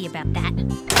 We'll see about that.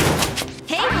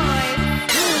 Hey,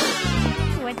 boys!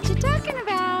 What you talking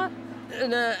about?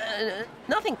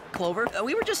 Nothing, Clover.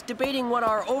 We were just debating what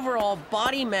our overall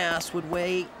body mass would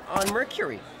weigh on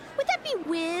Mercury. Would that be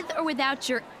with or without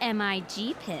your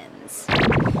MIG pins?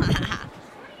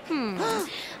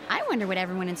 I wonder what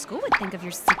everyone in school would think of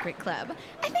your secret club.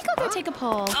 I think I'll go take a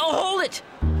poll. Oh, hold it!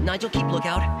 Nigel, keep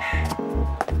lookout.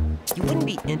 You wouldn't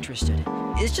be interested.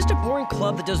 It's just a boring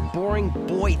club that does boring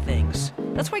boy things.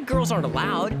 That's why girls aren't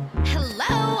allowed.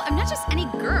 Hello? I'm not just any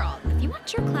girl. If you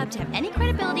want your club to have any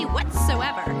credibility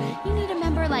whatsoever, you need a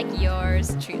member like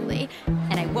yours truly.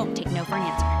 And I won't take no for an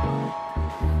answer.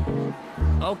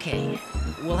 Okay,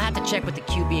 we'll have to check with the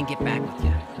QB and get back with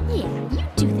you. Yeah, you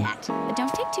do that, but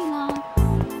don't take too long.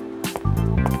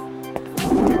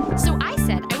 So I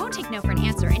said I won't take no for an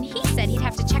answer, and he said he'd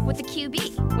have to check with the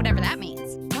QB, whatever that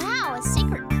means. Wow, a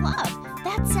secret club.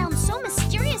 That sounds so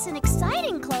mysterious and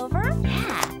exciting, Clover.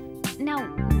 Yeah. Now,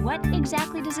 what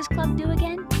exactly does this club do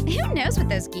again? Who knows what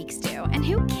those geeks do, and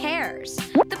who cares?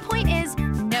 The point is,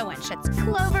 no one shuts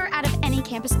Clover out of any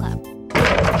campus club.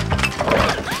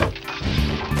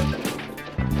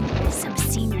 Some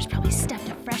seniors probably stuffed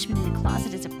a freshman in the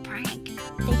closet as a prank.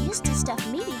 They used to stuff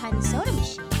me behind the soda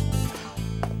machine.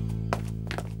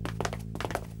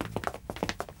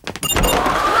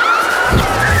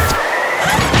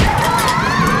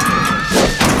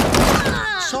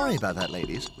 Sorry about that,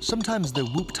 ladies. Sometimes the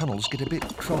WOOHP tunnels get a bit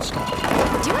crossed up.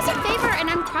 Do us a favor and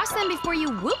uncross them before you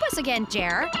whoop us again,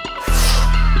 Jer.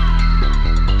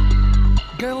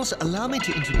 Girls, allow me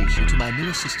to introduce you to my new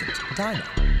assistant, Dinah.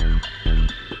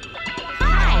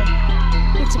 Hi!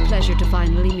 It's a pleasure to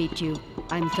finally meet you.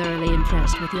 I'm thoroughly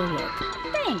impressed with your work.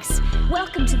 Thanks.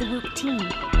 Welcome to the WOOHP team.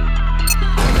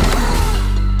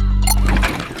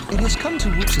 It has come to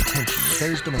WOOHP's attention that there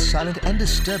has been a silent and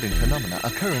disturbing phenomena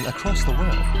occurring across the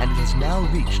world, and it has now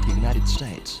reached the United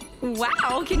States.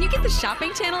 Wow, can you get the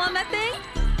shopping channel on that thing?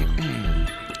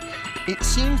 It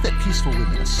seems that peaceful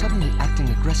women are suddenly acting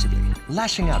aggressively,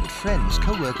 lashing out at friends,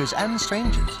 co-workers, and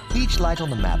strangers. Each light on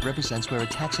the map represents where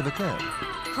attacks have occurred.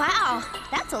 Wow,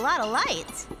 that's a lot of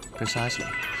lights. Precisely.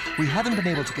 We haven't been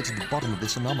able to get to the bottom of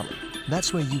this anomaly.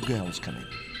 That's where you girls come in.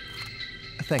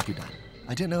 Thank you, Dan.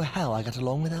 I don't know how I got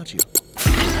along without you.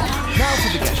 Now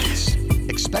for the gadgets.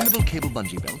 Expendable cable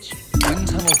bungee belts, Wind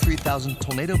Tunnel 3000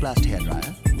 Tornado Blast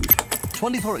hairdryer,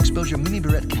 24 exposure mini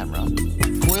barrette camera,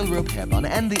 coil rope hairbun,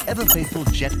 and the ever-faithful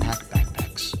jetpack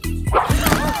backpacks.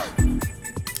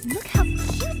 Look how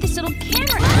cute this little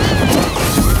camera is!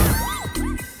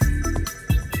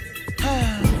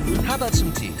 How about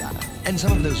some tea, Dana? And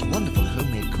some of those wonderful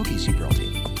homemade cookies you brought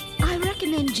in. I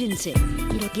recommend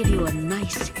ginseng. It'll give you a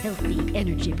nice, healthy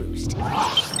energy boost.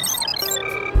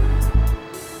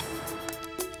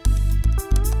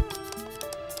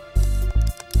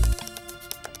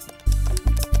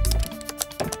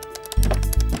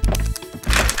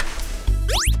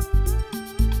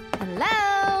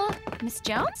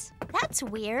 Jones? That's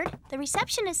weird. The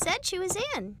receptionist said she was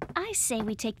in. I say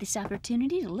we take this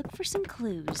opportunity to look for some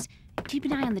clues. Keep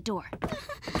an eye on the door.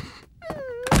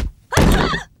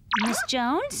 Miss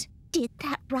Jones? Did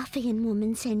that ruffian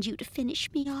woman send you to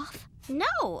finish me off?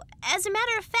 No. As a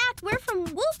matter of fact, we're from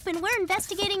WOOHP and we're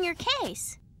investigating your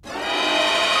case.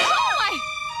 Oh my!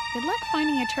 Good luck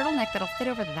finding a turtleneck that'll fit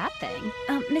over that thing.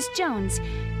 Miss Jones,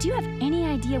 do you have any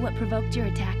idea what provoked your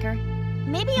attacker?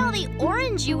 Maybe all the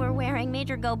orange you were wearing made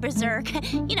her go berserk.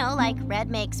 You know, like red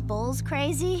makes bulls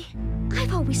crazy.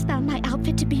 I've always found my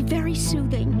outfit to be very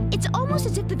soothing. It's almost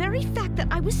as if the very fact that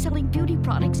I was selling beauty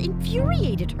products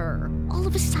infuriated her. All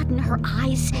of a sudden, her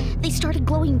eyes, they started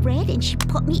glowing red and she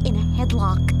put me in a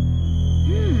headlock.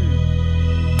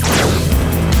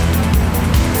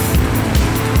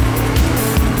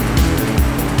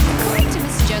 According to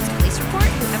Mrs. Jones' police report,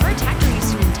 whoever attacked her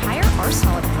used an entire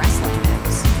arsenal of wrestling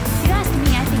moves. If you ask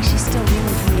me, I think she's still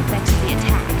reeling from the effects of the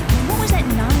attack. What was that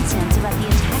nonsense about the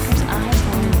attacker's eyes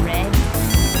glowing red?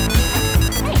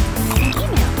 Hey, an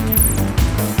email.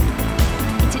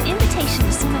 It's an invitation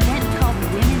to some event called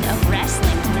Women of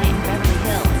Wrestling tonight in Beverly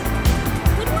Hills.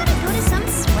 Who'd want to go to some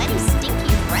sweaty,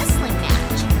 stinky wrestling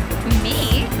match?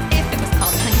 Me? If it was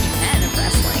called Hunky Men of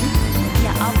Wrestling.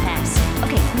 Yeah, I'll pass.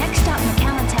 Okay, next stop,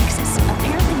 McAllen, Texas.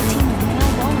 Apparently a team of male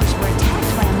bowlers were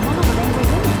attacked by a mob of angry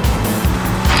women.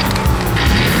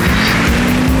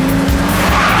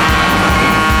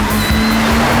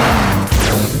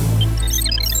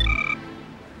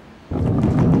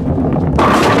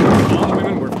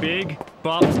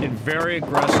 Buff and very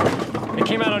aggressive. They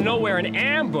came out of nowhere and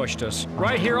ambushed us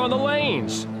right here on the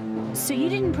lanes. So you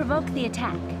didn't provoke the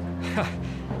attack?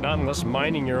 Not unless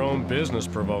minding your own business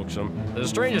provokes them. The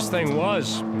strangest thing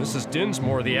was, Mrs.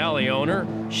 Dinsmore, the alley owner,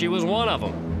 she was one of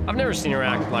them. I've never seen her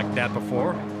act like that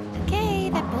before. Okay,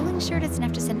 that bowling shirt is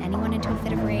enough to send anyone into a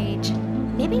fit of rage.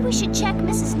 Maybe we should check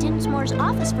Mrs. Dinsmore's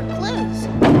office for clues.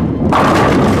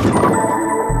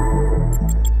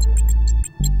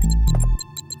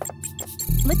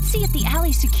 Let's see if the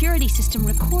alley security system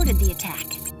recorded the attack.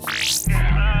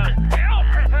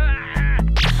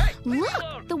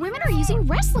 Look! The women are using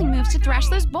wrestling moves to thrash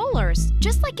those bowlers,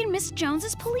 just like in Miss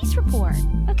Jones's police report.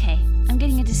 Okay, I'm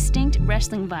getting a distinct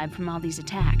wrestling vibe from all these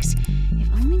attacks.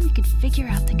 If only we could figure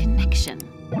out the connection.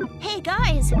 Hey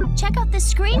guys, check out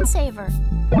this screensaver.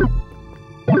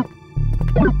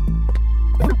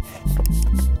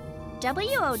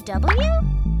 WOW?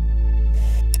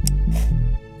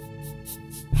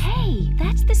 Hey,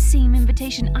 that's the same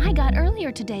invitation I got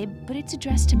earlier today, but it's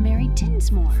addressed to Mary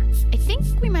Dinsmore. I think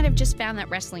we might have just found that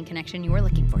wrestling connection you were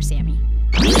looking for, Sammy.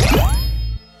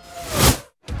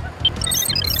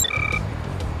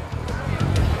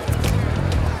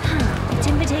 It's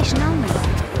invitation only.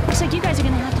 Looks like you guys are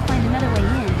gonna have to find another way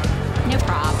in. No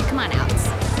prob. Come on, Alex.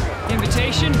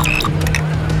 Invitation?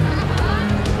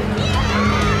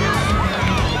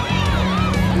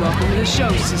 Welcome to the show,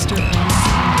 sister.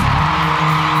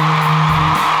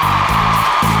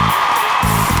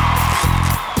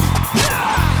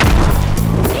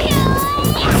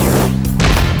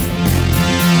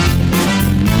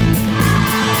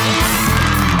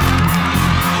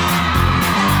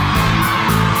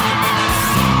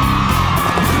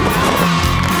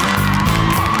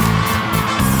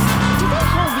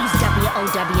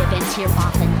 Here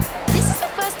often. This is the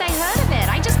first I heard of it.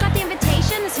 I just got the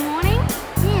invitation this morning.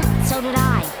 Yeah, so did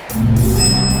I.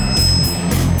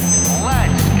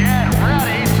 Let's get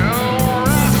ready to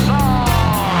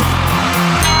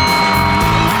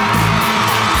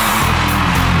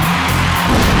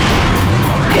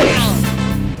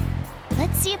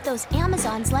Let's see if those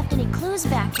Amazons left any clues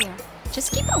back here.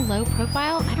 Just keep a low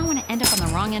profile. I don't want to end up on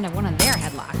the wrong end of one of their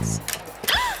headlocks.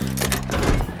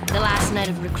 The last night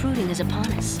of recruiting is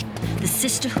upon us. The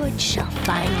sisterhood shall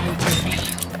finally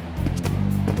prevail.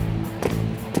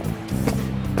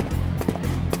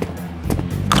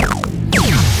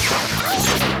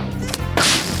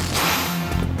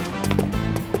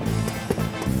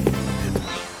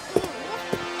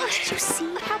 Did you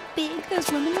see how big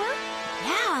those women were?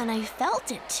 Yeah, and I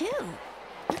felt it too.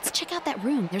 Let's check out that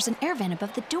room. There's an air vent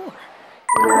above the door.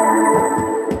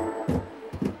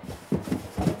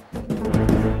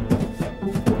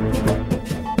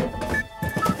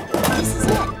 This is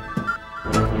it.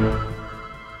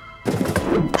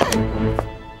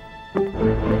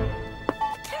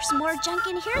 There's more junk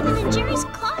in here than in Jerry's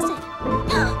closet.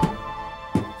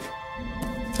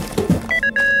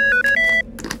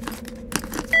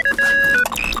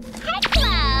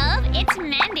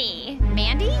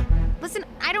 Mandy? Listen,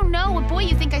 I don't know what boy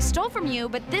you think I stole from you,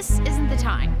 but this isn't the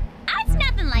time. It's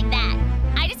nothing like that.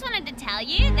 I just wanted to tell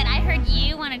you that I heard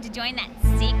you wanted to join that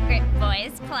secret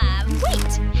boys club.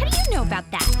 Wait, how do you know about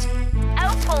that?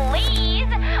 Oh, please!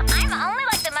 I'm only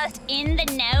like the most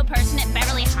in-the-know person at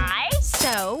Beverly High.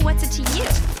 So, what's it to you?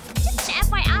 Just an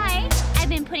FYI, I've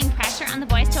been putting pressure on the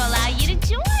boys to allow you to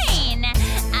join.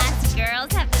 Us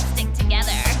girls have to stick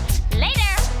together. Later!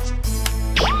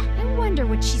 I wonder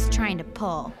what she's trying to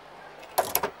pull.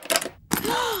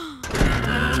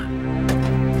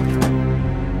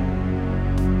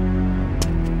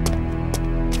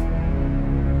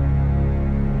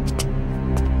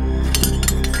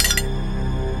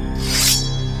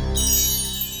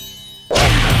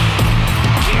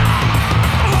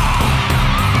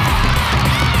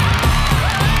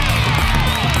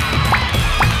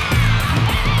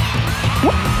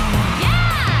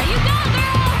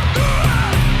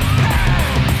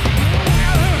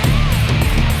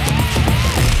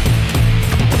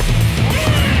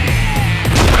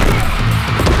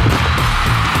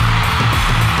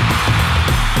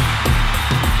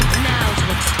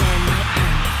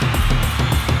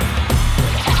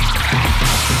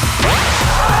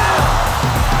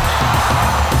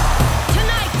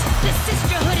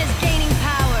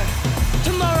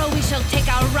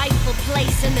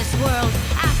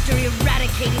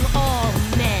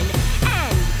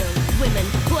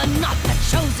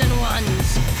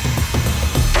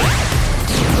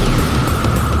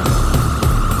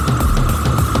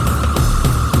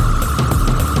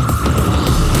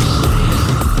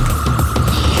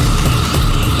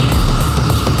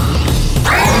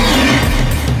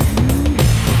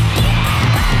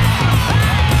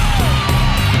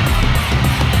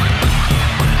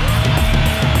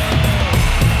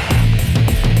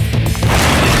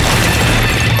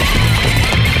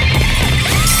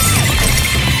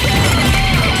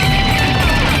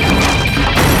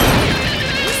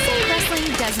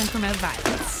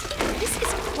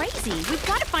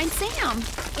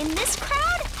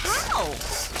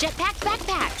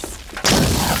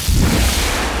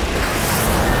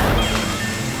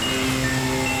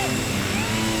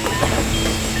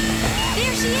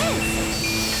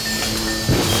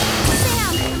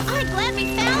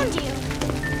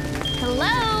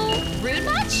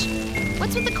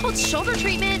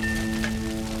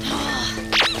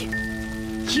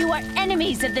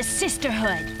 Of the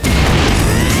sisterhood. Stop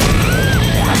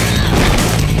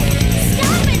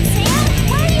it, Sam!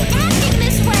 Why are you acting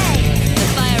this way? The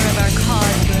fire of our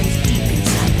cause burns deep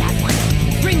inside that one.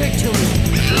 Bring her to me.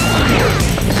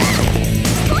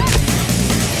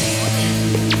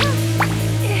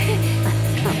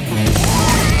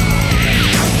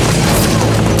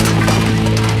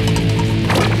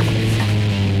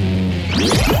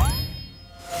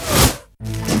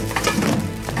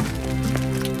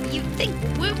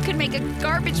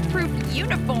 Garbage-proof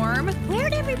uniform.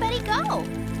 Where'd everybody go?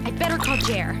 I'd better call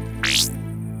Jer.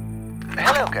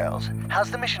 Hello, girls.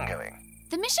 How's the mission going?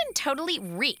 The mission totally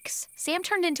reeks. Sam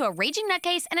turned into a raging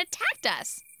nutcase and attacked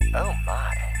us. Oh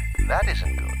my, that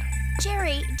isn't good.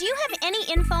 Jerry, do you have any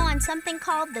info on something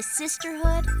called the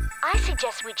Sisterhood? I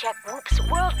suggest we check WOOHP's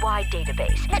worldwide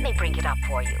database. Let me bring it up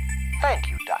for you. Thank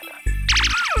you, Dinah.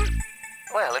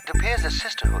 Well, it appears the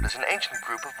Sisterhood is an ancient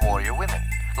group of warrior women.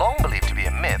 Long believed to be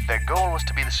a myth, their goal was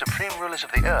to be the supreme rulers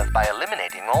of the earth by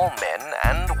eliminating all men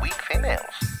and weak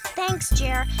females. Thanks,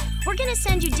 Jer. We're gonna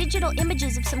send you digital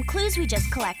images of some clues we just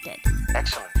collected.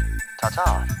 Excellent.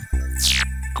 Ta-ta.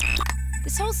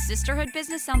 This whole sisterhood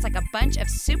business sounds like a bunch of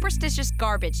superstitious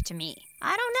garbage to me.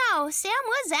 I don't know. Sam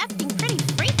was acting pretty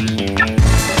freaky.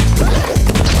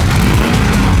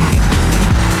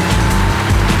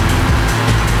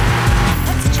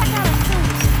 Let's check out our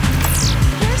clues.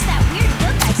 Here's that weird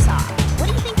book I saw. What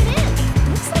do you think it is?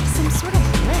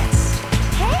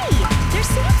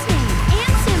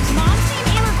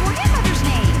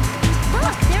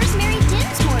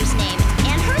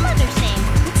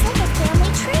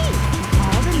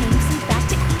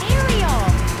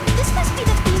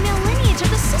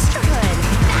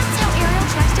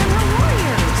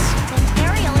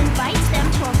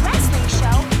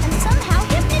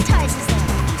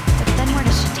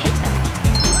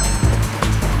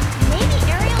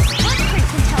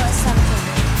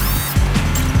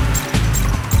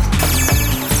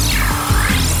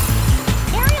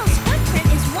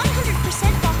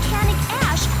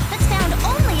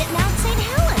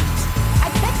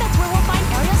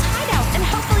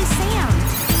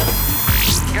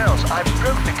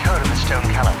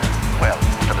 well,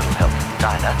 with a little help from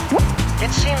Dinah,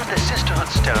 it seems the Sisterhood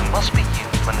Stone must be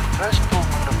used when the first full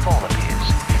moon of fall appears.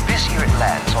 This year it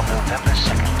lands on November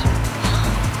 2nd.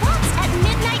 That's at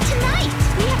midnight tonight.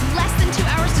 We have less than 2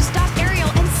 hours to stop Ariel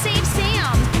and save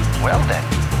Sam. Well then,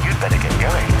 you'd better get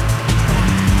going.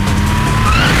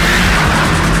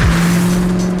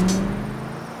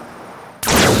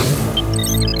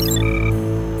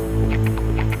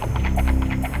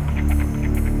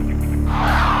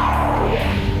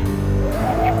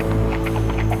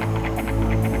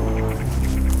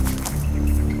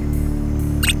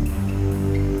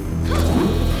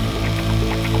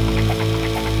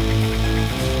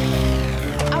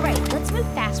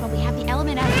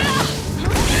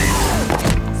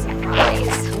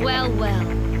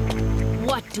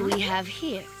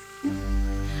 Here.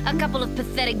 A couple of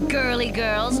pathetic girly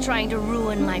girls trying to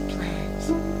ruin my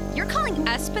plans. You're calling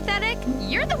us pathetic?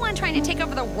 You're the one trying to take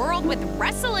over the world with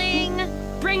wrestling.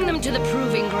 Bring them to the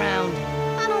proving ground.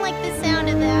 I don't like the sound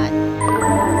of that.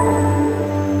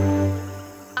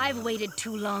 I've waited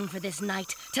too long for this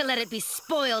night to let it be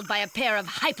spoiled by a pair of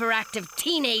hyperactive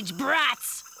teenage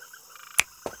brats.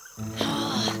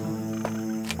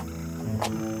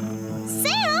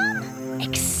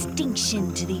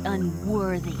 Extinction to the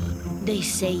unworthy. They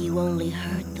say you only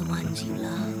hurt the ones you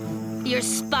love. Your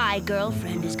spy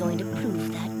girlfriend is going to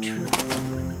prove that true.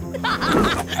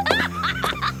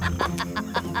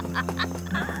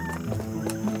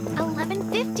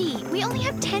 11:50. We only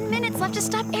have 10 minutes left to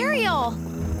stop Ariel.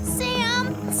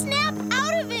 Sam, snap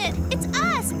out of it. It's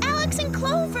us, Alex and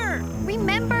Clover.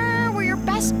 Remember, we're your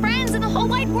best friends in the whole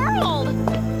wide world.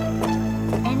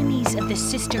 Enemies of the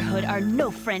Sisterhood are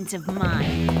no friends of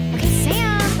mine. Okay,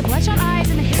 Sam, the bloodshot eyes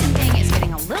and the hissing thing is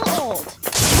getting a little old.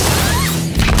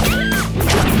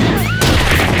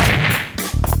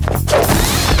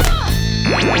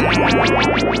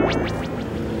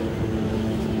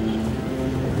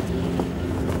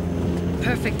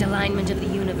 Perfect alignment of the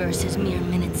universe is mere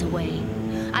minutes away.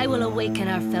 I will awaken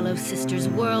our fellow sisters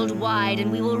worldwide,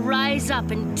 and we will rise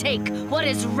up and take what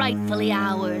is rightfully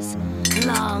ours.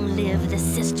 Long live the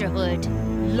Sisterhood.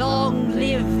 Long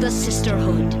live the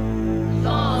Sisterhood.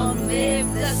 Long live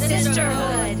the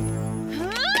Sisterhood.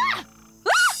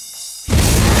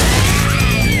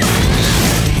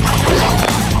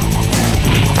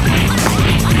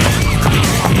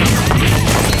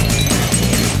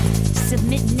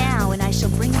 Submit now, and I shall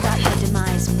bring about your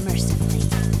demise mercifully.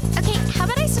 Okay, how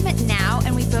about I submit now,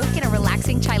 and we both get a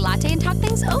relaxing chai latte and talk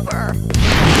things over?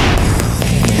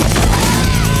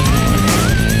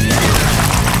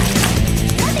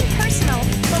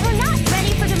 But we're not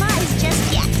ready for demise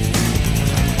just yet.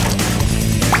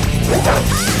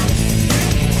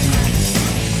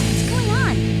 What's going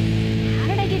on? How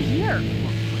did I get here?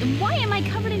 And why am I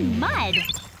covered in mud?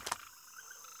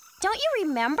 Don't you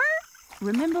remember?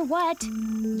 Remember what?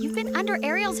 You've been under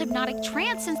Ariel's hypnotic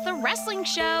trance since the wrestling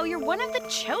show. You're one of the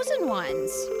chosen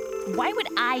ones. Why would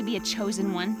I be a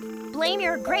chosen one? Blame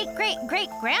your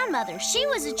great-great-great-grandmother. She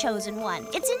was a chosen one.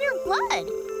 It's in your blood.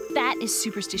 That is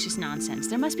superstitious nonsense.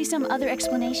 There must be some other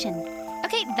explanation.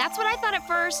 Okay, that's what I thought at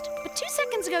first. But 2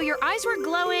 seconds ago, your eyes were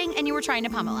glowing and you were trying to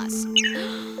pummel us.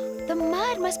 The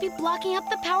mud must be blocking up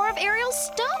the power of Ariel's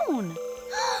stone.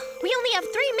 We only have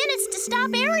 3 minutes to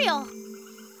stop Ariel.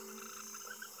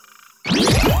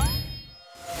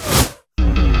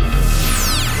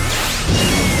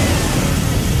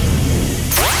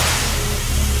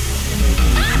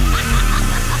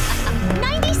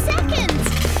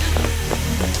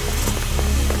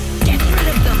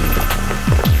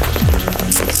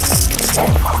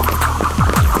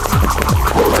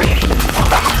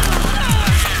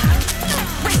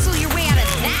 Wrestle your way out of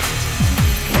that.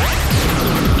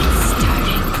 It's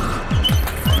starting.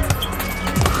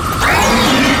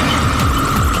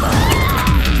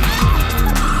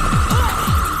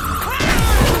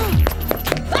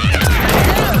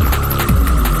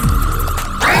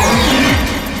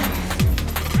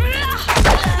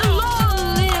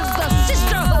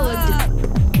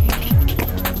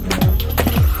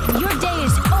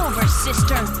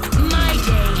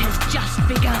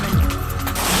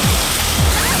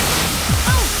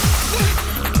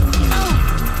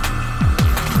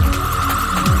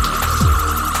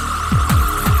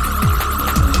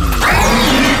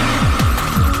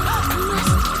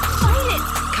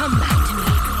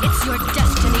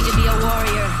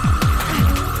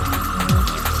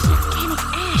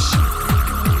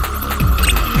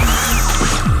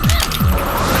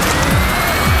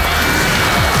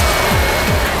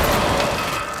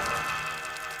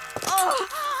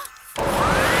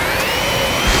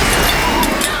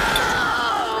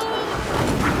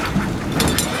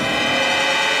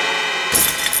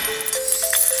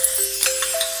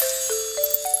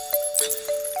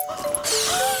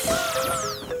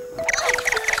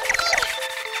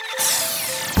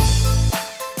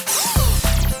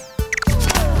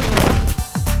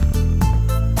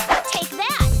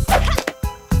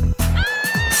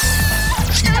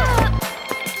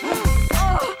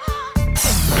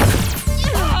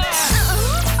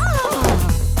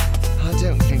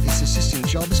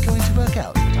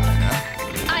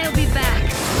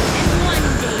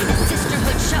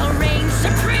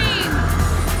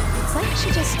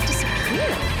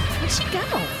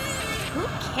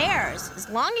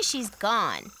 long as she's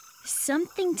gone.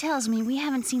 Something tells me we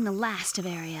haven't seen the last of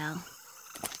Ariel.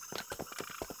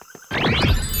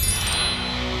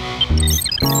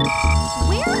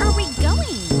 Where are we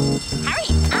going? Hurry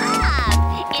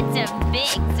up! It's a big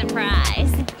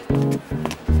surprise.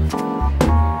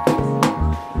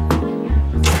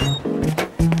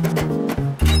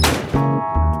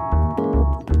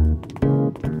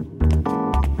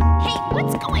 Hey,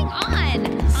 what's going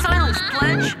on? Silence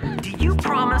pledge! Do you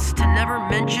promise to never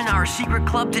mention our secret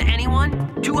club to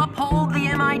anyone? To uphold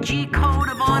the MIG code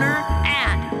of honor?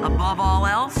 And, above all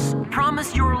else,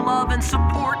 promise your love and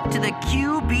support to the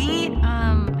QB?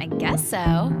 I guess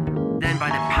so. Then by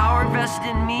the power vested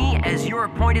in me as your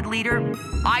appointed leader,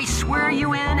 I swear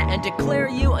you in and declare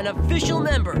you an official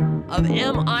member of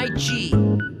MIG.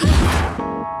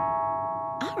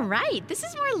 All right, this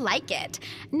is more like it.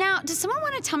 Now, does someone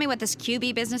want to tell me what this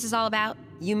QB business is all about?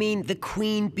 You mean the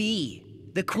Queen Bee?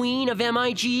 The Queen of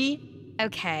MIG?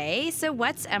 Okay, so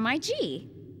what's MIG?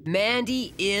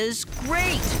 Mandy is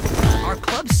great! Our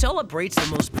club celebrates the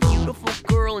most beautiful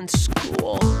girl in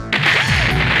school.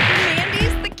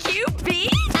 Mandy's the QB?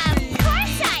 Of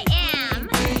course I am!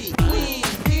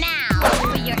 Now,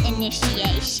 for your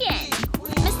initiation.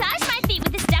 Massage my feet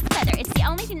with this duck feather. It's the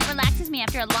only thing that relaxes me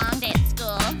after a long day at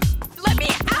school. Let me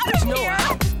out of here! No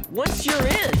out. Once you're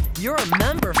in, you're a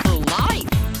member for life.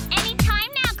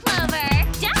 Anytime now, Clover.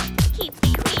 Don't keep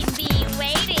the Queen Bee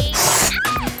waiting.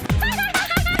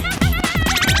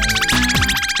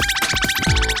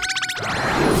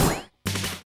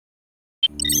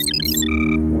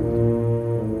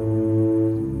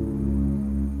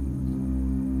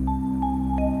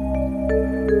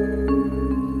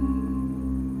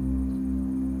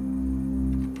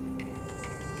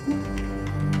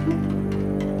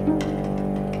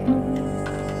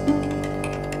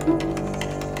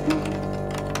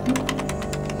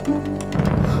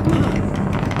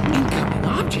 Incoming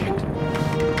object.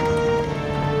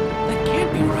 That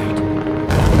can't be right.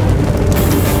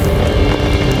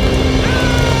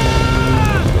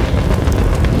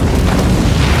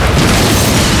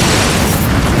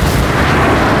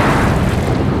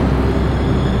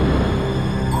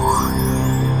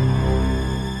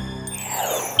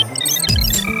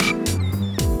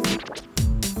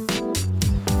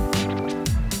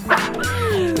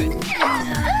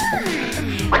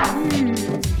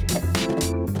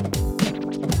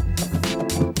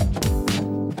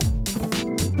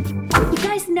 You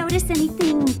guys notice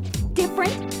anything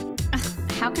different?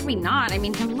 How could we not? I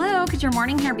mean, hello, could your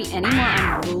morning hair be any more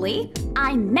unruly?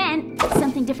 I meant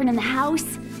something different in the house.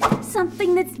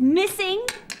 Something that's missing.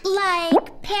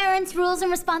 Like parents' rules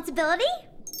and responsibility?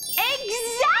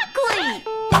 Exactly!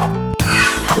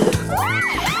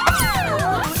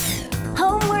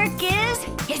 Homework is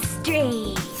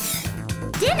history.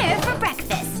 Dinner for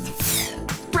breakfast.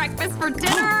 Breakfast for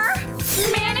dinner.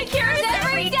 Manicures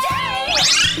every day.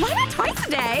 Why not twice a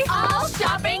day? All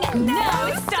shopping,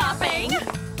 no stopping.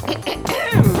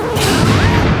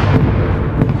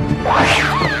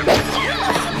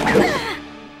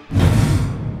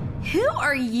 Who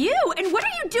are you? And what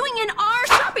are you doing in our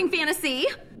shopping fantasy?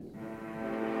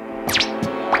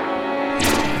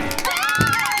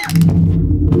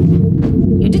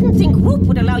 You didn't think WOOHP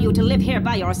would allow you to live here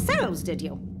by yourselves, did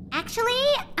you? Actually,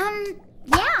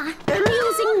 yeah.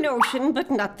 Amusing notion, but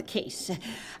not the case.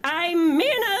 I'm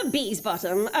Myrna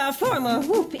Beesbottom, a former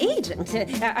WOOHP agent.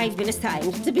 I've been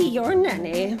assigned to be your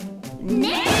nanny.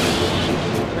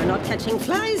 Nanny? We're not catching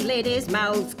flies, ladies.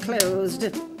 Mouths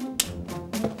closed.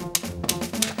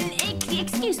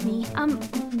 Excuse me,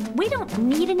 we don't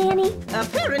need a nanny?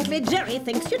 Apparently Jerry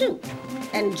thinks you do.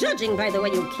 And judging by the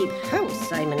way you keep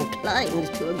house, I'm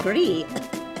inclined to agree.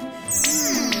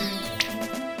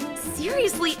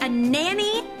 Seriously, a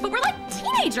nanny? But we're like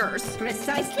teenagers.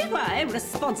 Precisely why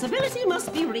responsibility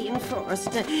must be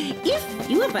reinforced. If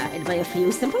you abide by a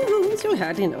few simple rules, you'll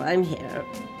hardly know I'm here.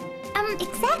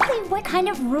 Exactly what kind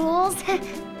of rules?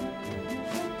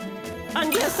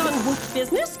 Unless on WOOHP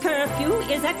business, curfew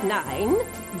is at 9.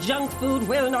 Junk food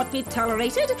will not be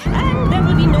tolerated, and there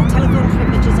will be no telephone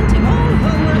privileges until all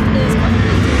homework is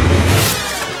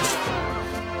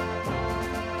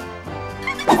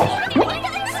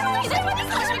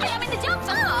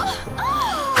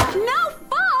No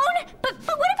phone? But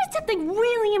what if it's something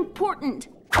really important?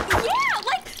 Yeah,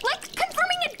 like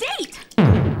confirming a date.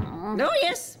 Oh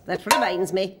yes, that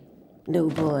reminds me. No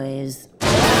boys.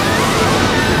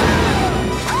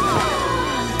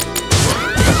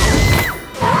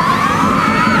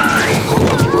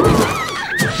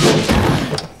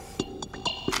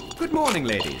 Good morning,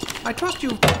 ladies. I trust you.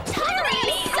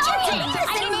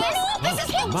 This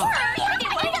is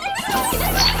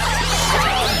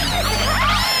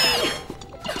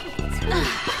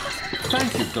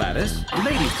Thank you, Gladys.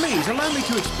 Ladies, please, allow me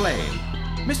to explain.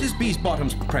 Mrs.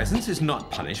 Beesbottom's presence is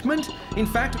not punishment. In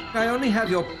fact, I only have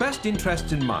your best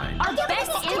interests in mind. Our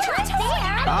best interest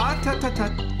there? Ah,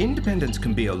 tut. Independence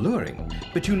can be alluring,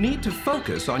 but you need to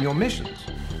focus on your missions.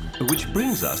 Which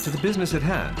brings us to the business at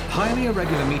hand. Highly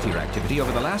irregular meteor activity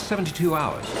over the last 72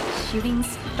 hours. Shooting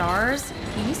stars?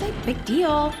 You say big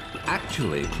deal.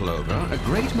 Actually, Clover, a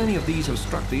great many of these have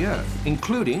struck the Earth,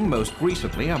 including, most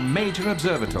recently, a major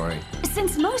observatory.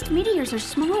 Since most meteors are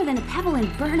smaller than a pebble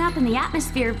and burn up in the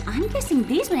atmosphere, I'm guessing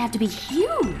these would have to be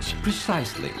huge.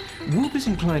 Precisely. WOOHP is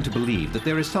inclined to believe that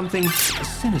there is something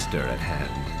sinister at hand.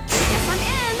 Guess I'm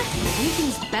in.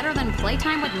 Anything's better than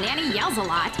playtime with Nanny Yells a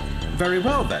Lot. Very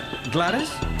well, then. Gladys?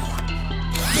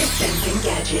 Dispensing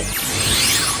gadgets.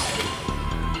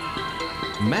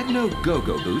 Magno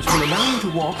Go-Go boots will allow you to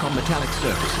walk on metallic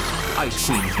surfaces. Ice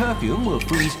cream perfume will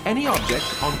freeze any object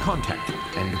on contact.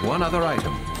 And one other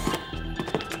item.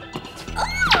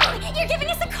 Oh, you're giving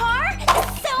us a car?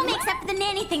 This so makes up for the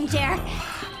nanny thing, Jer.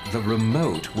 The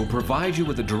remote will provide you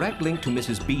with a direct link to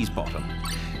Mrs. Beesbottom.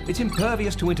 It's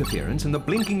impervious to interference, and the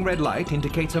blinking red light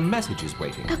indicates a message is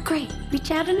waiting. Oh, great. Reach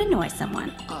out and annoy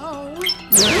someone. Oh. Well,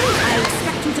 I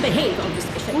expect you to behave on this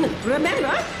mission.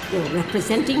 Remember, you're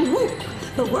representing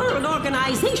WOOHP, the World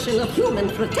Organization of Human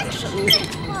Protection.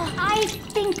 Well, I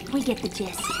think we get the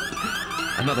gist.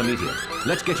 Another meteor.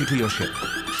 Let's get you to your ship.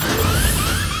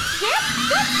 Ship?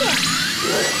 What ship?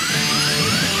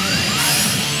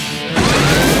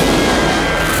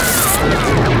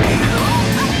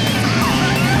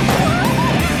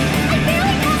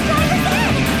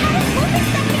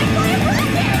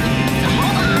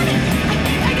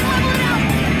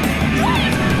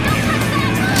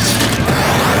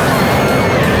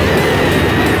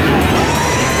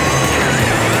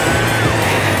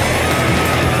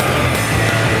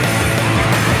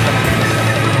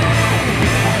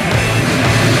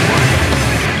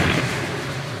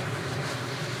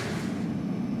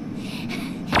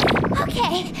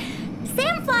 Okay,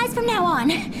 Sam flies from now on.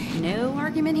 No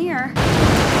argument here.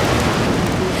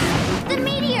 The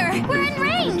meteor! We're in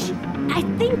range! I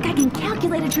think I can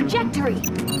calculate a trajectory.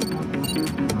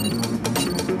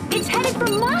 It's headed for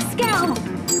Moscow!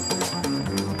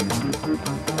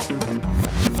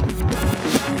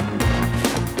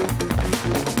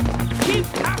 Keep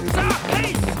tabs up,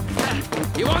 pace!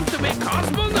 You want to be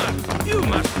cosmonaut? You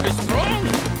must be strong!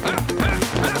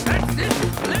 That's it!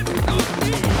 Let's go!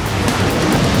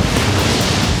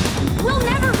 We'll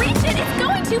never reach it! It's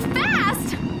going too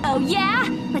fast! Oh, yeah?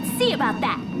 Let's see about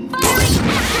that. Firing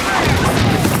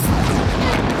afterburners!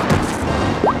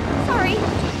 Sorry.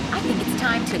 I think it's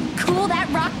time to cool that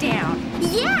rock down.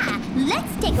 Yeah!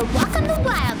 Let's take a walk on the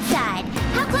wild side.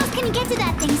 How close can you get to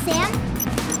that thing, Sam?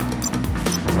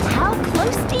 How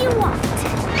close do you want?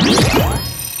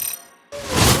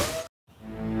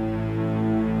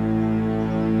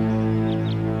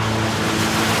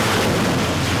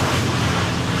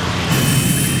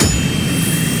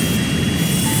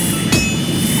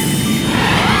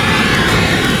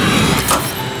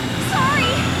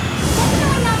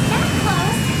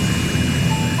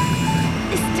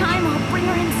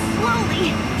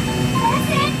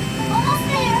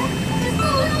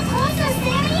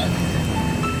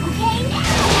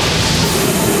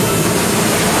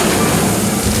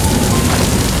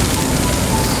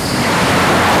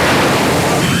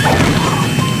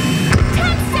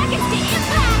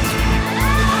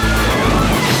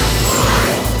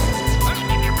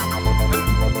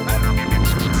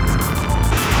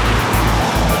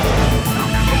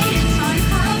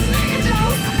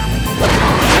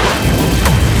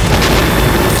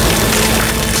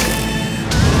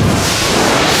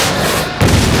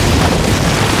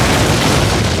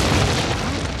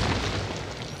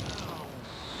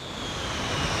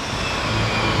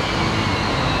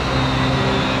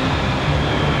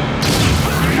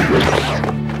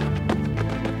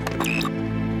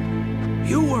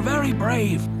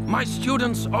 My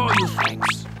students owe you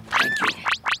thanks. Thank you.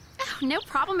 Oh, no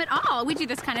problem at all. We do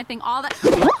this kind of thing all the...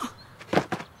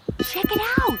 Check it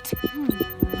out.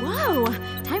 Whoa,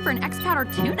 time for an X-Powder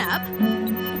tune-up.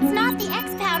 It's not the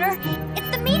X-Powder. It's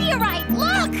the meteorite.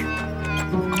 Look!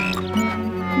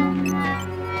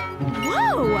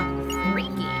 Whoa,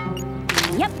 freaky.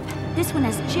 Yep, this one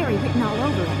has Jerry written all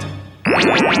over it.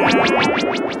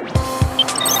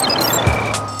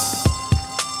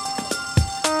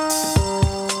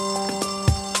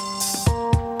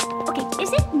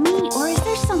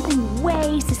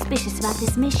 Suspicious about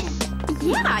this mission.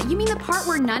 Yeah, you mean the part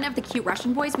where none of the cute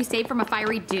Russian boys we saved from a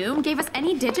fiery doom gave us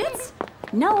any digits?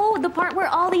 No, the part where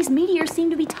all these meteors seem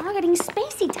to be targeting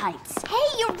spacey types. Hey,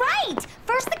 you're right!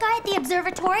 First the guy at the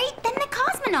observatory, then the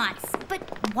cosmonauts. But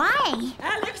why?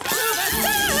 Alex!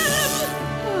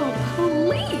 Oh,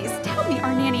 please tell me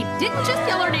our nanny didn't just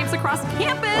yell our names across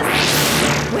campus.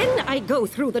 When I go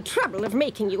through the trouble of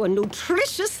making you a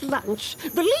nutritious lunch,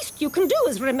 the least you can do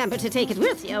is remember to take it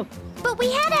with you. But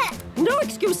we had a... No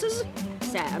excuses.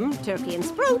 Sam, turkey and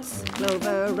sprouts.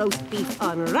 Clover, roast beef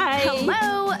on rye.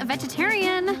 Hello,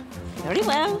 vegetarian. Very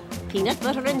well. Peanut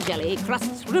butter and jelly,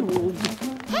 crusts removed.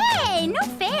 Hey, no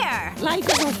fair. Life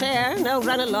isn't fair. Now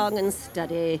run along and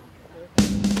study.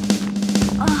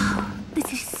 Oh,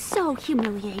 this is so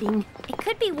humiliating. It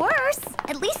could be worse.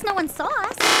 At least no one saw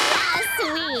us. How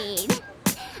sweet.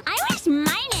 I wish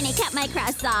my nanny cut my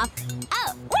crusts off.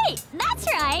 Oh, wait, that's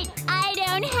right. I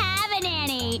don't have a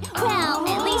nanny. Well,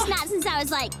 at least not since I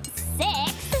was like 6.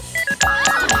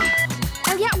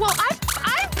 Oh yeah, well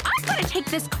I've got to take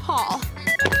this call.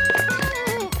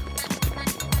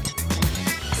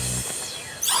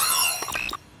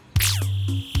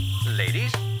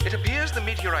 Ladies, it appears the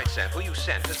meteorite sample you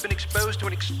sent has been exposed to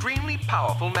an extremely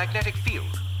powerful magnetic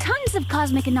field. Tons of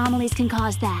cosmic anomalies can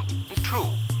cause that. True,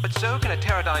 but so can a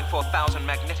Teradyne 4000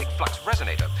 magnetic flux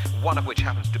resonator, one of which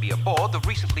happens to be aboard the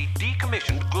recently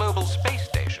decommissioned Global Space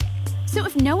Station. So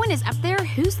if no one is up there,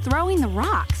 who's throwing the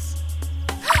rocks?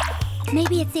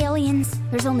 Maybe it's aliens.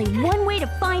 There's only one way to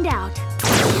find out.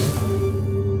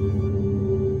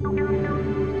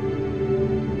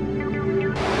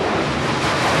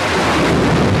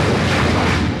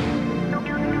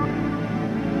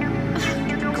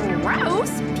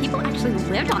 Gross! People actually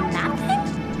lived on that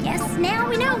thing? Yes, now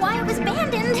we know why it was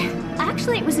abandoned.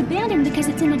 Actually, it was abandoned because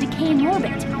it's in a decaying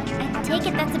orbit. I take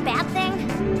it that's a bad thing?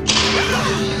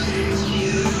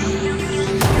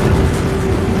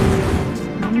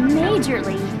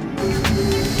 Majorly.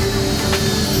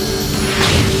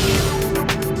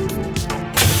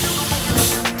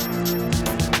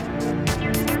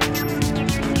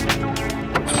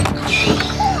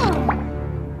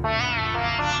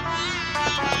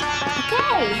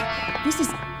 Okay, this is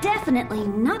definitely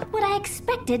not what I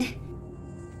expected.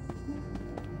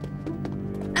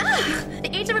 The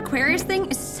Age of Aquarius thing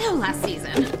is so last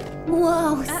season.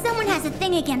 Whoa, someone has a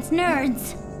thing against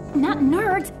nerds. Not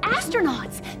nerds,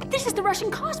 astronauts. This is the Russian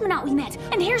cosmonaut we met.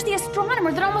 And here's the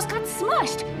astronomer that almost got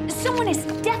smushed. Someone is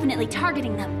definitely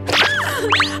targeting them.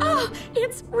 Oh,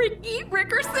 it's Ricky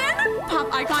Rickerson,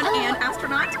 pop icon and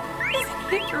astronaut.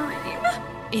 Isn't it a dream?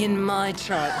 In my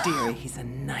chart, dearie, he's a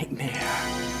nightmare.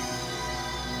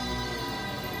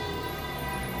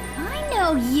 I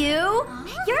know you.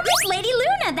 You're Miss Lady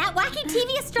Luna, that wacky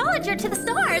TV astrologer to the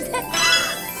stars.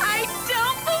 I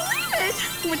don't believe it.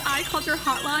 When I called your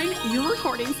hotline, your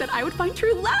recording said I would find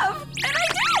true love. And I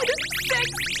did! 6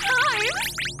 times!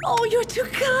 Oh, you're too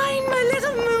kind, my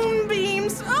little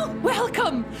moonbeams. Oh,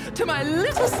 welcome to my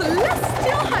little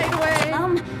celestial hideaway.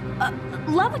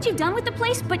 Love what you've done with the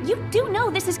place, but you do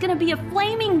know this is gonna be a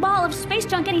flaming ball of space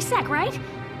junk any sec, right?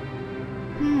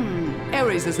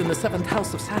 Aries is in the 7th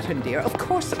house of Saturn, dear. Of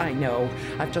course I know.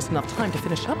 I've just enough time to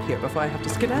finish up here before I have to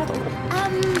skedaddle.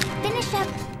 Finish up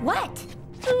what?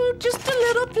 Just a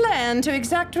little plan to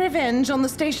exact revenge on the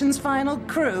station's final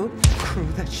crew. Crew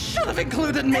that should have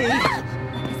included me. I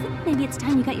think maybe it's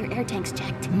time you got your air tanks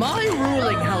checked. My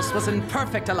ruling house was in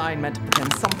perfect alignment, but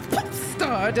then some pop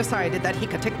star decided that he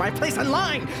could take my place in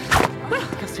line. Well,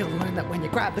 I guess you'll learn that when you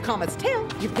grab the comet's tail,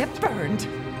 you get burned.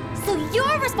 So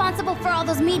you're responsible for all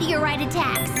those meteorite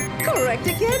attacks? Correct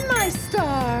again, my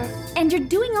star. And you're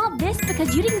doing all this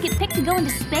because you didn't get picked to go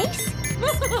into space?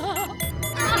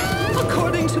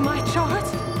 According to my chart,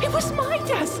 it was my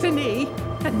destiny.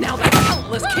 And now that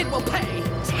talentless kid will pay.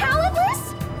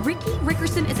 Talentless? Ricky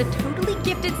Rickerson is a totally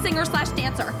gifted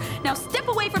singer/dancer. Now step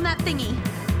away from that thingy.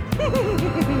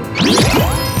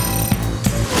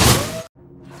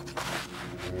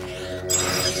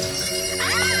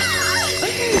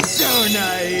 So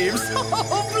naive, so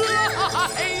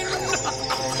blind!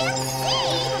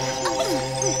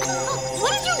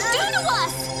 What did you do to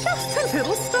us? Just a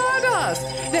little stardust.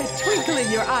 That twinkle in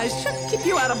your eyes should keep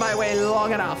you out of my way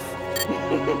long enough.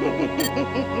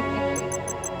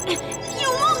 You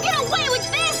won't get away with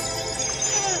this!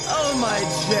 Oh, my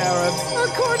cherubs.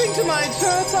 According to my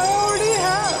charts, I already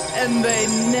have. And they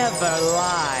never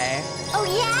lie. Oh,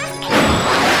 yeah?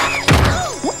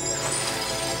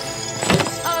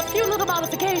 A few little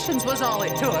modifications was all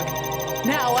it took.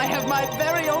 Now I have my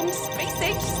very own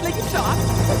space-age slingshot.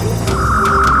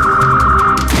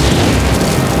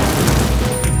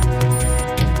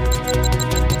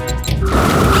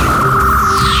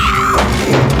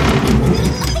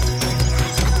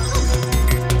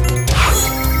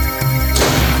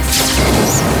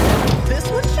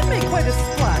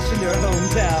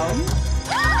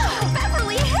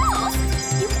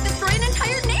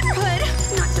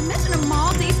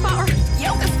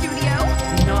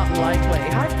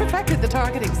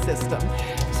 targeting system.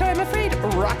 So I'm afraid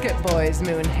Rocket Boy's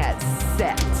moon has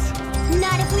set.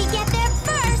 Not if we get there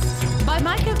first! By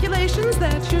my calculations,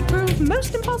 that should prove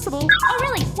most impossible. Oh,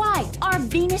 really? Why? Our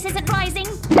Venus isn't rising?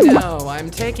 No,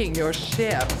 I'm taking your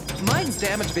ship. Mine's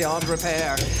damaged beyond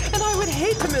repair, and I would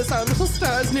hate to miss our little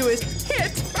star's newest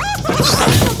hit.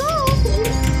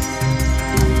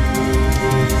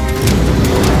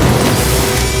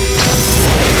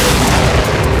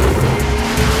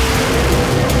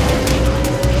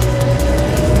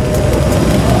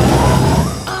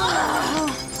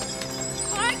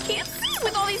 I can't see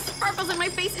with all these sparkles in my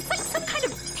face. It's like some kind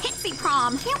of pixie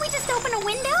prom. Can't we just open a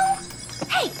window?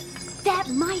 Hey, that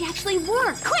might actually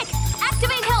work. Quick,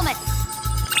 activate helmet.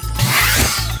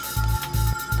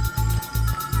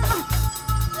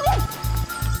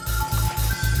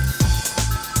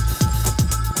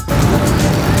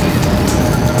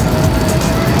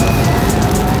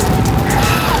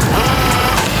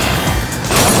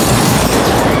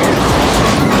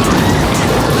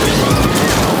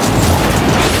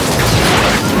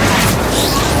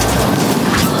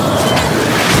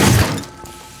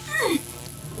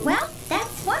 Well,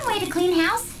 that's one way to clean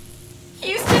house.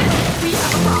 Houston, we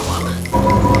have a problem.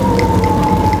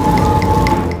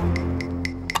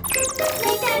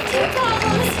 We've got two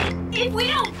problems. If we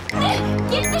don't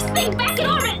get this thing back in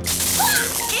orbit,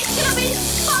 it's gonna be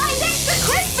Spies extra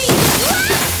crispy.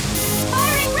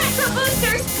 Firing retro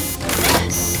boosters.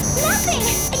 Nothing.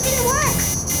 It didn't work.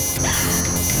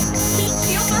 Heat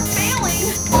shields are failing.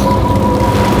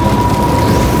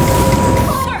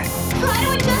 Clover, try to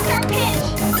adjust our pitch.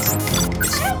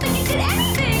 I don't think it did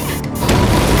anything.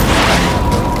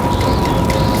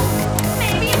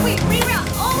 Maybe if we reroute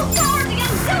all the power to the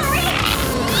auxiliary.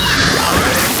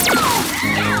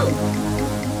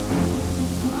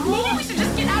 Maybe we should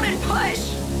just get out and push.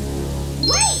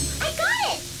 Wait, I got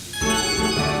it.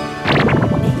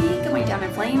 Maybe going down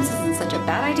in flames isn't such a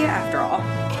bad idea after all.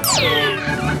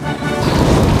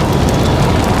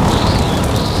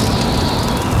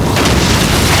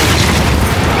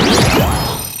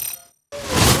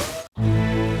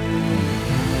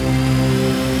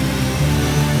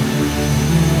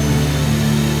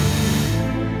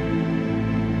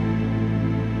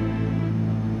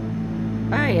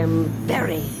 I am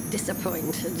very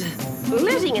disappointed.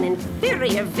 Letting an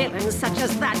inferior villain such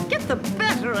as that get the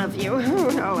better of you.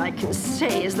 All I can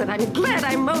say is that I'm glad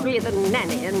I'm only the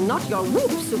nanny and not your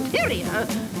WOOHP superior.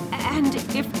 And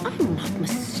if I'm not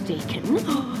mistaken,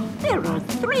 there are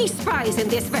 3 spies in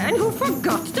this van who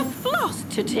forgot to floss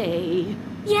today.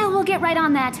 Yeah, we'll get right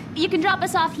on that. You can drop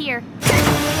us off here.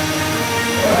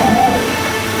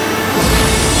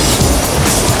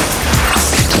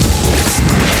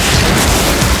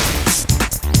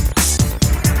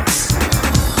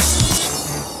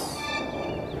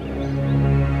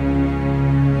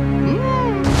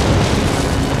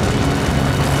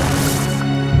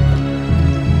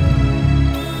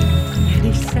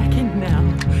 Any second now,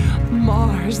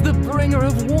 Mars, the bringer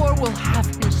of war, will have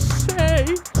his say.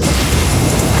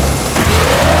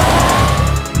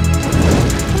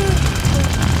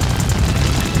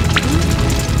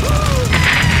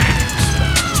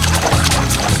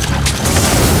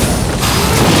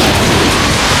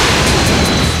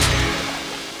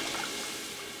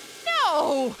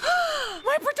 No!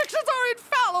 My predictions are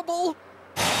infallible!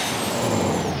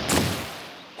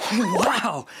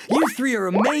 Wow, you 3 are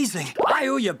amazing. I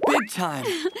owe you big time.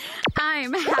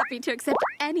 I'm happy to accept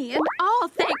any and all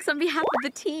thanks on behalf of the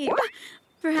team.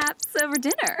 Perhaps over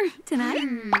dinner tonight.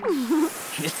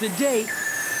 It's a date.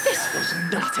 This was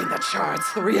not in the charts.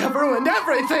 3 have ruined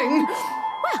everything.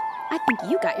 Well, I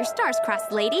think you got your stars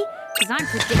crossed, lady, because I'm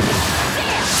predicting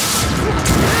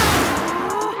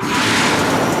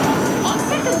On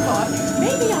second thought,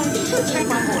 maybe I should check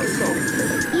my horoscope.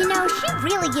 You know, she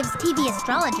really gives TV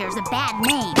astrologers a bad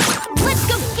name. Let's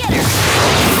go get her!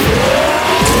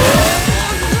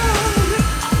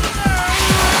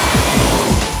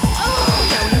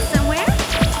 Going somewhere?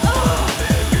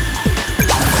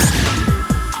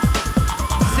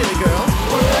 Silly girl.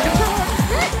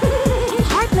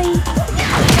 Hardly.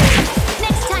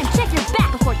 Next time, check your back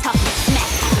before talking smack.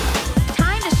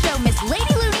 Time to show Miss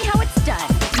Lady Looney how it's done.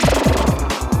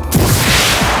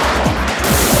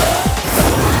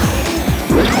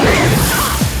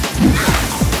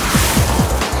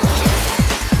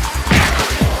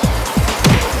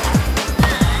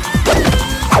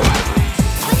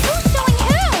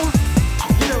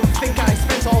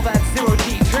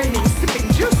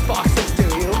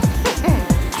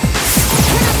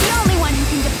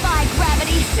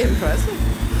 Impressive.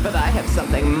 But I have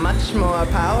something much more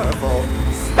powerful.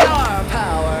 Star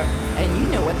power. And you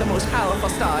know what the most powerful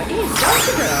star is, don't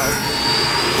you, girls?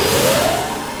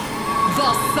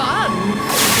 The sun!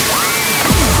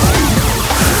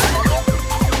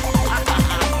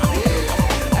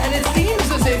 And it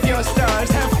seems as if your stars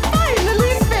have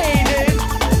finally faded.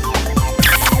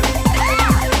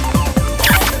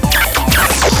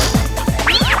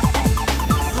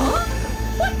 Huh?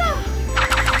 What the?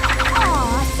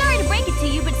 Aw, sorry to break it to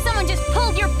you, but someone just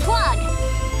pulled your plug.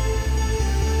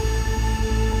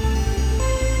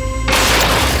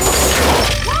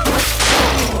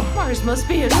 Mars must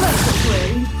be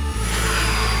electrically.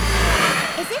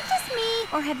 Is it just me,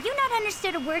 or have you not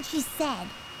understood a word she said?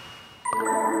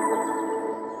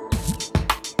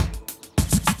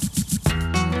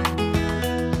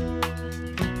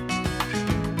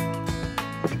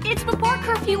 It's before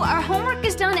curfew, our homework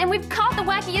is done, and we've caught the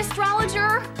wacky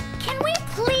astrologer. Can we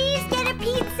please get a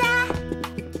pizza?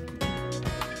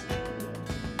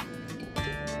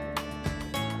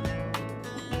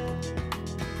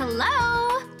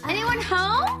 Hello? Anyone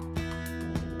home?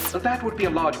 That would be a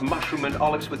large mushroom and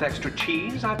olives with extra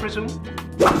cheese, I presume?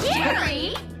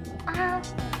 Jerry?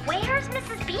 Where's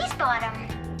Mrs. Beesbottom?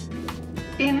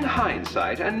 In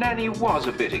hindsight, a nanny was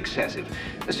a bit excessive.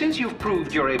 Since you've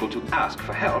proved you're able to ask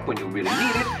for help when you really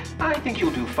need it, I think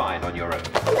you'll do fine on your own.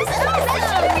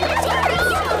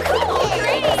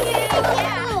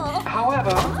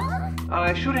 However,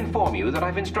 I should inform you that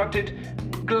I've instructed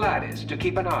Gladys to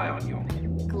keep an eye on you.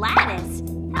 Gladys?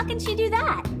 How can she do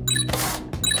that?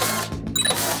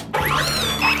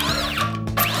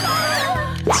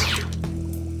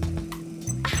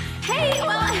 Hey,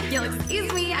 well, if you'll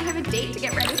excuse me, I have a date to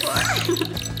get ready for.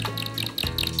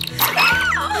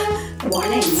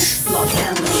 Warning,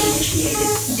 lockdown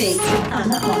initiated. Date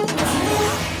unauthorized.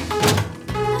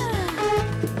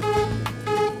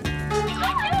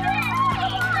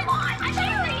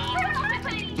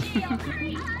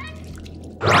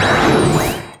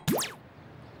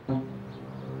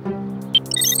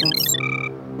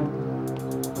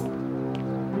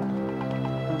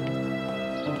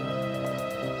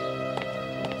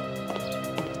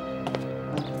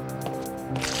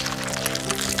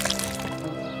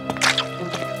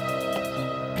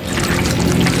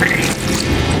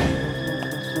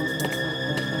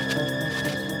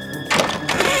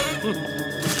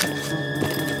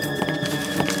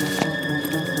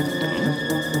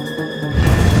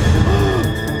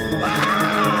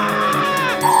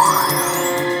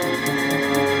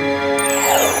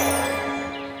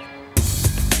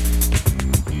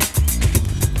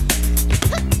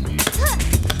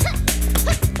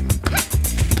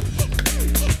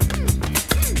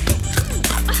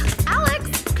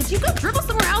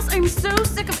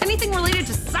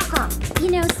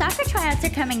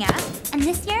 Coming up, and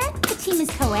this year the team is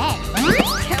co-ed.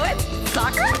 Co-ed?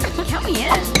 Soccer? Count me in.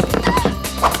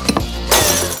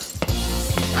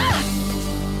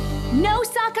 No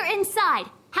soccer inside.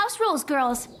 House rules,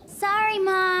 girls. Sorry,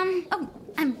 Mom. Oh,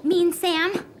 I mean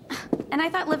Sam. And I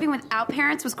thought living without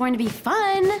parents was going to be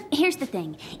fun. Here's the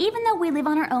thing. Even though we live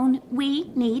on our own, we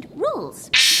need rules.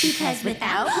 Because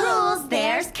without rules,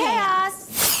 there's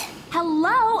chaos.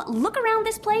 Hello? Look around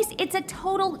this place. It's a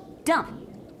total dump.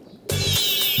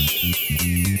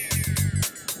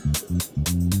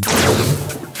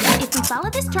 If we follow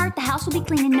this chart, the house will be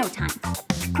clean in no time.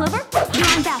 Clover, you're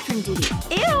on bathroom duty.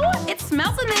 Ew, it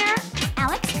smells in there.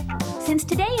 Alex, since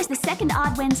today is the second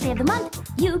odd Wednesday of the month,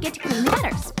 you get to clean the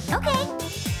gutters. Okay.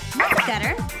 What's a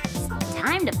gutter? It's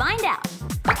time to find out.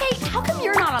 Okay, how come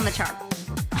you're not on the chart?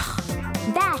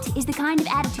 That is the kind of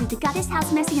attitude that got this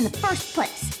house messy in the first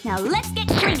place. Now let's get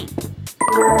cleaning.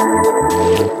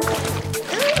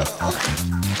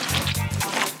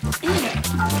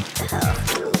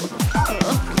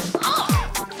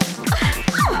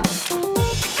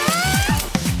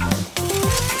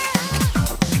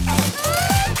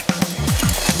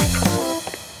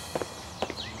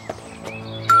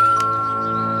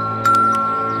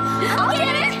 I'll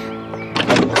get it.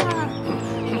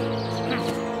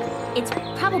 It's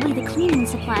probably the cleaning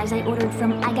supplies I ordered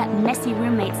from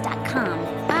IGotMessyRoommates.com.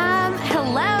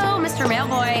 Hello, Mr.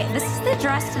 Mailboy. This is the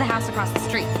address to the house across the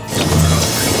street.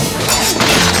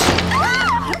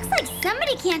 Looks like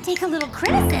somebody can't take a little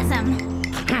criticism.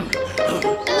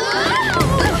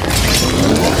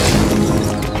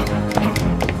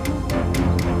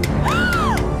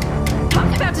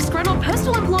 Talk about disgruntled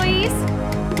postal employees.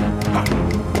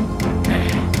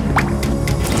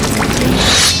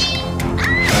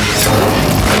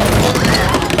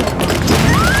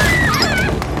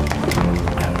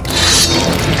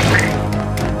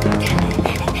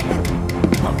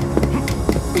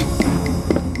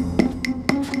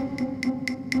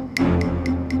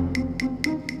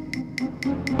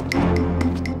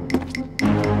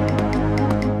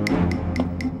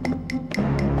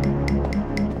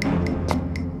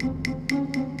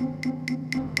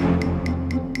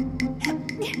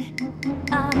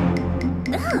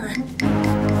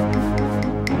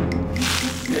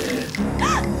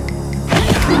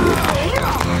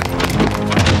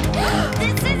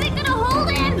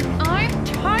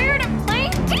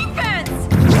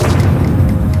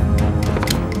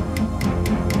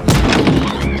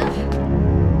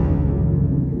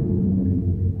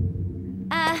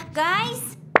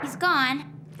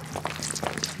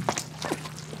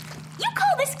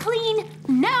 this clean.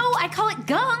 No, I call it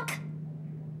gunk.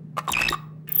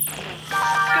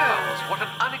 Girls, what an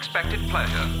unexpected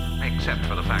pleasure. Except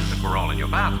for the fact that we're all in your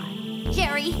bathroom.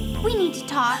 Jerry, we need to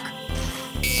talk.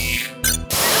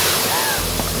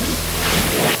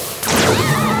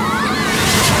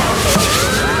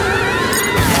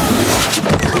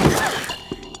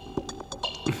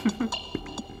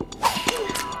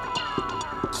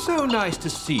 So nice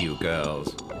to see you,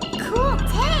 girls. Cool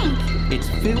tank. It's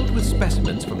filled with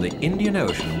specimens from the Indian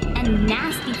Ocean. And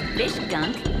nasty fish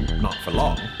gunk. Not for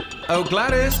long. Oh,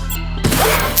 Gladys!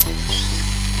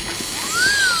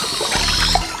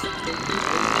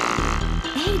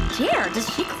 Hey, Jer, does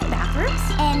she clean bathrooms?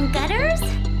 And gutters?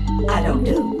 I don't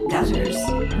do gutters.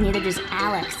 Neither does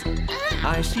Alex.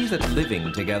 I see that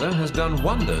living together has done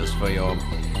wonders for your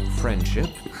friendship.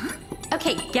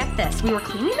 Okay, get this. We were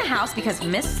cleaning the house because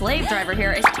Miss Slave Driver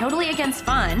here is totally against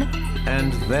fun.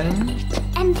 And then?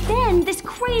 And then this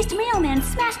crazed mailman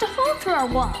smashed a hole through our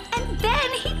wall. And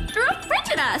then he threw a fridge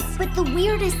at us. But the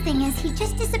weirdest thing is he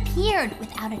just disappeared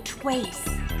without a trace.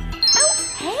 Oh,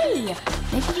 hey!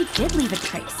 Maybe he did leave a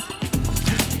trace.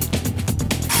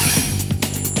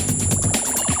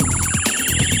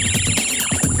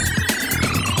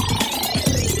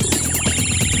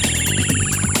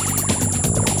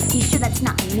 You sure that's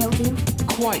not mildew?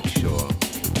 Quite sure.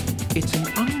 It's an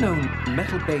unknown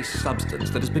metal-based substance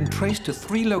that has been traced to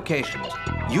 3 locations.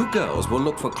 You girls will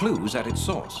look for clues at its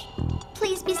source.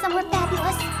 Please be somewhere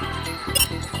fabulous.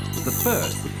 The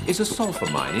first is a sulfur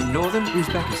mine in northern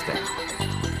Uzbekistan.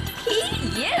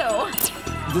 You!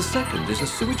 The second is a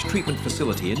sewage treatment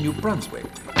facility in New Brunswick.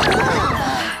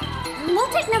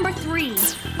 We'll take number 3.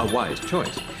 A wise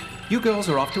choice. You girls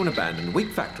are off to an abandoned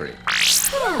wig factory.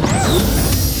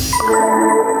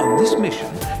 On this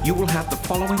mission, you will have the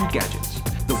following gadgets.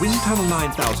 The Wind Tunnel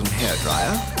 9000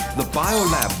 hairdryer, the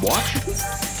Biolab watch,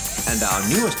 and our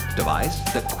newest device,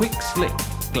 the Quick Slick.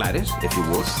 Gladys, if you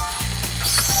would.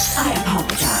 I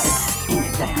apologize in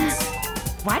advance.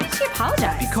 Why did she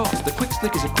apologize? Because the Quick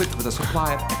Slick is equipped with a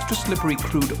supply of extra slippery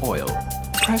crude oil.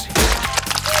 Press here.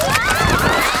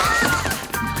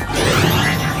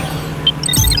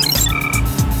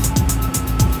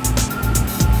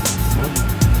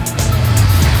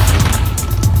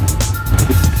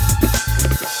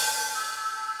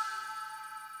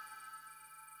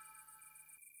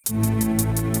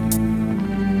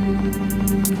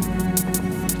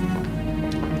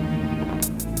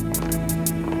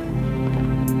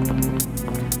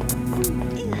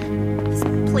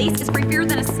 Place is creepier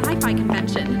than a sci-fi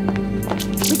convention.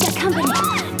 We got company.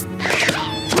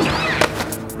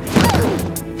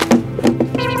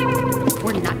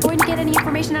 We're not going to get any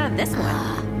information out of this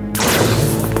one.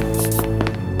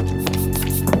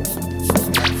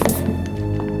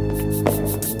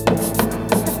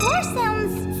 The floor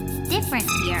sounds different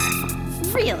here.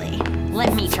 Really?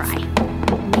 Let me try.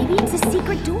 Maybe it's a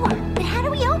secret door. But how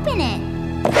do we open it?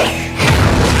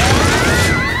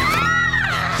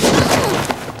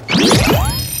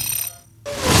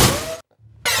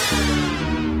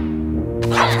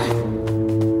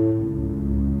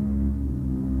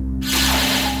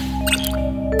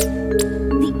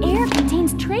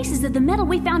 Of the metal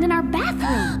we found in our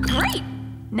bathroom. Great!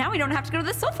 Now we don't have to go to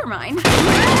the sulfur mine. No!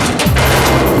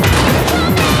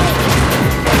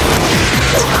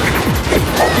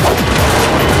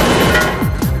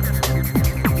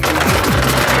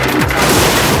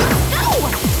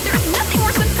 There's nothing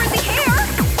worse than frizzy hair!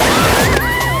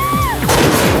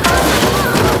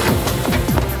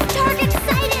 Target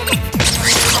sighted!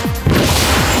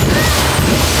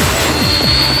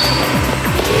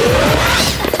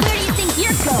 Where do you think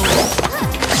you're going?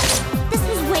 Look, this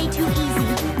is way too easy.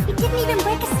 We didn't even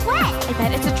break a sweat. I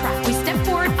bet it's a trap. We step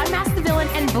forward, unmask the villain,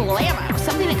 and blammo!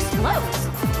 Something explodes.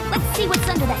 Let's see what's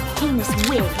under that heinous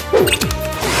wig.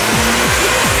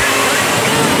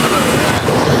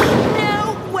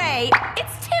 No way!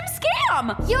 It's Tim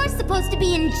Scam! You're supposed to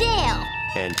be in jail.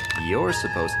 And you're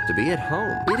supposed to be at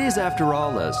home. It is, after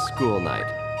all, a school night.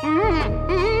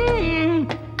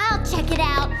 I'll check it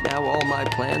out. Now all my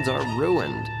plans are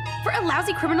ruined. For a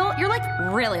lousy criminal, you're like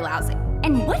really lousy.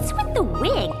 And what's with the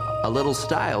wig? A little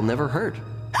style never hurt.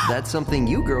 That's something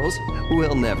you girls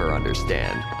will never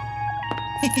understand.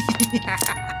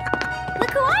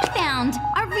 Look who I found!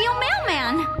 Our real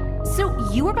mailman! So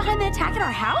you were behind the attack at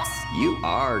our house? You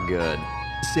are good.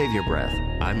 Save your breath.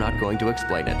 I'm not going to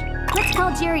explain it. Let's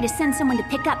call Jerry to send someone to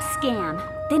pick up Scam.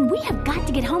 Then we have got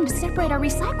to get home to separate our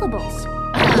recyclables.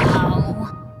 Oh.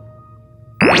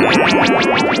 I'm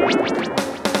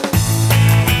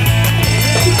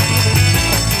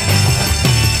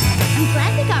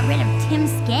glad we got rid of Tim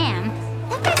Scam.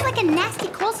 That guy's like a nasty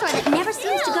little sore that never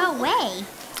seems to go away.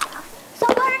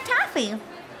 Saltwater taffy.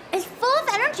 It's full of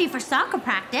energy for soccer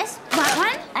practice. Want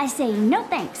one? I say no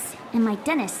thanks, and my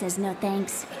dentist says no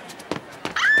thanks.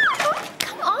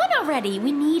 Come on already.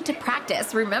 We need to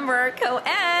practice. Remember our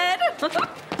co-ed.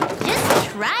 Just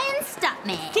try and stop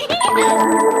me.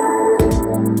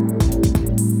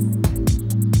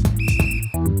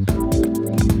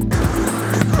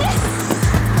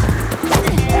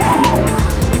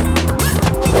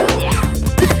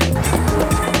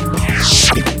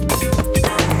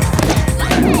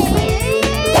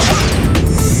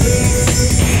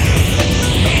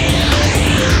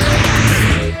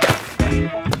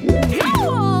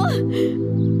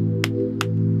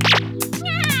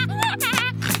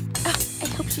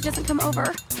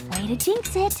 Way to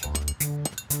jinx it.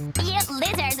 You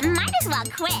losers might as well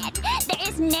quit. There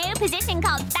is no position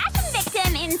called fashion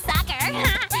victim in soccer.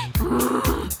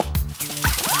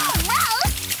 Whoa!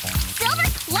 Silver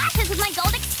clashes with my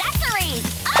gold accessories.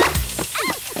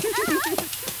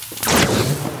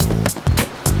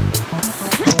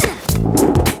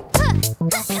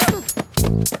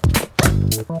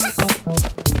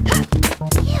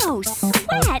 Ew,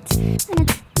 sweat. And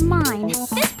it's mine.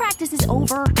 This practice is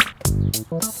over.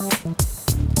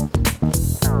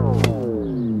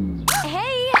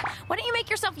 Hey, why don't you make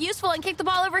yourself useful and kick the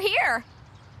ball over here?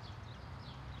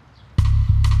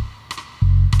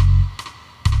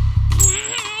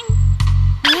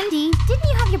 Andy, didn't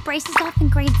you have your braces off in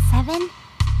grade 7?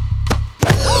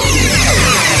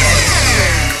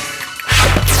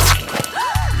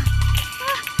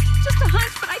 Just a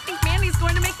hunch, but I think Mandy's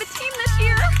going to make the team this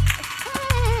year.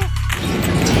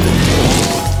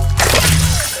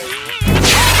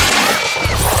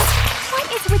 What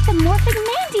is with the morphing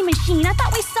Mandy machine? I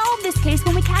thought we solved this case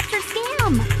when we captured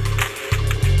Scam.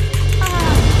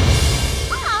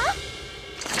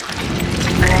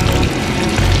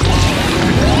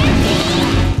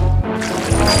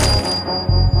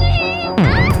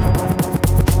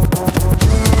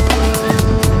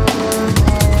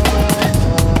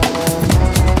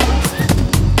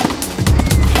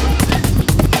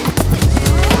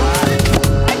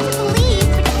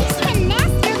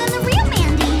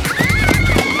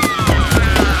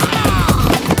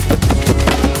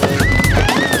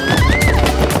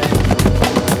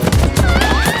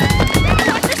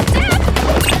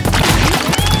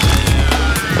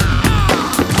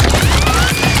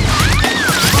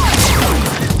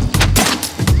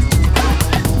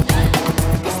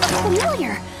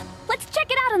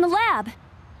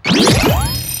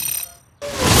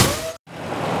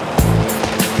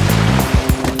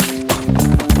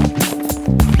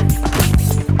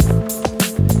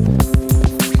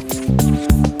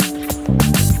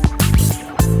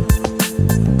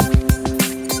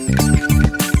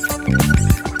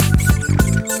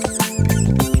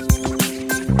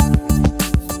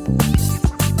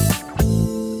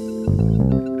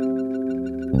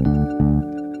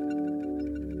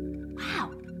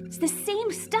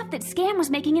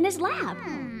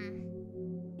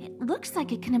 Looks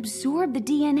like it can absorb the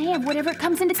DNA of whatever it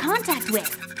comes into contact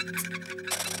with.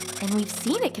 And we've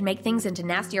seen it can make things into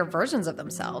nastier versions of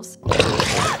themselves. What's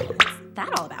that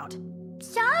all about?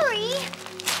 Sorry.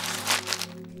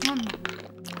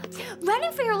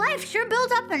 Running for your life sure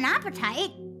builds up an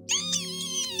appetite.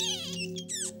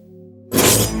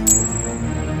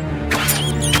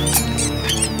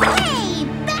 Hey,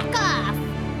 back off!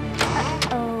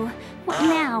 Uh-oh. What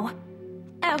now?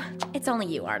 Oh, it's only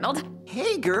you, Arnold.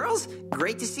 Hey, girls.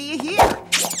 Great to see you here.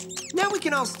 Now we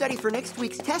can all study for next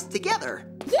week's test together.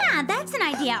 Yeah, that's an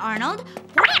idea, Arnold.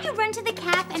 Why don't you run to the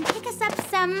caf and pick us up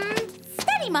some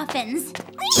study muffins?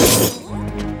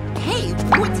 Hey,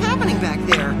 what's happening back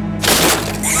there?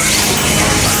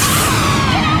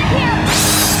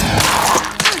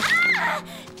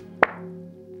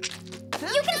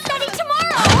 You can study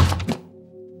tomorrow!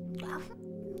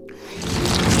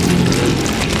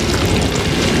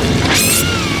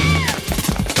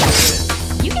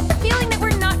 You get the feeling that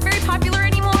we're not very popular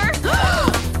anymore?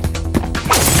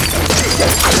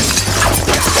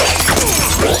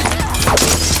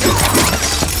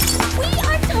 We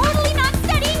are totally not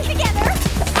studying together!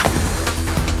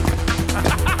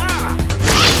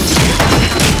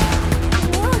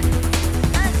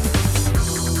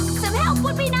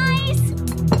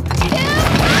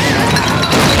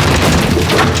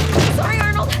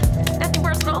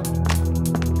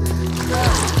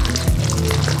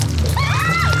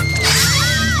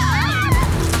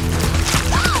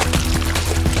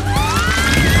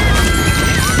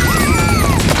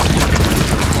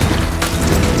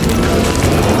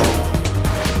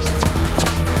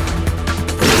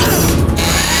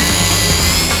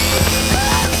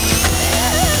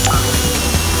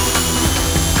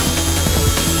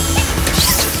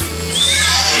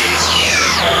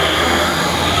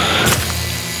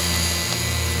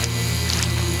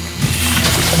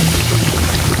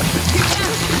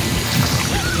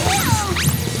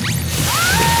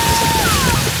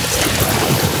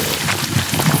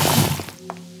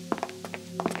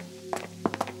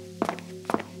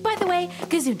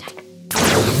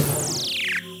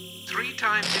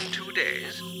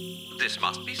 This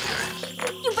must be serious.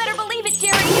 You better believe it,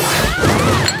 Jerry.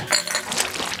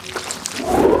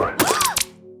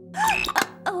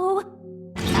 Uh-oh.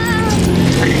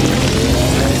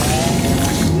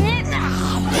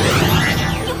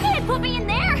 You can't put me in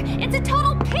there. It's a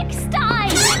total pigsty.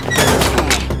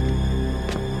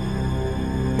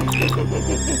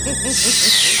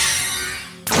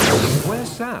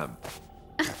 Where's Sam?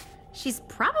 She's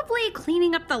probably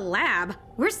cleaning up the lab.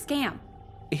 Where's Scam?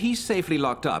 He's safely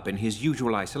locked up in his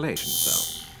usual isolation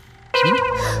cell.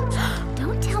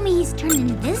 Don't tell me he's turned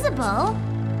invisible.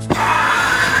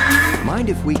 Mind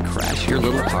if we crash your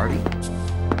little party?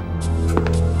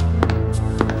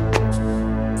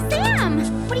 Sam!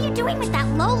 What are you doing with that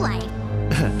lowlife?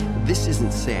 This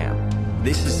isn't Sam.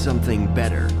 This is something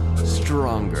better,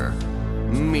 stronger,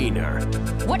 meaner.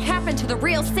 What happened to the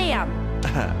real Sam?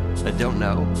 I don't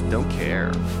know. Don't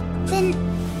care. Then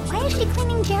why is she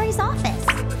cleaning Jerry's office?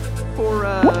 For,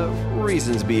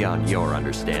 reasons beyond your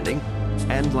understanding.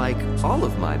 And like all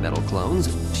of my metal clones,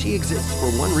 she exists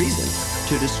for one reason.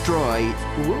 To destroy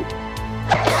WOOHP.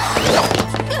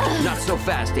 Not so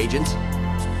fast, agents.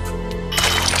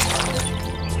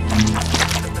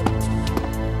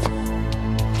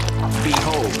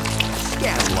 Behold,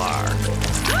 Scamlar.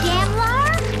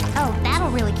 Scamlar? Oh,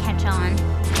 that'll really catch on.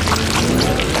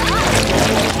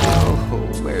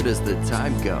 Oh, where does the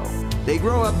time go? They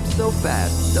grow up so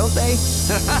fast, don't they?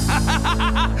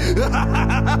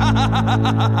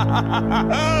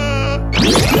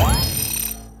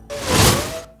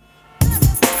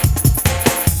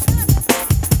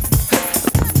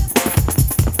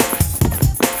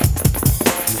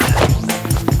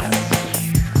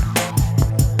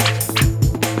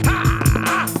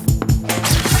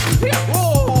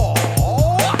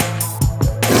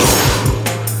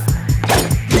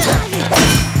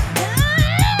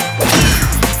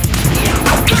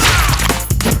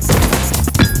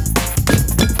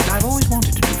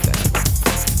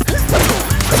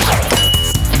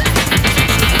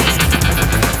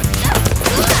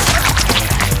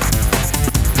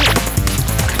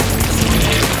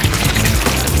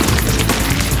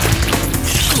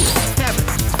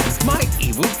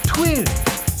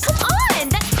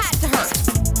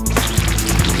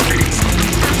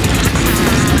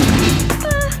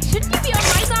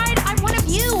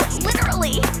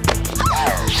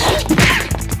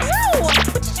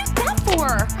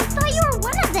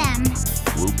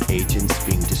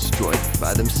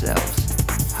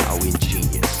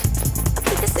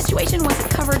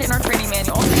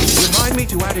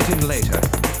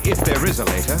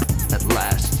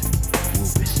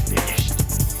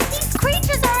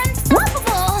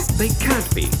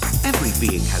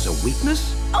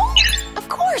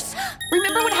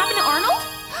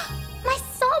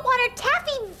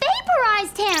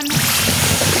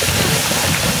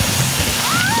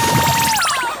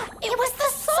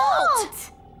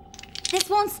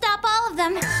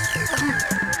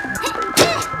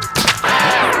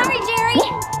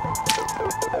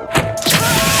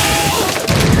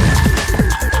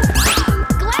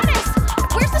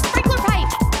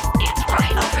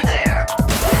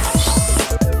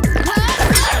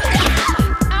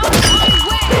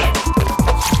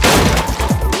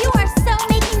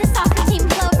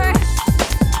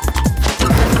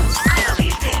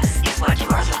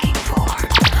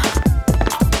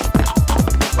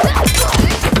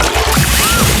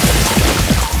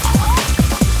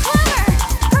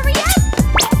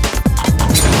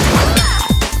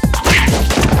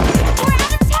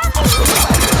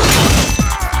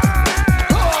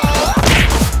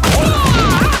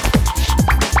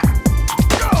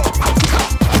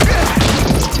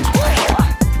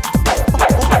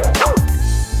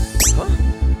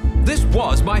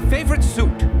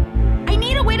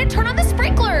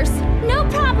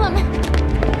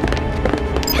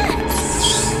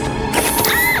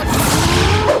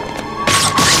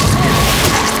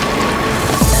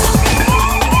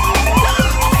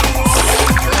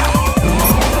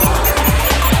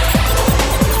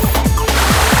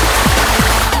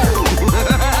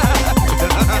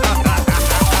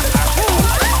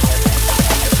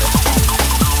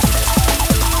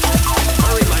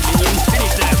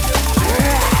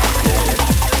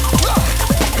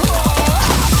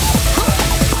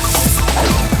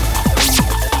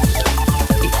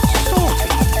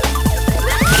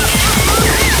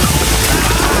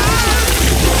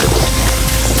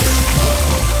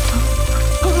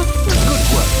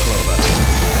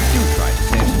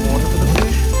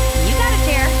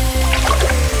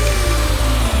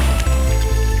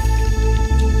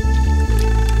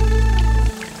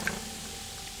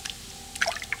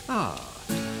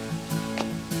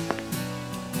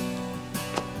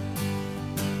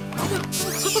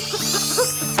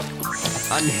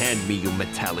 Unhand me, you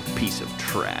metallic piece of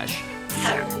trash.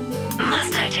 Sir,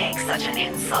 must I take such an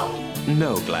insult?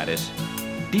 No, Gladys.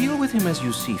 Deal with him as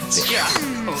you see fit.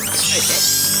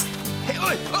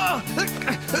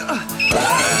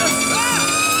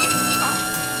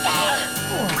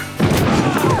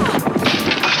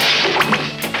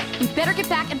 We better get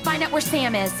back and find out where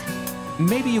Sam is.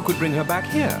 Maybe you could bring her back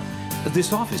here.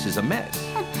 This office is a mess.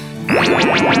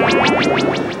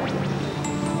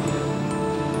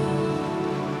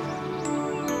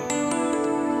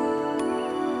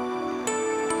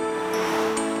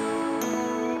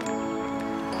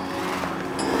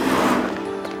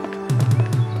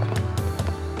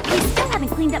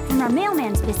 Cleaned up from our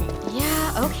mailman's visit.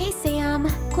 Yeah, okay, Sam.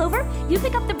 Clover, you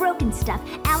pick up the broken stuff.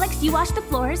 Alex, you wash the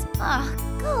floors. Ugh,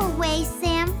 go away,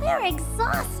 Sam. We're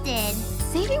exhausted.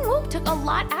 Saving WOOHP took a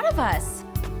lot out of us.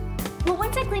 Well,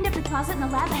 once I cleaned up the closet and the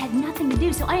lab, I had nothing to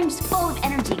do, so I am just full of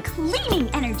energy. Cleaning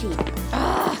energy.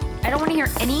 Ugh, I don't want to hear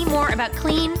any more about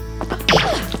clean.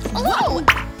 Whoa!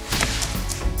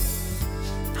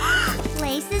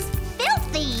 Place is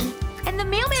filthy. And the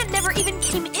mailman never even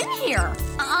came in here.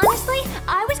 Honestly,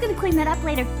 I was gonna clean that up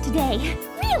later today.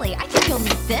 Really? I think you'll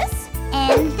need this.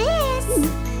 And this.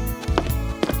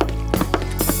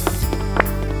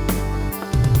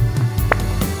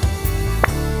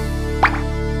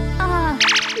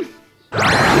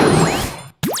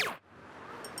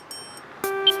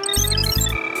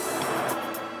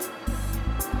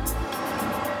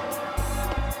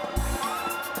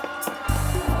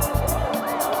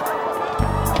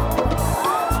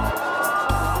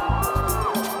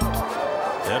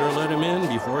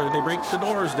 The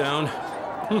doors down.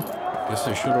 Guess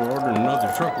I should have ordered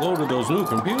another truckload of those new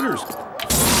computers.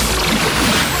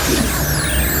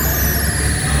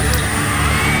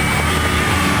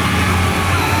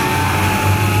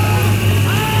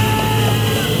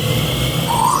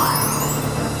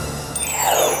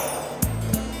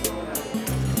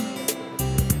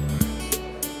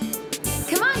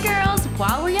 Come on, girls,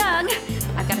 while we're young.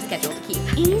 I've got a schedule to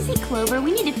keep. Easy, Clover.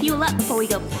 We need to fuel up before we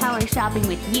go power shopping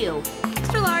with you.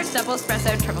 Extra large, double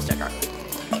espresso, triple sugar.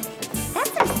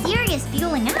 That's some serious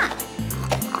fueling up.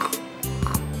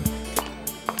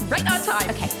 Right on time.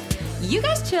 Okay, you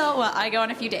guys chill while I go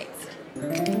on a few dates.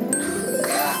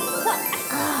 What?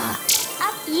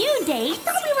 A few dates?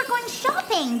 I thought we were going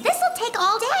shopping. This'll take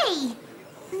all day.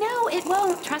 No, it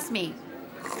won't. Trust me.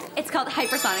 It's called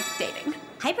hypersonic dating.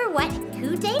 Hyper what?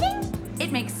 Who dating?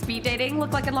 It makes speed dating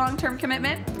look like a long-term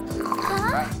commitment.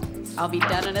 Huh? I'll be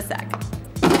done in a sec.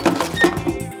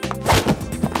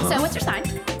 So, what's your sign?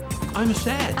 I'm a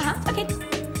Sag. Okay.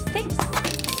 Thanks.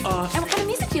 And what kind of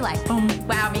music do you like?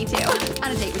 Wow, me too.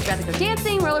 On a date, would you rather go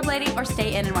dancing, rollerblading, or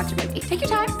stay in and watch a movie? Take your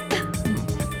time.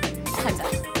 Time's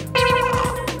up.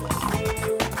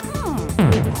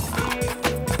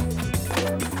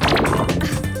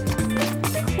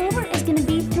 Clover is gonna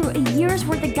be through a year's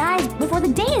worth of guys before the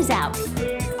day is out.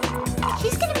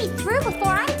 She's gonna be through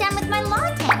before I'm done with my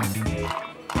latte.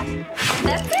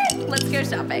 That's it. Let's go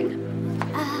shopping.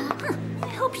 I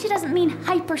hope she doesn't mean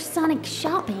hypersonic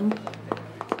shopping.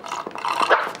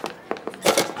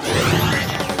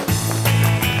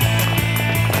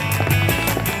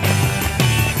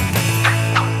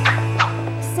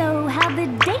 So, how'd the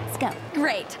dates go?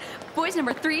 Great. Boys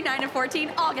number 3, 9, and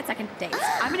 14 all get second dates.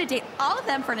 I'm gonna date all of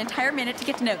them for an entire minute to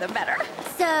get to know them better.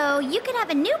 So you could have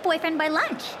a new boyfriend by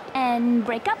lunch. And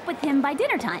break up with him by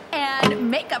dinner time. And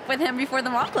make up with him before the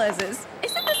mall closes.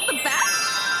 Isn't this the best?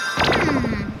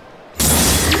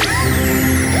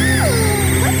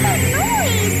 What's that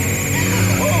noise?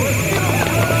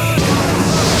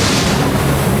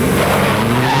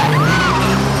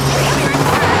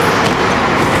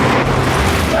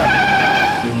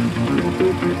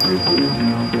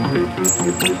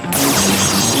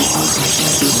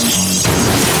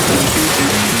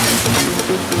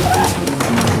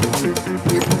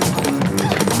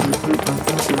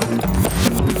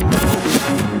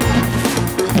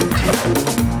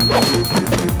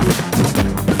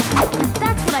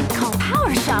 That's what I call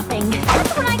power shopping.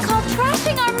 That's what I call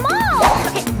trashing our mall.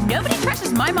 Okay, nobody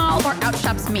trashes my mall or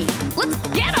outshops me. Let's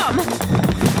get them!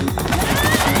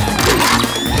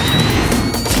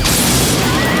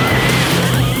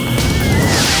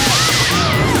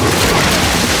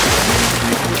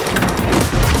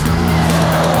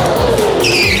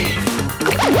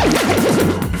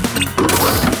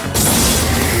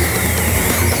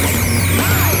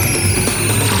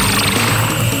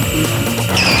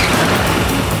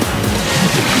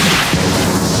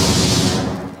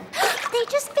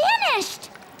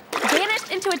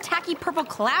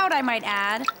 cloud, I might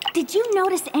add. Did you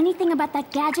notice anything about that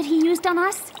gadget he used on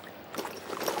us?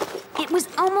 It was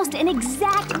almost an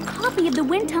exact copy of the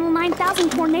Wind Tunnel 9000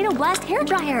 Tornado Blast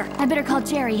hairdryer. I better call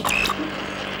Jerry.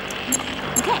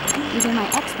 Okay, either my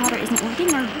X powder isn't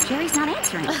working or Jerry's not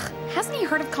answering. Ugh, hasn't he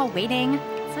heard of call waiting?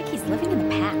 It's like he's living in the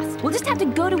past. We'll just have to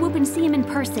go to WOOHP and see him in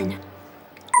person.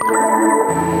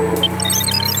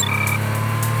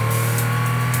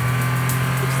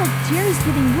 Looks like Jerry's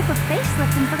giving WOOHP a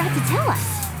facelift and forgot to tell us.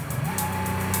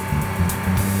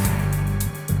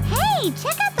 Hey,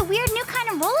 check out the weird new kind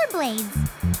of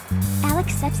rollerblades.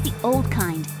 Alex, that's the old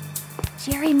kind.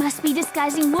 Jerry must be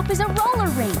disguising WOOHP as a roller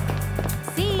rink.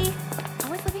 See?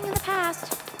 Always living in the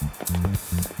past.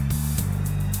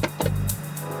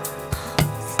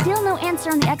 Still no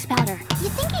answer on the X powder. You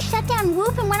think he shut down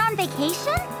WOOHP and went on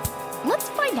vacation? Let's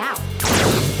find out.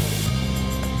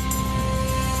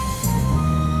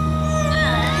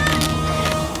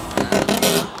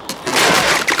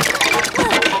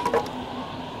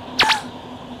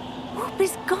 WOOHP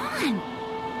is gone.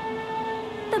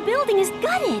 The building is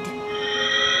gutted.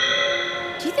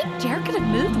 Do you think Jared could have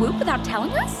moved WOOHP without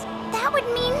telling us? That would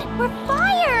mean we're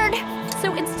fired.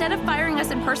 So instead of firing us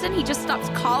in person, he just stops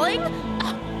calling?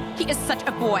 Ugh, he is such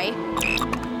a boy.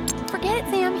 Forget it,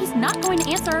 Sam. He's not going to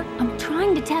answer. I'm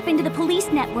trying to tap into the police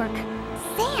network.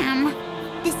 Sam,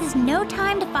 this is no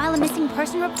time to file a missing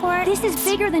person report. This is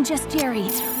bigger than just Jerry.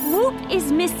 WOOHP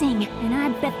is missing, and I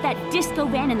bet that disco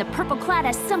van in the purple cloud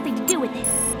has something to do with it.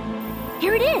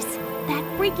 Here it is. That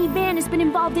freaky van has been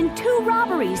involved in 2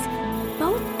 robberies,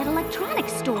 both at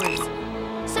electronics stores.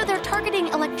 So they're targeting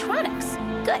electronics.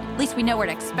 Good. At least we know where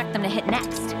to expect them to hit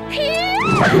next.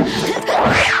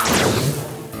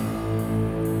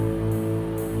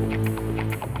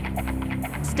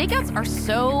 Stakeouts are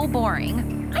so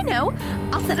boring. I know.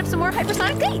 I'll set up some more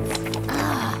hypersonic dates.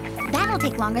 Ugh, that'll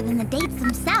take longer than the dates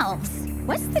themselves.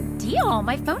 What's the deal?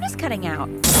 My phone is cutting out.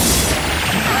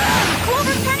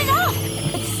 Clover, turn it off!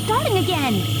 It's starting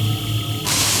again.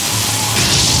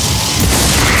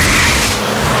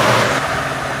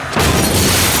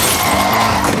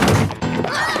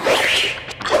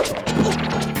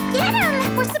 Get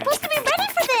him! We're supposed to be ready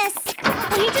for this!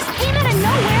 Well, he just came out of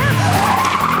nowhere.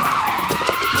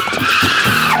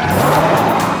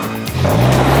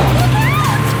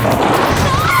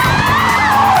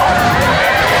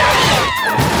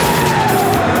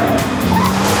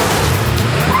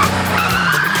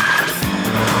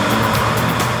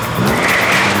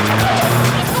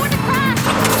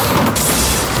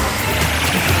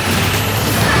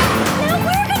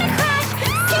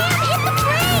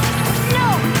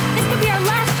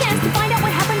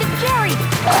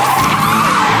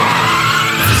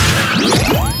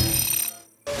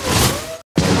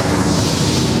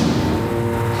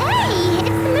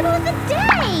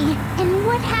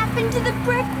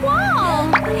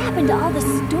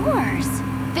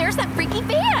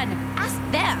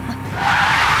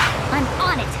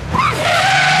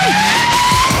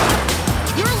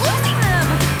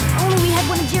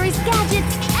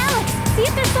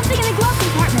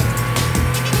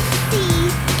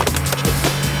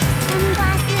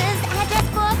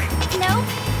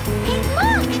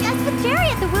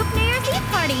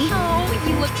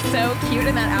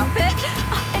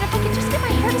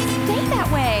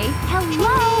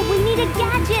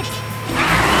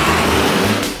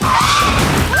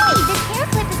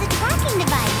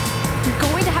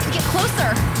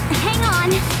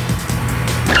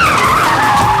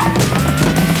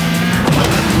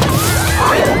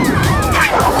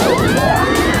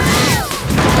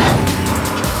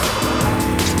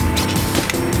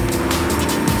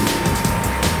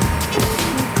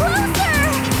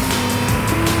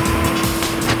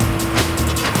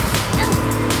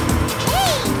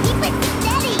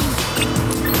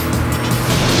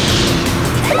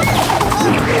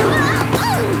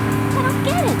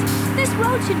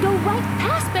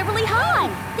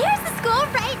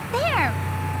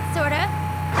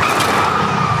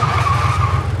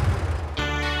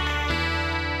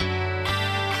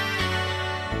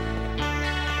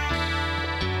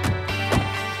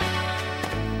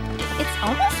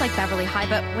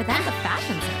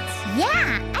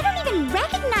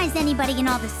 In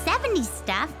all the 70s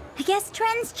stuff. I guess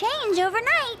trends change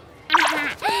overnight.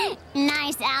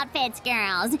 Nice outfits,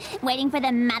 girls. Waiting for the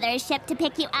mothership to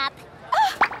pick you up.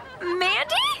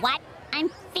 Mandy? What? I'm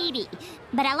Phoebe,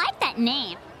 but I like that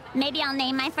name. Maybe I'll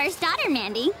name my first daughter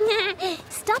Mandy.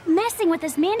 Stop messing with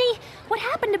us, Mandy. What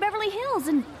happened to Beverly Hills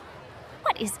and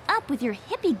what is up with your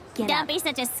hippie getup? Don't be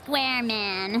such a square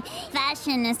man.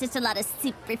 Fashion is just a lot of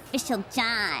superficial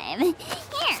jive.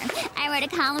 Here, I wrote a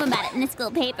column about it in the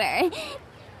school paper.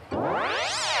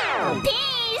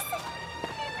 Peace!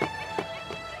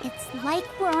 It's like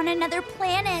we're on another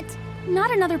planet.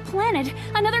 Not another planet,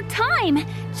 another time.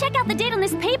 Check out the date on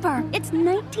this paper. It's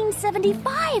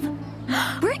 1975.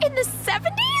 We're in the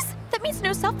 70s? That means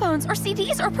no cell phones or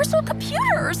CDs or personal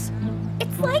computers.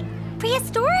 It's like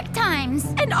prehistoric times.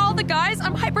 And all the guys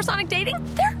I'm hypersonic dating,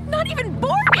 they're not even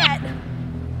born yet.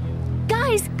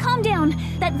 Guys, calm down.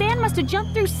 That van must have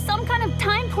jumped through some kind of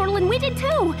time portal and we did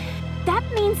too. That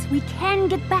means we can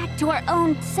get back to our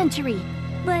own century.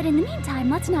 But in the meantime,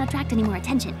 let's not attract any more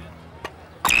attention.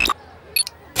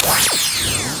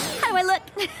 How do I look?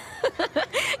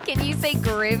 Can you say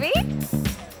groovy?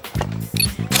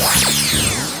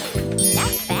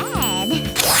 Not bad.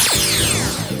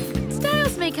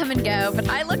 Styles may come and go, but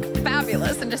I look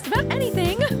fabulous in just about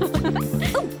anything.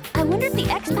 Oh, I wonder if the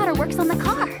X powder works on the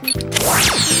car.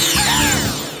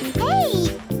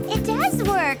 Hey, it does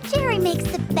work. Jerry makes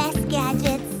the best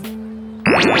gadgets.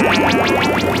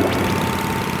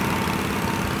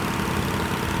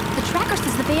 The tracker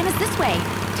says the van is this way.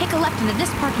 Take a left into this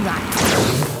parking lot.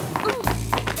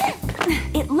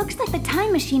 It looks like the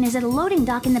time machine is at a loading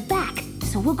dock in the back,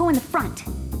 so we'll go in the front.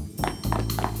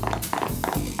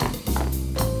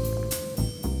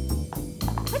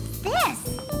 What's this?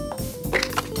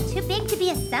 Too big to be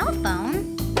a cell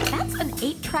phone. That's an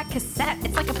 8-track cassette.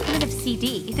 It's like a primitive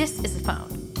CD. This is a phone.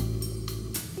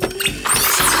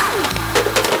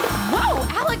 Whoa,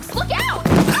 Alex, look out!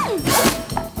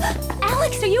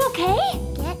 Alex, are you okay?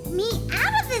 Get me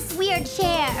out of this weird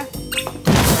chair.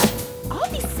 All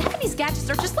these 70s gadgets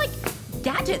are just like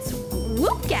gadgets.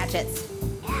 WOOHP gadgets.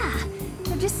 Yeah,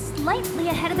 they're just slightly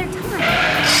ahead of their time.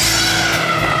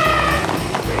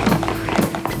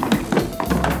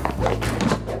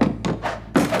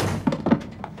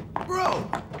 Bro,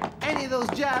 any of those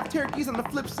jive turkeys on the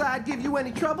flip side give you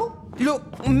any trouble?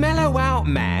 Look, mellow out,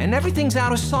 man. Everything's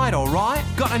out of sight, all right?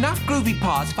 Got enough groovy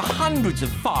parts for hundreds of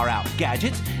far-out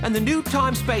gadgets, and the new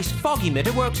time-space fog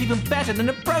emitter works even better than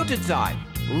a prototype.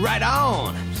 Right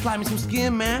on. Slide me some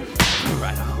skin, man.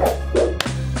 Right on.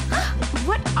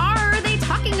 What are they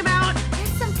talking about? There's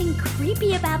something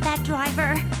creepy about that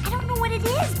driver. I don't know what it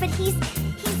is, but he's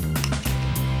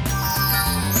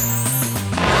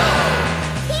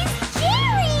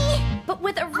Jerry! But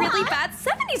with a really bad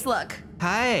 70s look.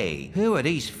 Hey, who are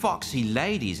these foxy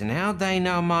ladies, and how'd they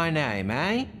know my name,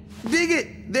 eh? Dig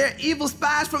it! They're evil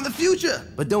spies from the future.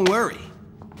 But don't worry.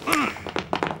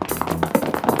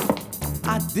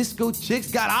 Our disco chicks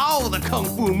got all the kung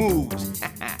fu moves.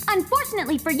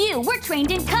 Unfortunately for you, we're trained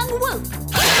in Kung WOOHP.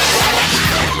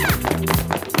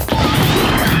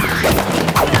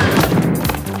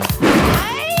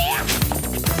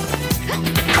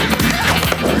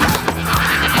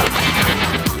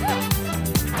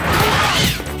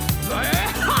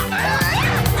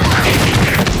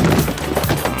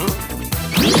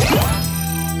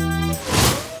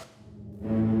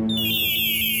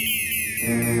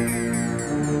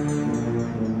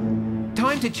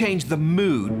 To change the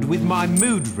mood with my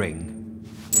mood ring.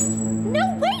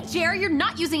 No way, Jerry! You're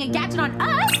not using a gadget on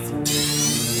us!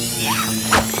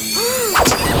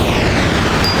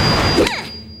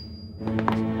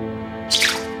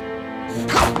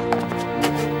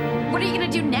 What are you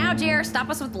gonna do now, Jerry? Stop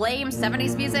us with lame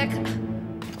 70s music?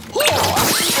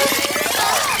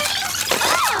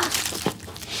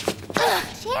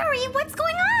 Jerry, what's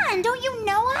going on? Don't you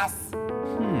know us?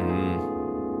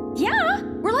 Yeah,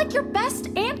 we're like your best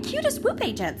and cutest WOOHP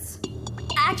agents.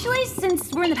 Actually,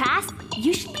 since we're in the past,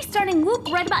 you should be starting WOOHP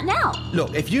right about now.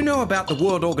 Look, if you know about the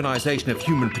World Organization of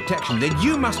Human Protection, then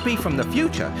you must be from the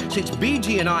future, since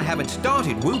BG and I haven't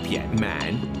started WOOHP yet,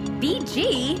 man.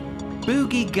 BG?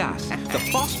 Boogie Gus, the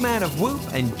boss man of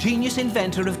WOOHP and genius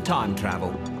inventor of time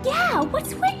travel. Yeah,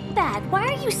 what's with that? Why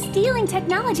are you stealing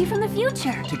technology from the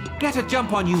future? To get a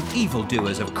jump on you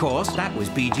evildoers, of course. That was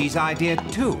BG's idea,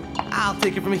 too. I'll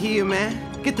take it from here, man.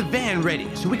 Get the van ready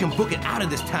so we can book it out of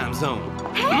this time zone.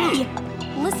 Hey!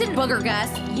 Listen, Booger Gus,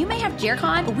 you may have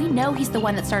Jercon, but we know he's the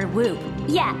one that started WOOHP.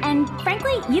 Yeah, and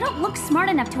frankly, you don't look smart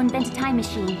enough to invent a time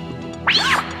machine.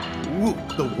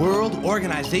 WOOHP, the World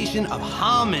Organization of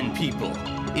Harmon People,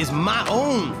 is my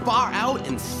own far-out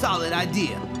and solid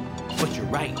idea. But you're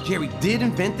right, Jerry did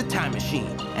invent the time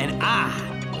machine, and I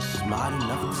was smart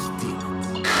enough to steal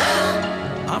it.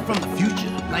 I'm from the future,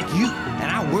 like you,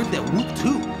 and I worked at WOOHP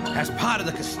too. As part of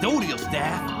the custodial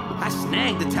staff, I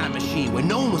snagged the time machine when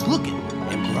no one was looking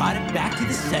and brought it back to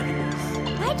the 70s.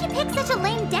 Why'd you pick such a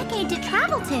lame decade to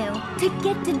travel to? To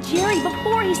get to Jerry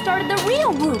before he started the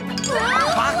real WOOHP.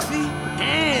 Foxy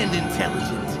and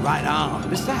intelligent. Right on.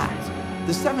 Besides,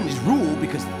 the 70s rule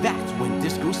because that's when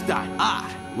disco started.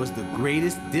 was the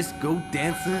greatest disco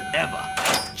dancer ever.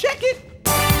 Check it!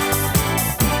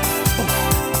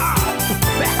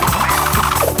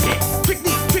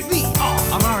 Trick me! Oh,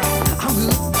 I'm all right. I'm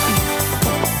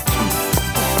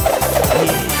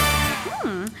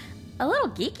good. A little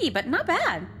geeky, but not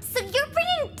bad. So you're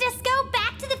bringing disco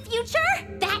back to the future?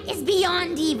 That is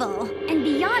beyond evil. And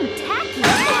beyond tacky.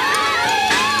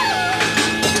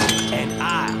 And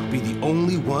I'll be the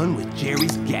only one with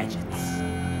Jerry's gadgets.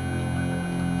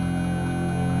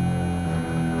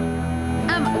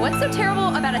 What's so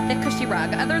terrible about a thick, cushy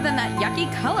rug, other than that yucky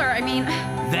color? I mean...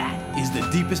 That is the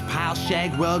deepest pile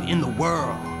shag rug in the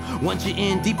world. Once you're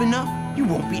in deep enough, you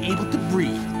won't be able to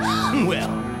breathe.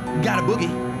 Well, gotta boogie.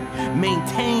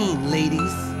 Maintain,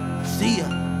 ladies. See ya.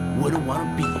 Wouldn't wanna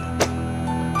be.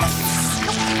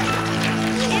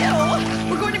 Ew!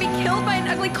 We're going to be killed by an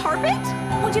ugly carpet?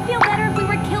 Would you feel better if we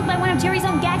were killed by one of Jerry's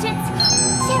own gadgets?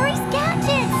 Jerry's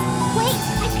gadgets! Wait,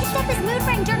 I picked up his mood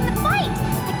ring during the fight.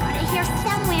 I got it here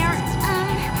somewhere.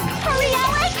 Hurry,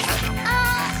 Alex! I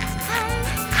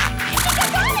think I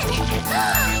got it!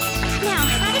 Now,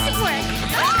 how does it work?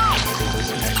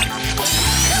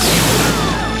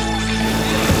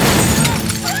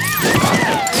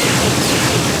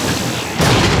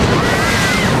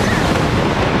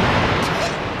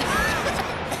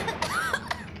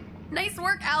 Nice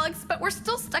work, Alex, but we're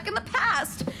still stuck in the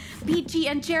past. BG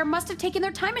and Jer must have taken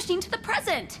their time machine to the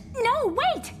present. No,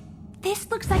 wait! This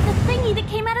looks like the thingy that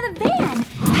came out of the van.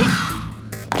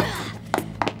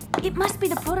 It must be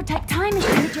the prototype time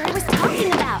machine that Jerry was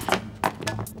talking about.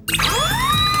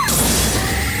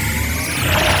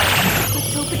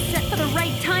 Let's hope it's set for the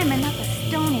right time and not the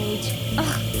Stone Age.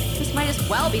 Ugh, this might as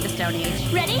well be the Stone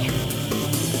Age. Ready?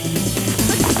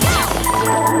 Let's go!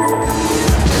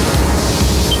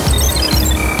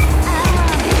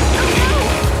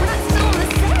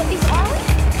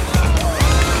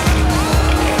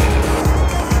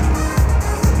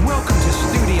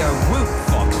 WOOHP,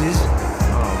 foxes.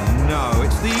 Oh no,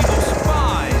 it's the evil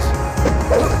spies.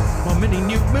 My mini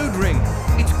nuke mood ring.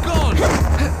 It's gone.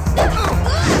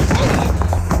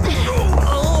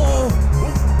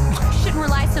 Shouldn't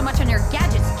rely so much on your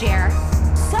gadgets, Jer.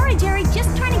 Sorry, Jerry,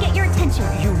 just trying to get your attention.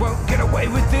 You won't get away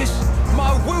with this.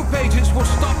 My WOOHP agents will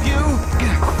stop you.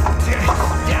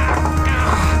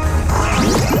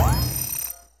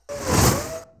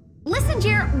 Listen,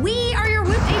 Jer, we are your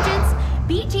WOOHP agents.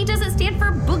 BG doesn't stand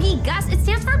for Boogie Gus, it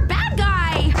stands for Bad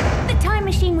Guy! The time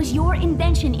machine was your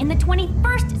invention in the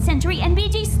 21st century and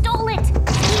BG stole it!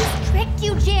 He's tricked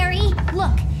you, Jerry!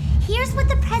 Look, here's what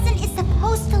the present is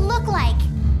supposed to look like.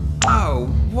 Oh,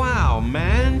 wow,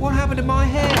 man. What happened to my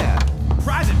hair?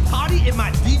 Private party in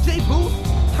my DJ booth?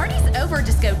 Party's over,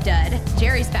 Disco Dud.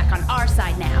 Jerry's back on our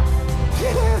side now.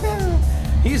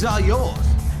 He's all yours.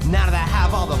 Now that I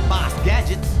have all the boss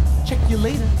gadgets, check you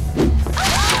later.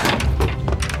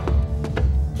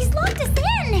 He's locked us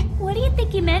in! What do you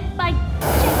think he meant by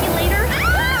check you later?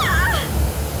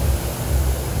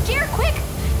 Jer, quick!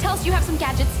 Tell us you have some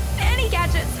gadgets. Any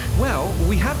gadgets. Well,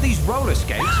 we have these roller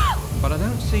skates, but I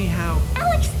don't see how...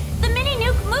 Alex, the mini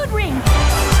nuke mood ring!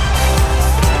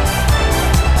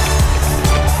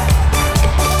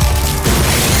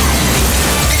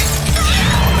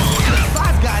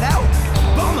 Spies got out!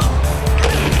 Bummer!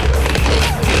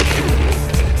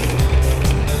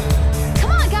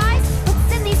 Come on, guys! Let's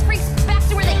send these freaks back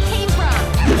to where they came from!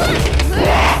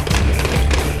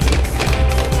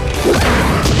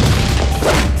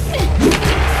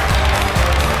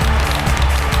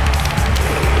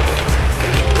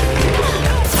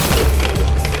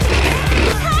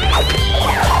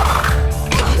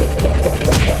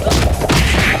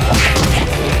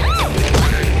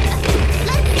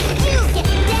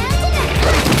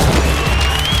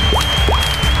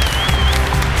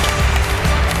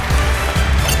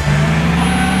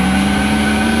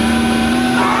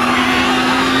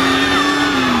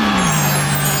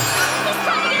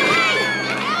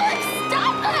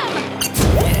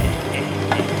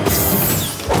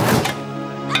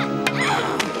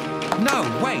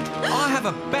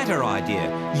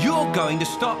 You're going to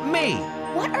stop me.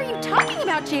 What are you talking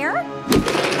about, Jer?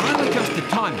 I'll adjust the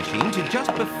time machine to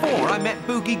just before I met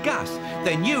Boogie Gus.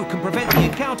 Then you can prevent the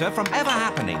encounter from ever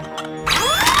happening.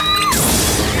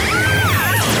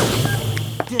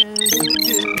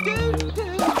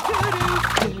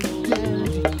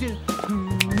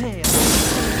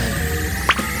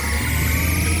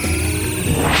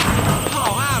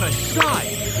 Oh, out of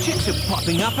sight! Chicks are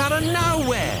popping up out of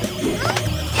nowhere!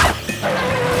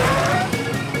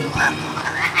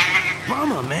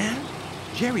 Bummer, man.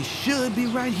 Jerry should be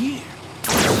right here.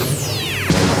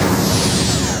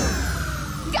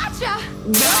 Gotcha!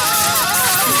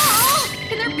 No!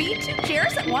 two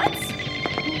cheers at once?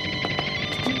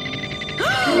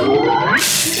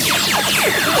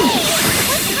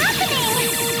 What's happening?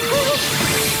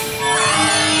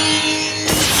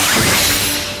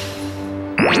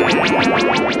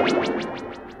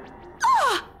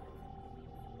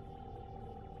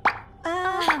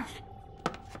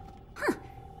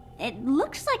 It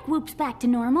looks like Whoop's back to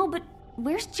normal, but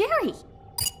where's Jerry?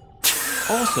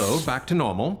 Also back to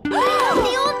normal. The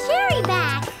old Jerry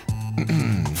back.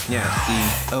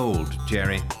 Yes, the old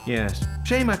Jerry. Yes.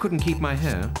 Shame I couldn't keep my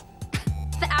hair.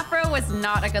 The afro was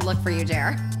not a good look for you,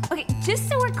 Jer. Okay, just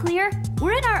so we're clear,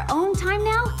 we're in our own time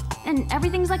now, and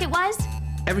everything's like it was?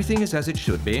 Everything is as it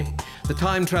should be. The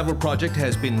time travel project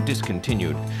has been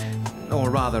discontinued. Or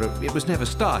rather, it was never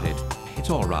started. It's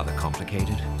all rather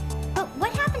complicated. But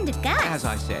what happened to Gus? As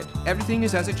I said, everything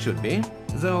is as it should be.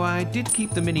 Though I did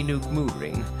keep the mini nuke mood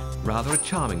ring. Rather a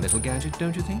charming little gadget,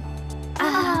 don't you think?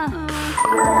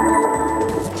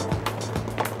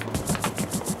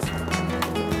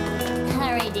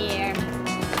 Hurry, dear.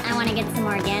 I want to get some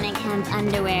organic hemp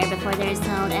underwear before they're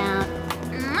sold out.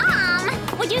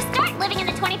 Mom, would you start living in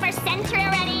the 21st century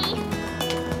already?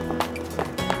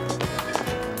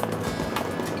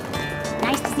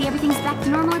 Nice to see everything's back to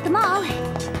normal at the mall.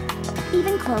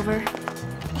 Even Clover.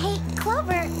 Hey,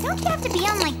 Clover, don't you have to be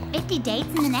on like 50 dates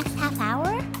in the next half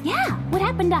hour? Yeah, what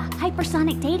happened to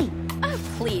hypersonic dating? Oh,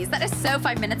 please, that is so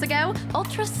 5 minutes ago.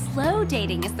 Ultra slow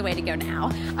dating is the way to go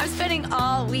now. I'm spending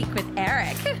all week with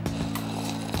Eric.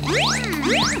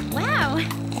 Wow,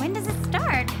 when does it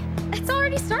start? It's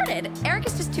already started. Eric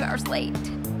is just 2 hours late.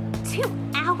 2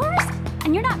 hours?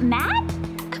 And you're not mad?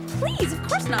 Please, of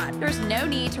course not. There's no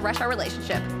need to rush our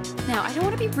relationship. Now, I don't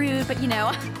want to be rude, but you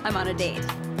know, I'm on a date.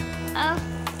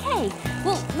 Okay,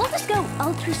 well, we'll just go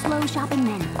ultra slow shopping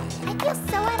then. I feel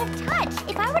so out of touch.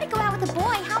 If I were to go out with a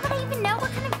boy, how would I even know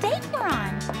what kind of date we're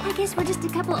on? I guess we're just a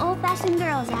couple old-fashioned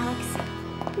girls, Alex.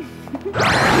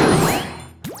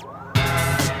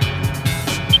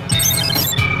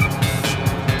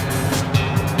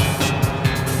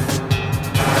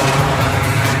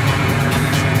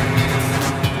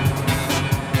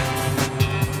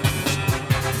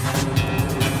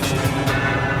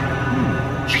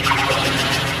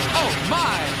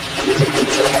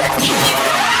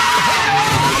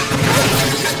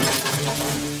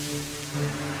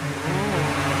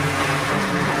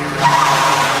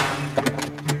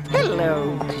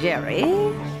 Hello, Jerry.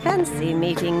 Fancy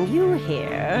meeting you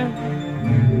here.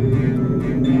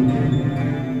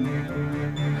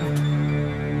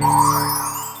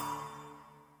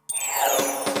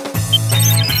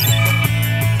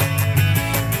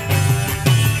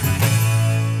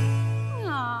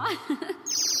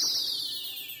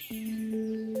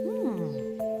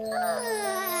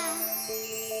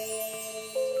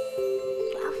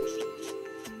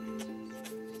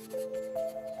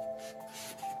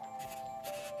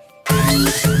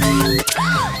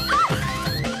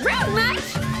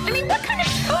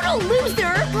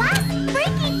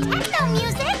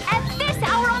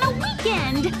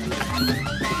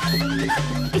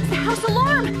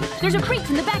 There's a freak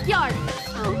in the backyard.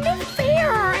 Oh, no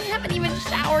fair. I haven't even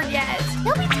showered yet.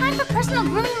 There'll be time for personal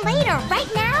grooming later. Right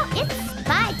now, it's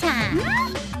spy time.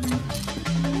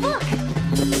 Look.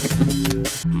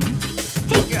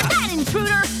 Take that,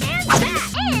 intruder. And that.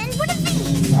 And what are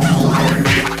these?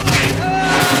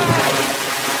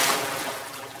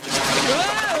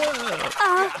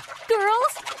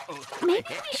 Girls? Maybe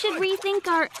we should rethink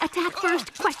our attack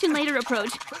first, question later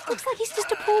approach. Looks like he's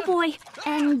just a pool boy.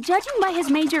 And judging by his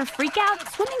major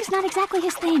freakout, swimming's not exactly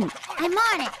his thing. I'm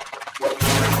on it.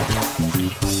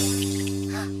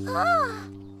 Oh,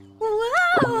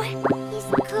 wow! He's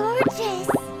gorgeous.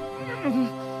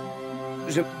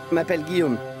 Je m'appelle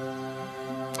Guillaume.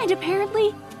 And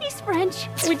apparently, he's French,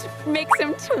 which makes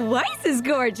him twice as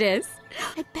gorgeous.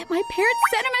 I bet my parents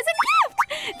sent him as a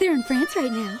gift. They're in France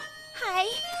right now. Hi,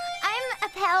 I'm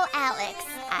Appel Alex.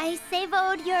 I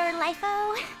savoed your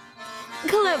LIFO.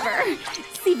 Clover,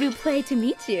 s'il vous plaît to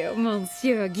meet you,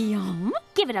 Monsieur Guillaume.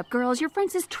 Give it up, girls. Your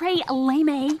friend's is très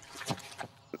lame.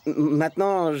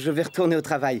 Maintenant, je vais retourner au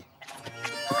travail.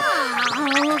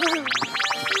 Oh.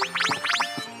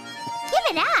 Give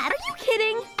it up. Are you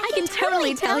kidding? I can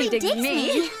totally tell he digs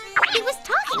me. He was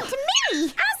talking to me.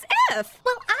 As if.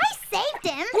 Well, I saved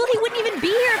him. Well, he wouldn't even be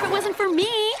here if it wasn't for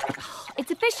me. It's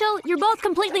official. You're both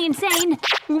completely insane.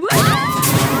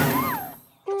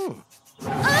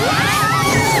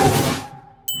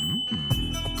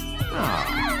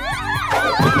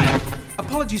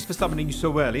 Apologies for summoning you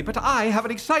so early, but I have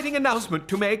an exciting announcement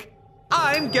to make.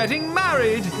 I'm getting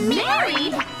married!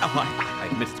 Married? Oh, I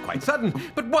admit it's quite sudden,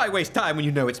 but why waste time when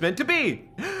you know it's meant to be?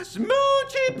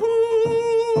 Smoochy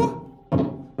poo!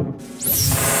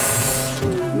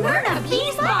 Myrna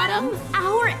Beesbottom,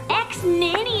 our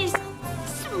ex-nanny's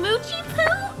smoochy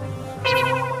poo?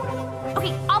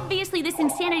 Okay, obviously this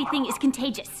insanity thing is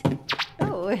contagious.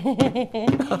 Oh.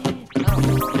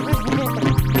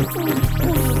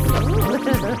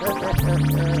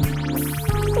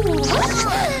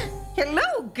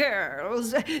 Hello,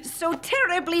 girls. So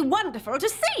terribly wonderful to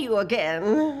see you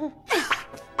again.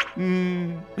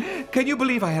 Can you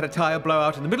believe I had a tire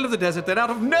blowout in the middle of the desert, then out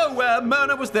of nowhere,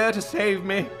 Myrna was there to save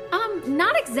me?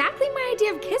 Not exactly my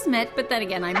idea of kismet, but then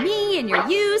again, I'm me and you're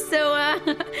you, so,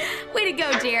 way to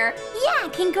go, dear. Yeah,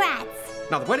 congrats.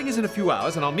 Now, the wedding is in a few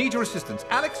hours, and I'll need your assistance.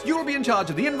 Alex, you'll be in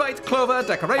charge of the invites, Clover,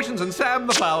 decorations, and Sam,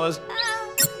 the flowers.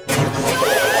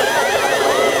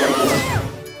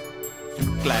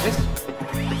 Gladys?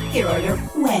 Here are your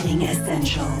wedding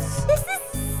essentials. This is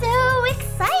so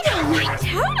exciting.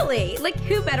 Totally! Like,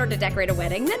 who better to decorate a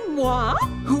wedding than moi?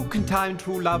 Who can time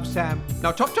true love, Sam?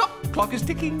 Now, chop, chop, clock is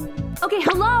ticking. Okay,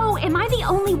 hello? Am I the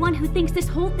only one who thinks this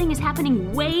whole thing is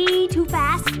happening way too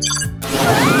fast?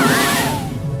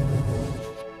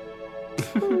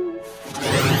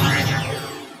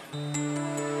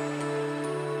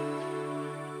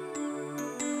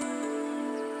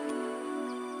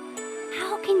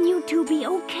 How can you two be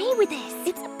okay with this?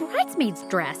 It's a bridesmaid's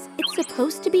dress. It's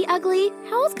supposed to be ugly.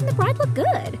 How else can the bride look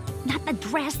good? Not the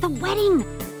dress, the wedding.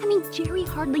 I mean, Jerry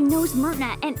hardly knows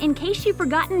Myrna, and in case you've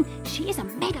forgotten, she is a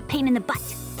mega pain in the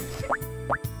butt.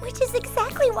 Which is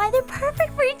exactly why they're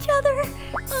perfect for each other.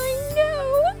 I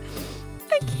know.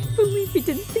 I can't believe we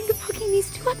didn't think of hooking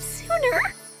these two up sooner.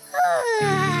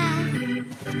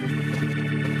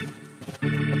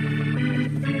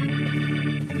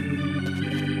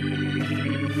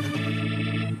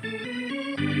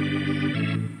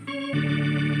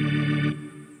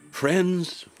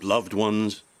 Friends, loved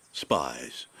ones,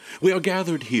 spies, we are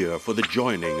gathered here for the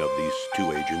joining of these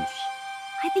two agents.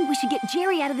 I think we should get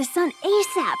Jerry out of the sun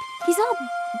ASAP. He's all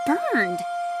burned.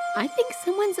 I think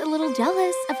someone's a little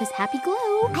jealous of his happy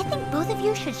glow. I think both of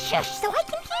you should shush so I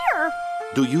can hear.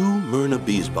 Do you, Myrna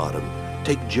Beesbottom,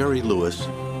 take Jerry Lewis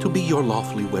to be your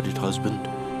lawfully wedded husband?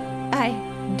 I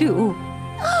do.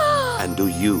 And do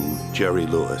you, Jerry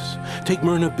Lewis, take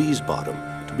Myrna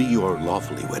Beesbottom to be your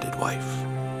lawfully wedded wife?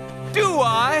 Do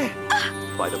I?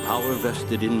 By the power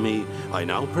vested in me, I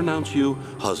now pronounce you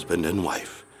husband and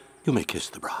wife. You may kiss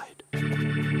the bride. Jerry!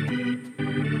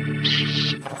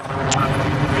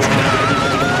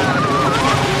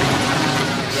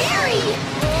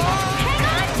 Hang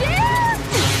on, dear!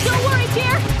 Don't worry,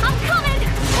 dear. I'm coming!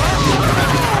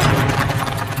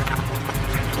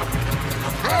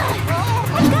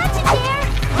 I got you, dear!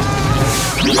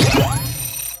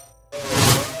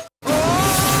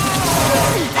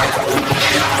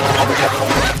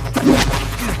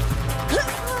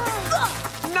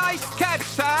 Nice catch,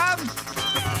 Sam!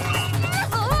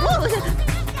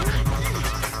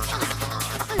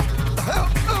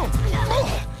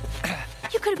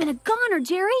 You could have been a goner,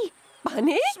 Jerry.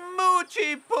 Bunny?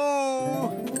 Smoochy poo!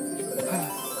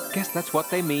 Guess that's what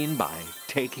they mean by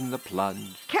taking the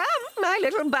plunge. Come, my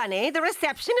little bunny. The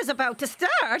reception is about to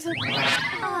start.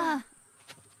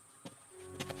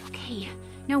 Okay,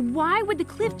 now why would the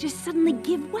cliff just suddenly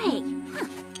give way?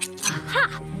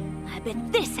 Aha! I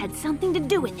bet this had something to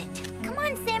do with it. Come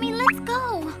on, Sammy, let's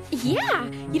go. Yeah,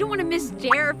 you don't want to miss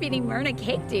Jer feeding Myrna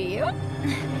cake, do you?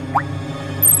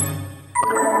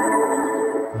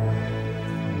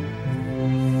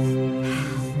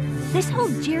 This whole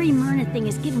Jerry Myrna thing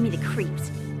is giving me the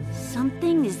creeps.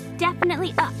 Something is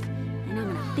definitely up, and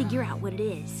I'm gonna figure out what it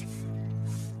is.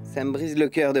 Ça me brise le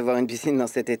cœur de voir une piscine dans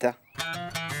cet état.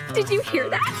 Did you hear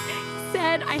that?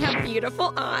 Said I have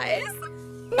beautiful eyes.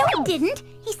 No, he didn't.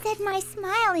 He said my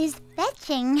smile is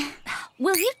fetching.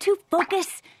 Will you two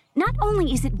focus? Not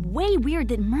only is it way weird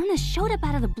that Myrna showed up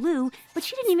out of the blue, but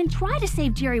she didn't even try to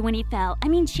save Jerry when he fell. I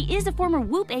mean, she is a former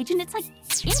WOOHP agent. It's like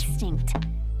instinct.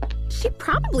 She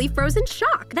probably froze in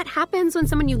shock. That happens when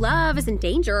someone you love is in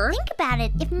danger. Think about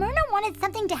it. If Myrna wanted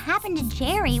something to happen to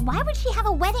Jerry, why would she have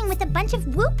a wedding with a bunch of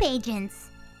WOOHP agents?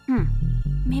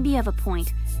 Maybe you have a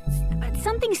point. But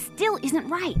something still isn't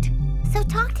right. So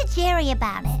talk to Jerry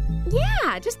about it.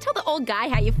 Yeah, just tell the old guy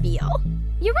how you feel.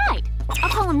 You're right. I'll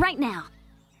call him right now.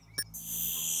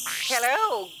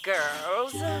 Hello,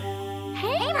 girls.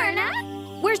 Hey, Myrna.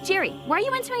 Where's Jerry? Why are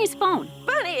you answering his phone?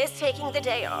 Bunny is taking the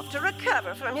day off to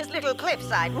recover from his little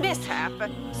cliffside mishap,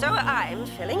 so I'm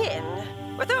filling in.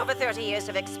 With over 30 years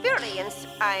of experience,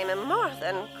 I'm more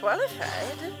than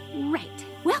qualified. Right.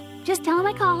 Well, just tell him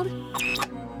I called.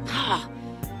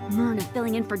 Myrna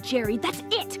filling in for Jerry, that's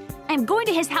it! I'm going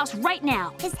to his house right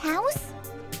now. His house?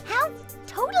 How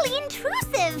totally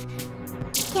intrusive!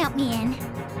 Count me in.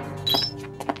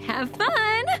 Have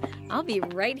fun! I'll be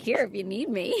right here if you need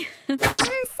me. Second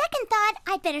thought,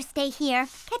 I'd better stay here.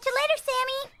 Catch you later,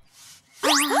 Sammy.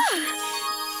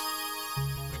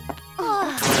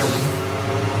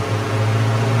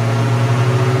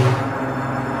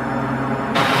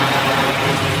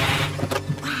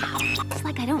 Wow, it's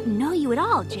like I don't know you at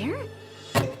all, Jer.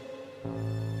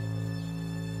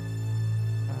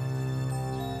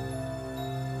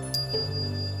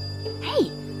 Hey,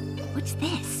 what's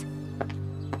this?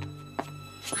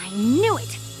 I knew it!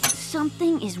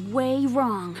 Something is way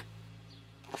wrong.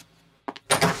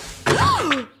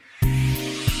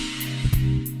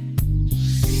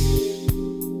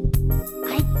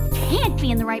 I can't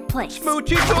be in the right place.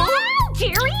 Smoochy! Oh,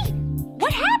 Jerry!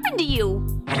 What happened to you?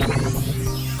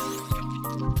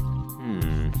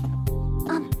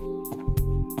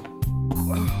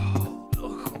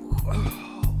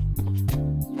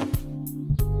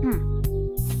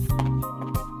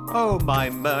 Oh, my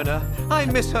Myrna, I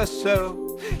miss her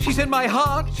so. She's in my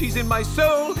heart, she's in my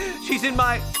soul, she's in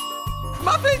my...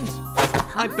 muffins!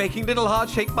 I'm baking little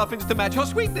heart-shaped muffins to match her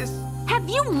sweetness. Have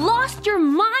you lost your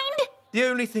mind? The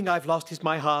only thing I've lost is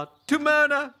my heart to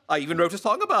Myrna. I even wrote a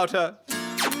song about her.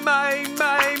 My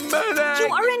Myrna! You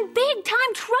are in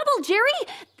big-time trouble, Jerry.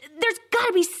 There's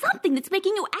gotta be something that's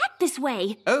making you act this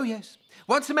way. Oh, yes.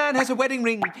 Once a man has a wedding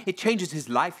ring, it changes his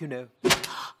life, you know.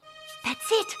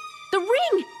 That's it! The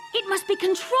ring! It must be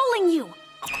controlling you!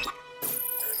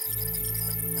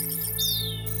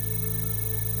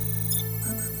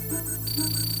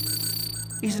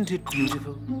 Isn't it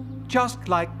beautiful? Just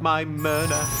like my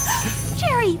Myrna.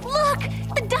 Jerry, look!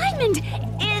 The diamond!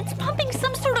 It's pumping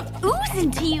some sort of ooze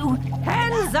into you.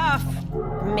 Hands off,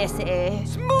 Missy.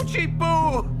 Smoochy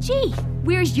boo! Gee,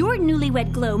 where's your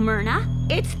newlywed glow, Myrna?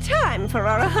 It's time for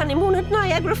our honeymoon at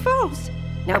Niagara Falls.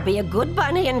 Now be a good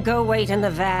bunny and go wait in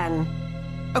the van.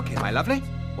 Okay, my lovely.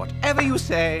 Whatever you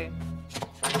say.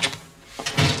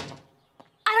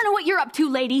 I don't know what you're up to,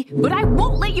 lady, but I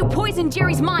won't let you poison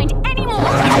Jerry's mind anymore!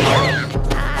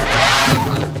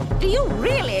 Do you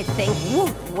really think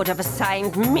WOOHP would have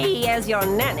assigned me as your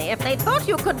nanny if they thought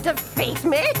you could defeat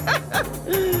me?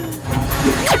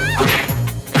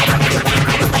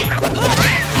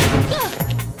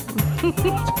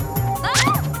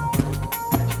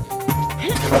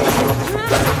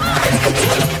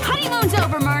 Honeymoon's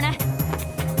over, Myrna.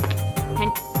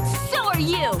 And so are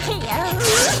you.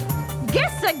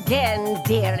 Guess again,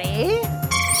 dearie.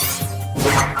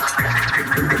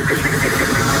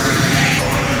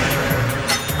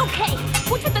 Okay,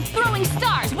 what's with the throwing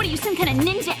stars? What are you, some kind of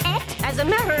ninja act? As a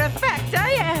matter of fact,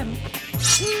 I am.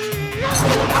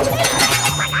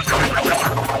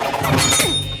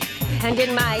 And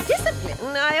in my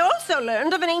discipline, I also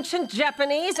learned of an ancient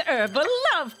Japanese herbal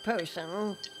love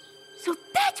potion. So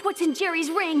that's what's in Jerry's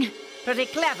ring. Pretty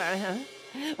clever, huh?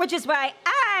 Which is why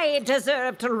I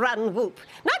deserve to run WOOHP,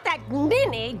 not that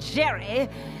ninny Jerry.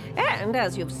 And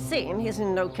as you've seen, he's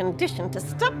in no condition to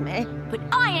stop me. But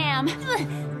I am.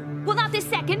 Well, not this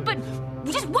second, but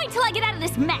just wait till I get out of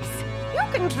this mess. You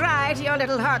can try to your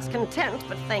little heart's content,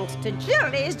 but thanks to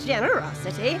Jerry's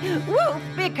generosity,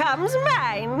 WOOHP becomes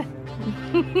mine.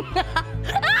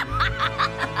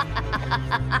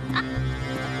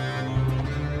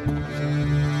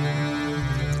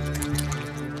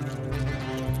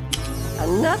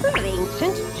 Another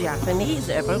ancient Japanese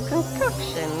herbal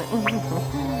concoction.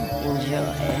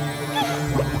 Enjoy.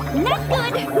 Not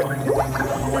good!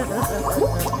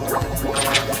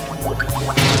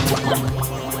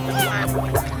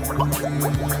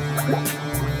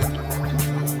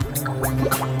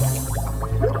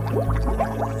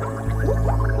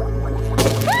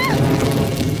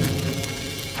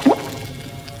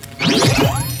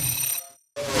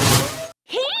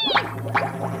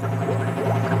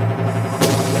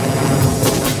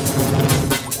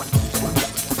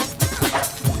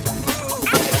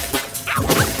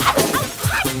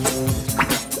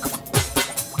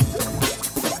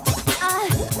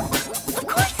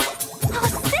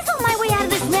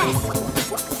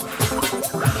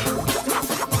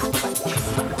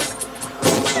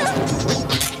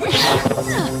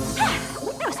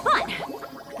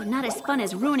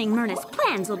 As ruining Myrna's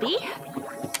plans will be.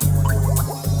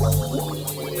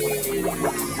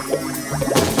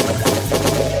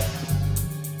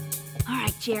 All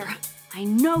right, Jer. I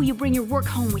know you bring your work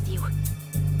home with you.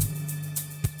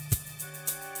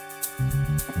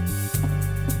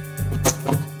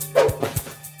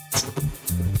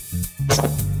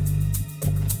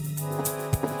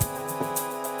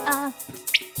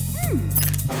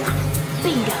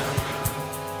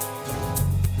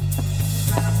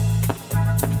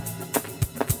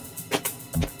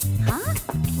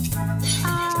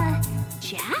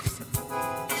 Chaffs?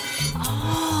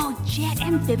 Oh, jet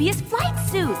amphibious flight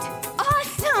suit.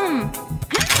 Awesome!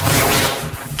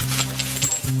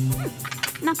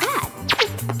 Not bad.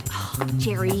 Oh,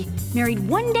 Jerry, married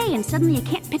one day and suddenly you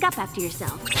can't pick up after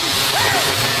yourself.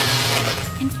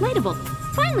 Inflatable.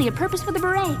 Finally a purpose for the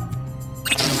beret.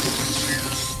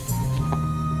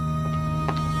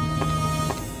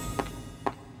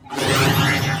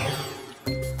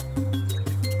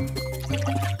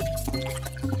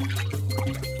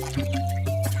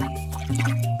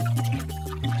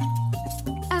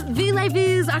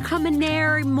 Voulez-vous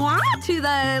accompagner moi to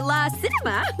the la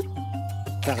cinema?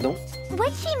 Pardon?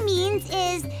 What she means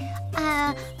is,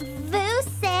 vous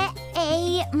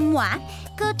et moi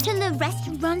go to le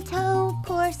restauranto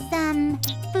pour some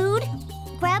food,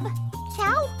 grub,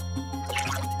 chow?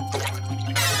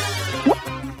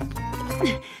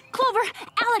 Clover,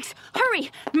 Alex,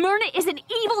 hurry! Myrna is an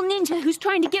evil ninja who's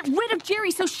trying to get rid of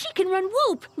Jerry so she can run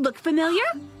WOOHP. Look familiar?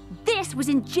 This was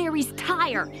in Jerry's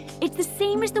tire. It's the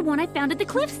same as the one I found at the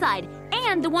cliffside,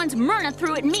 and the ones Myrna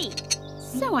threw at me.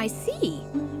 So I see.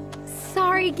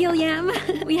 Sorry, Gilliam.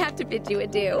 We have to bid you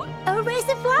adieu. Au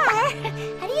reservoir!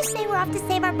 How do you say we're off to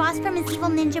save our boss from his evil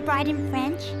ninja bride in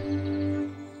French?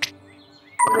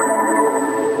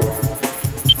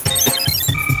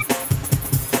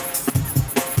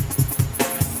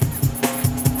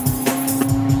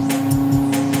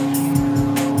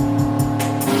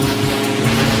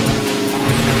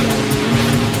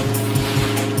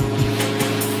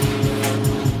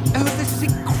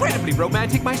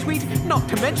 Romantic, my sweet, not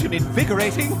to mention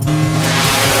invigorating.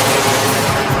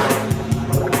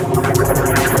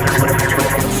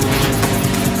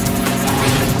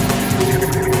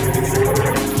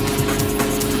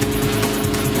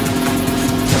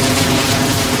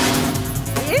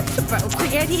 It's about to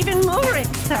get even more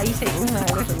exciting, my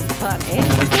little bunny.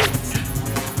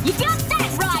 You got that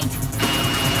right!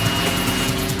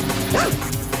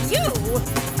 You!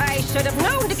 I should have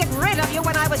known to get rid of you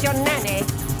when I was your nanny.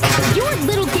 Your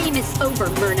little game is over,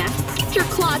 Myrna. Get your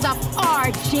claws off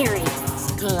our Jerry.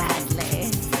 Gladly.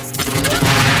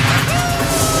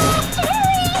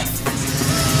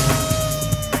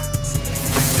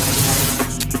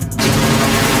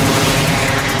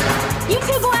 You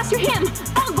two go after him.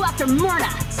 I'll go after Myrna.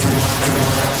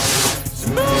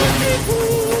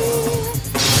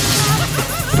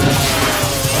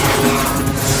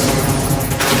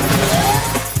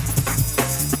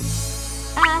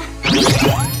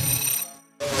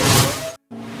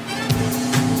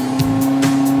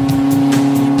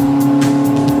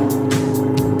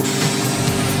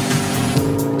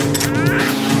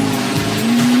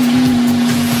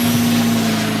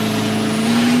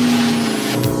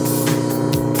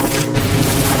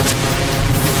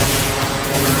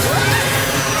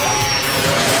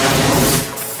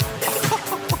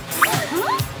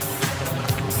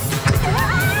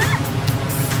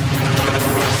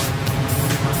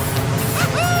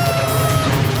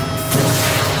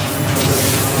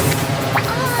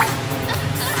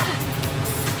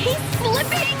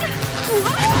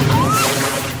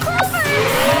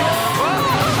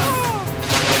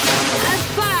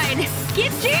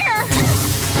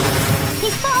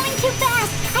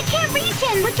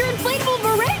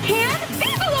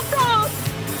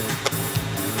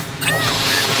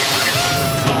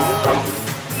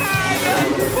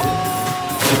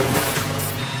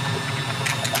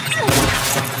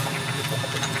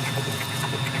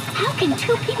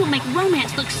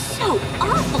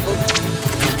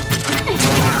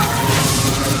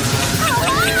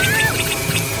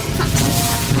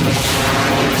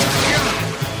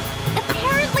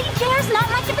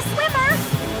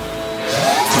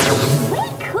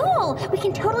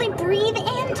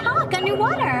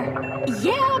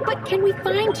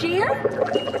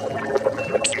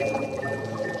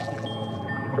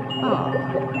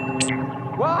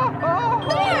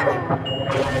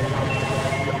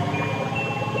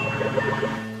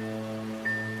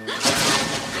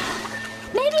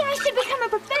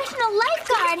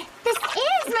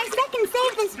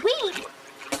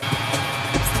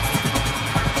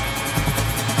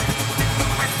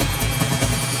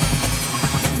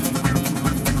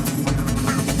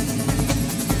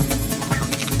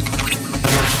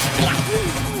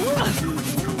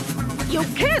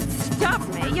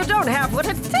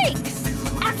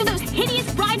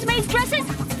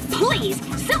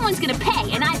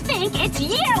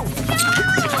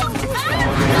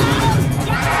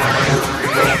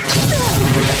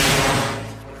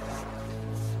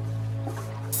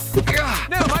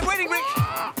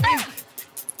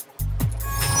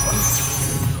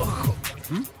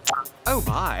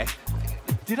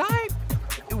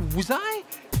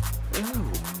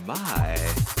 Oh, my.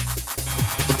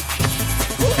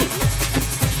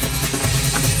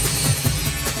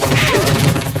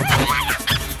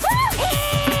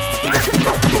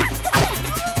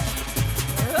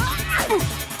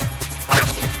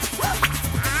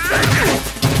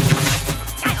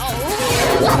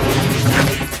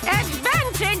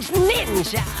 Advantage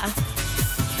ninja!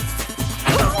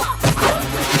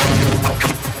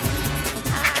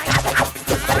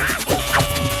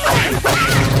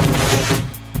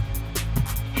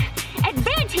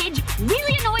 Advantage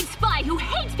really annoyed spy who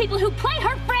hates people who play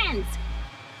her friends.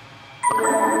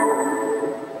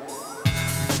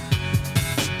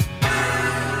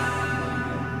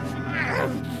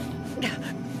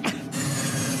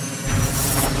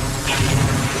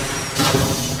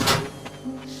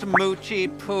 Smoochy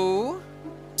Poo?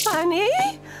 Bunny,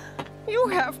 you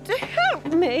have to help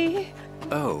me.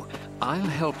 Oh, I'll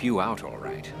help you out, all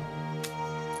right.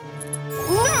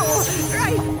 No!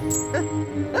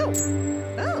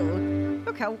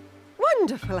 Look how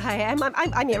wonderful I am.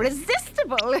 I'm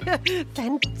irresistible.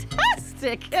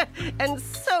 Fantastic. And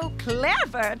so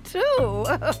clever, too.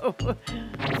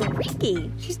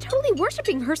 Freaky. She's totally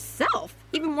worshiping herself,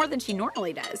 even more than she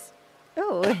normally does.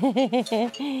 Oh.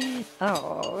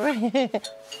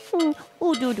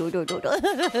 Oh, do.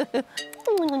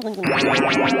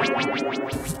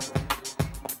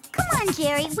 Come on,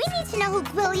 Jerry. We need to know who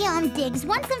William digs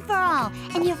once and for all.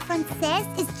 And your Frances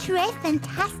is très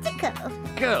fantastico.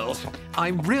 Girls,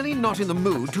 I'm really not in the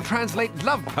mood to translate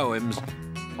love poems.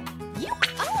 You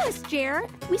owe us, Jer.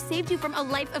 We saved you from a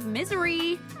life of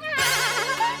misery.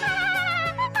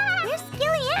 Where's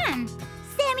Gillian?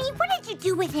 Sammy, what did you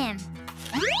do with him?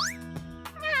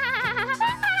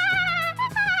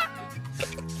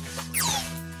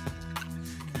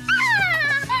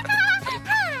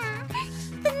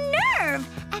 The nerve!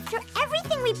 After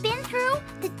everything we've been through,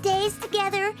 the days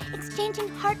together, exchanging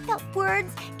heartfelt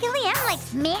words, Gillian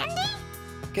likes Mandy?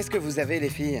 Qu'est-ce que vous avez, les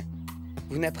filles?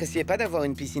 Vous n'appréciez pas d'avoir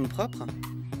une piscine propre?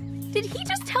 Did he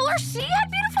just tell her she had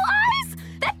beautiful eyes?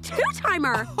 That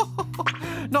two-timer!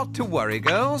 Not to worry,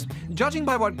 girls. Judging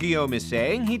by what Guillaume is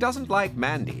saying, he doesn't like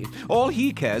Mandy. All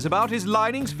he cares about is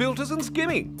linings, filters, and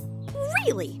skimming.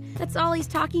 Really? That's all he's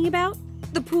talking about?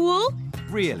 The pool?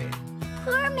 Really?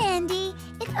 Poor Mandy.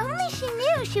 If only she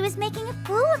knew she was making a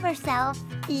fool of herself.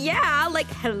 Yeah, like,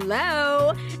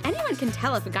 hello. Anyone can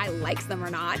tell if a guy likes them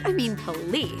or not. I mean,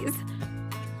 please.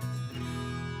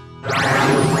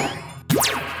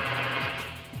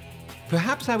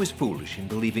 Perhaps I was foolish in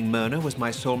believing Myrna was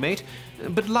my soulmate,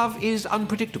 but love is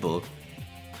unpredictable.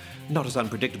 Not as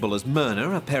unpredictable as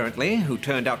Myrna, apparently, who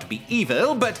turned out to be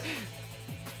evil, but...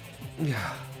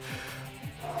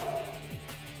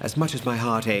 As much as my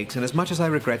heart aches, and as much as I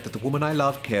regret that the woman I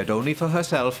love cared only for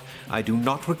herself, I do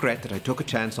not regret that I took a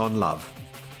chance on love.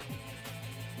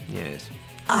 Yes.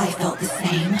 I felt the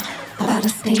same about a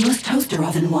stainless toaster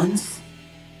oven once.